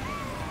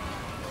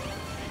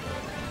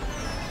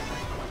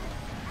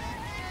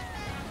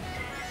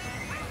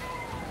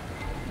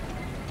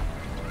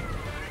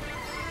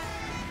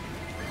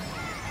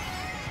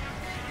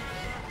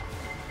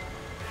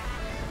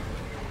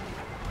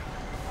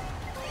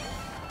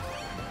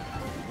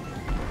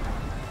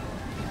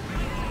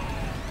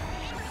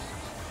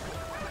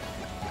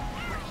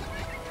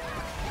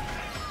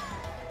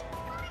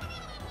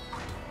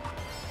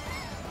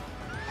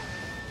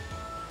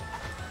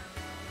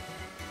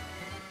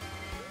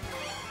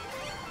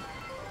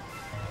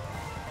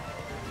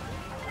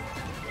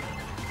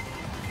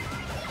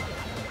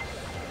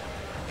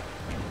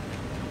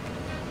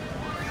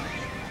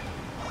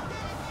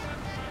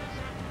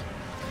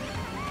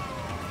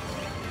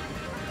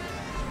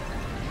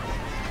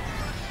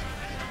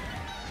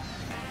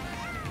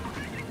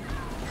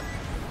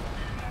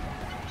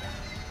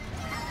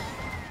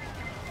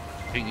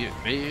 Dang it,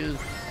 man.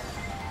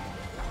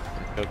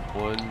 I took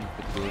one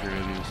particular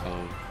review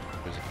song.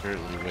 It was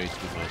apparently way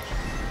too much.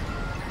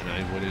 And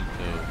I wouldn't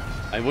know.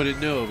 I wouldn't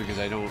know because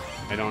I don't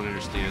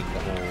understand the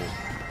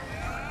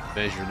whole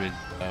measurement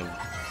of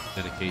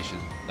medication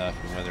stuff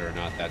and whether or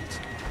not that's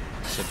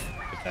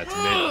if that's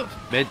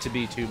meant to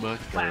be too much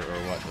or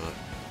whatnot.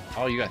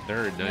 Oh, you got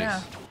third, nice.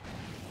 Yeah.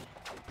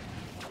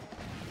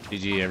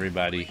 GG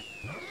everybody.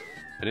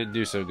 I didn't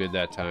do so good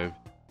that time.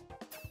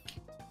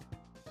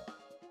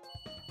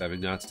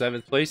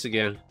 7th place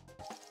again.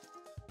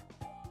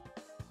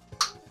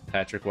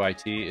 Patrick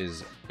YT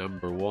is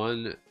number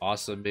 1.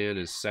 Awesome Man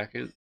is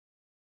 2nd.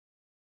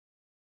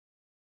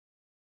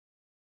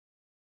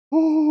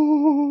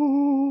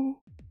 Ooh.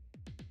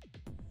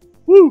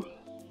 Woo!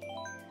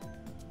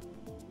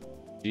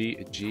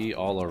 G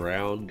all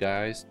around,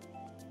 guys.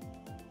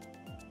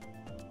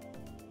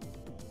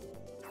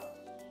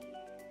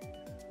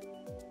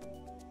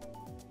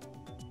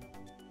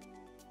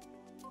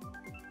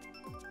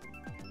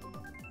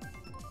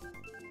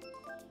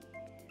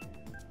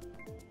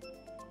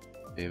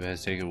 Dave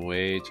has taken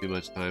way too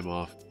much time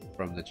off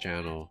from the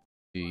channel.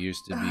 He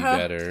used to be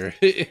better.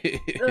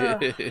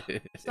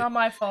 It's not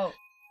my fault.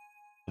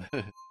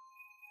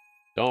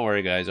 Don't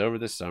worry, guys. Over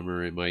the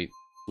summer,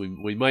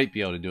 we might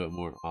be able to do it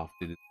more often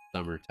in the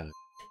summertime.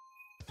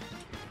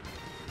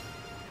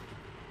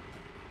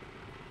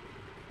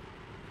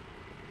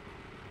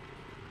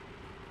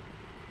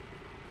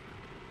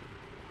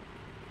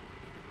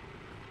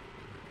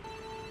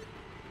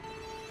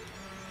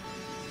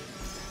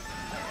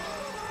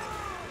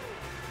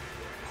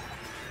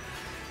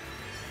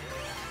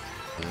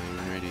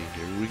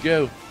 Here we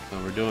go. So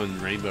we're doing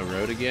Rainbow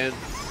Road again.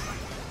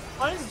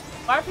 Why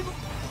are people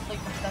like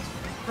obsessed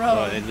with road?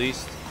 Well, at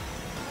least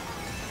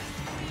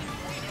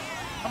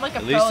I'm like a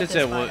at pro least it's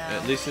at at one. now.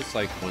 At least it's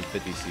like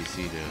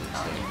 150cc now.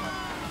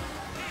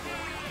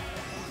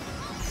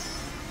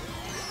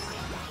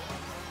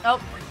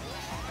 Nope.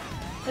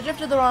 I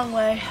drifted the wrong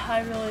way.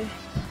 I really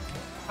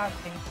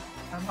think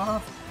I'm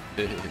off.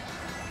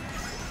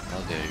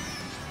 Oh dang!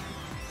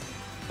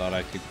 Thought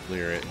I could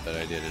clear it, but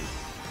I didn't.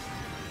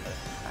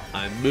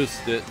 I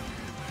missed it.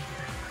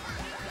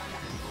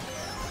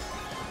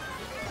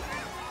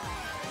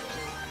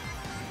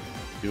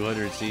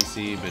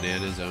 $200cc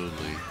bananas only.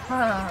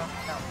 No.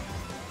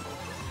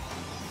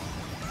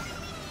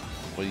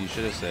 What you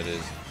should have said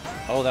is,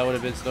 "Oh, that would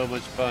have been so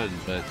much fun,"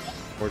 but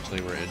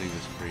unfortunately, we're ending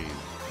the stream.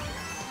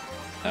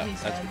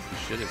 That's what you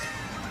should have said.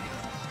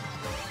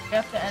 You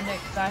have to end it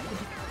because I have to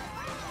do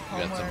You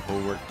got some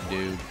homework to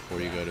do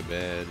before you go to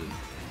bed, and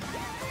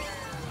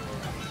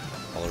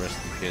all the rest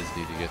of the kids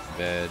need to get to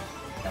bed.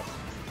 Yep.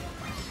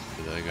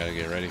 And I gotta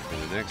get ready for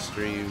the next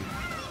stream.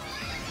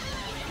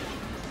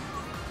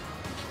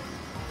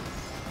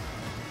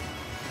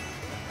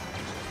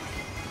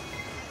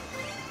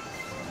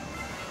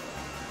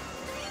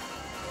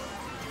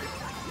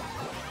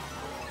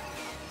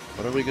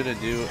 What are we gonna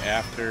do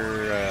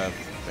after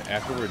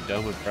we're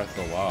done with Breath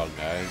of the Wild,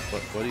 guys?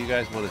 What do you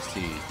guys want to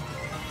see?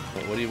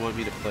 What do you want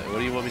me to play? What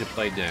do you want me to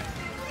play next?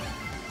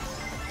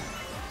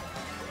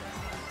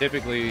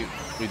 Typically,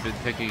 we've been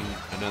picking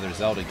another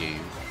Zelda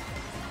game.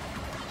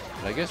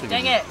 But I guess we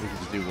can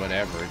just do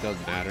whatever. It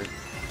doesn't matter.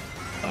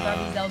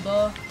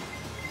 Zelda.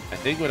 I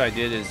think what I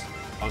did is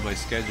on my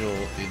schedule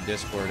in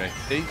Discord. I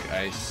think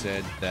I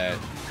said that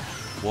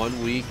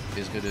 1 week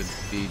is going to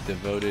be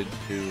devoted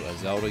to a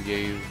Zelda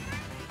game,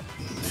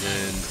 and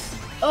then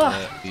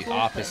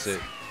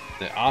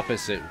the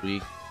opposite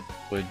week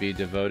would be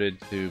devoted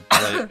to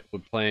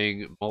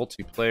playing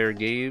multiplayer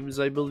games,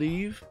 I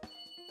believe,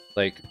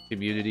 like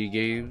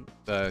community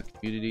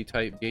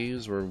type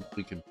games where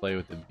we can play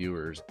with the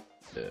viewers.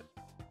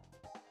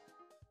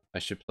 I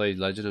should play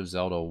Legend of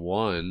Zelda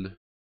 1.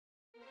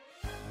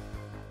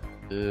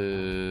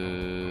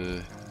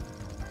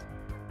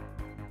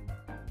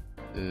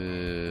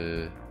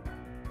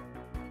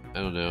 I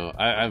don't know.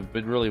 I've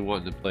been really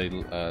wanting to play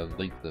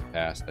Link to the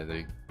Past, I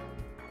think.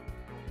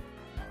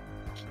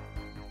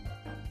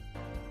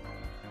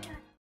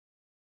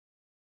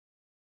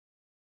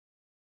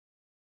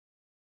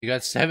 You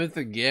got 7th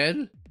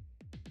again?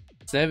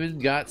 7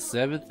 got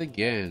 7th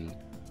again.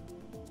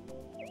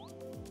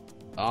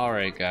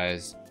 Alright,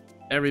 guys.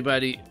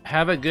 Everybody,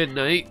 have a good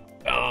night.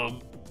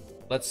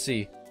 Let's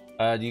see.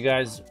 Do you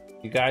guys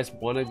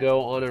want to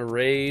go on a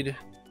raid?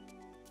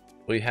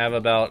 We have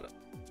about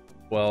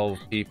 12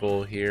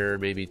 people here,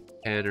 maybe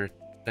 10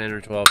 or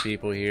 12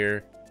 people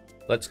here.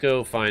 Let's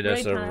go find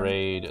us a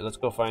raid. Let's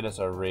go find us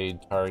a raid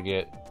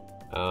target.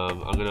 I'm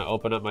gonna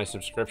open up my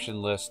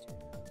subscription list.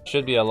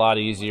 Should be a lot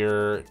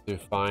easier to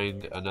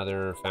find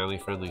another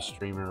family-friendly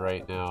streamer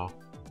right now.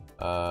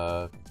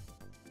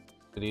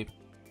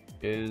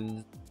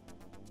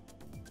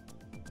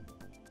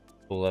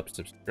 Pull up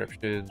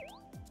subscription.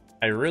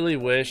 I really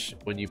wish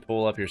when you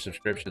pull up your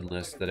subscription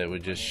list that it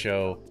would just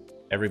show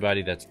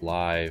everybody that's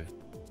live.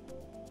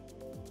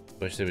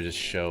 Wish they would just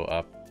show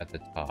up at the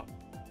top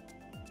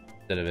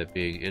instead of it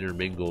being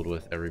intermingled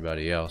with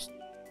everybody else.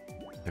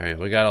 Alright,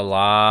 we got a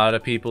lot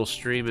of people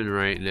streaming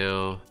right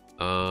now.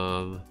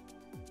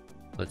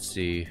 Let's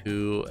see,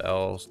 who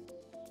else?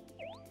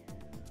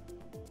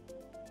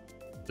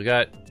 We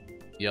got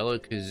Yellow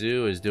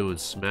Kazoo is doing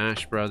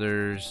Smash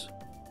Brothers.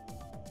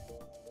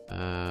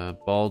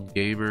 Bald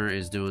Gamer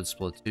is doing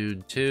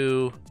Splatoon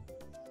 2.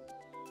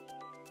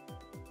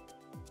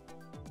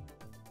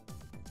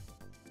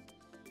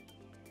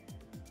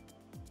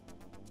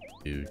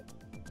 Dude.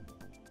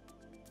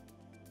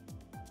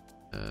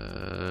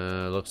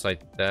 Looks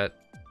like that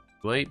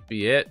might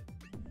be it.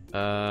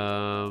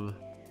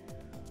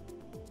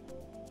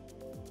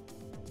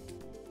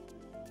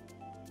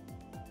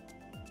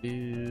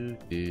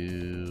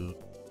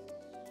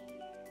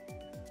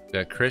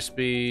 Got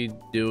Crispy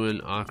doing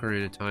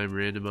Ocarina of Time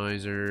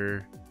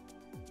randomizer.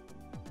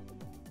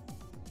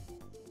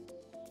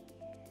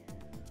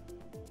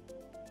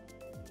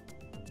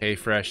 Hey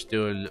Fresh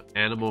doing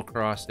Animal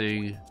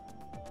Crossing.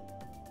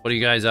 What are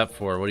you guys up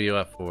for? What are you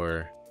up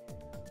for?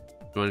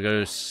 You want to go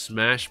to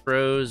Smash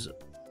Bros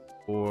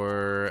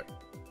or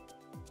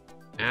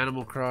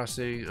Animal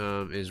Crossing?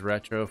 Is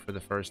retro for the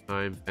first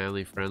time,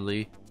 family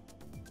friendly.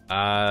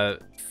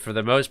 For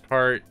the most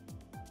part,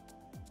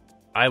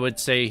 I would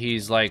say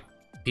he's like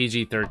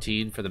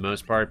PG-13 for the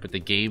most part, but the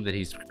game that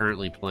he's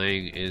currently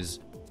playing is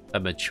a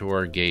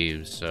mature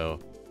game, so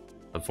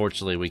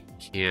unfortunately we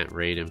can't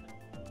rate him.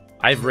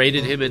 I've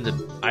rated him in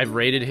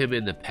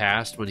the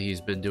past when he's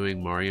been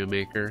doing Mario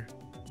Maker.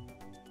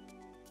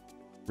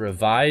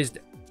 Revised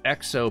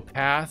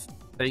Exopath,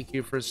 thank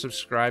you for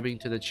subscribing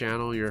to the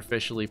channel. You're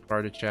officially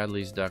part of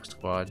Chadley's Duck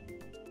Squad.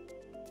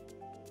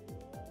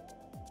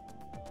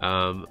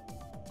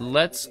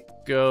 Let's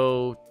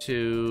go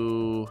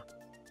to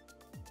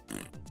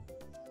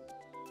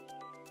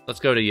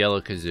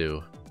Yellow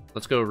Kazoo.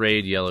 Let's go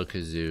raid Yellow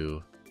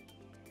Kazoo.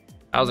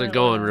 How's it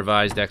going,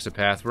 Revised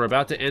Exopath? We're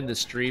about to end the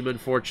stream,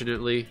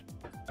 unfortunately.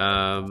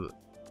 What?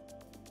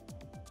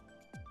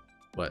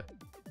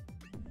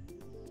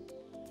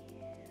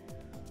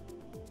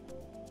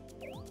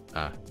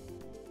 Ah.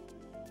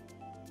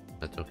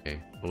 That's okay.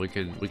 Well, we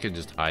can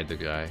just hide the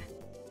guy.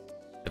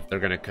 If they're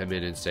gonna come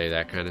in and say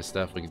that kind of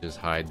stuff, we can just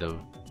hide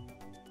them.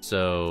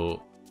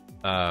 So,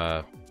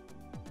 so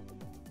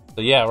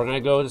yeah, we're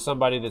gonna go to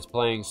somebody that's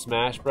playing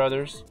Smash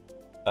Brothers.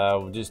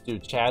 We'll just do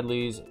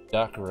Chadley's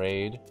Duck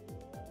Raid.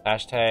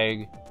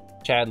 Hashtag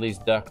Chadley's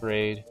Duck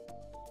Raid.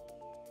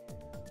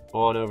 Go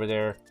on over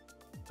there.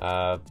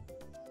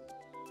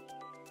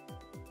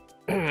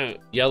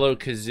 Yellow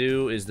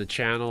Kazoo is the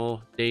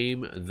channel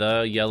name.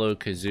 The Yellow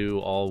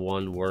Kazoo, all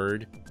one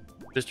word.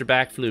 Mr.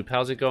 Backfloop,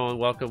 how's it going?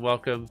 Welcome,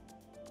 welcome.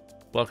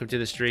 Welcome to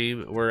the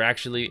stream. We're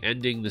actually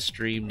ending the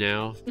stream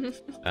now.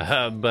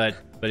 But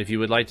if you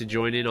would like to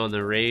join in on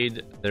the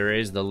raid, there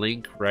is the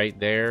link right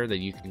there that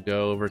you can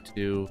go over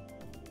to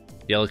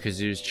Yellow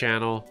Kazoo's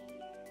channel.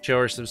 Show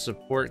her some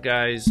support,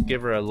 guys.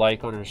 Give her a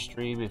like on her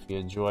stream if you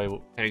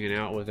enjoy hanging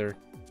out with her.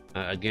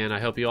 Again, I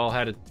hope you all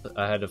had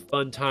a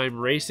fun time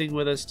racing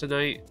with us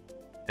tonight.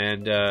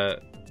 And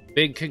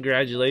big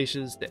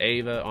congratulations to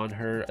Ava on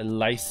her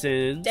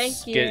license.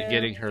 Thank you.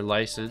 Getting her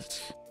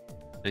license.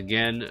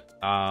 Again,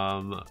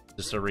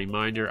 just a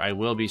reminder, I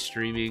will be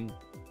streaming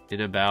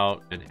in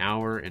about an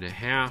hour and a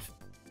half.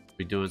 I'll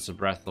be doing some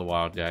Breath of the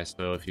Wild, guys.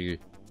 So if you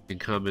can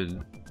come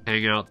and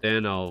hang out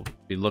then, I'll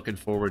be looking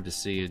forward to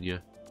seeing you.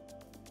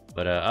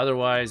 But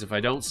otherwise, if I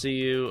don't see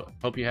you,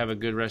 hope you have a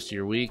good rest of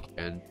your week.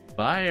 And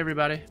bye,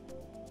 everybody.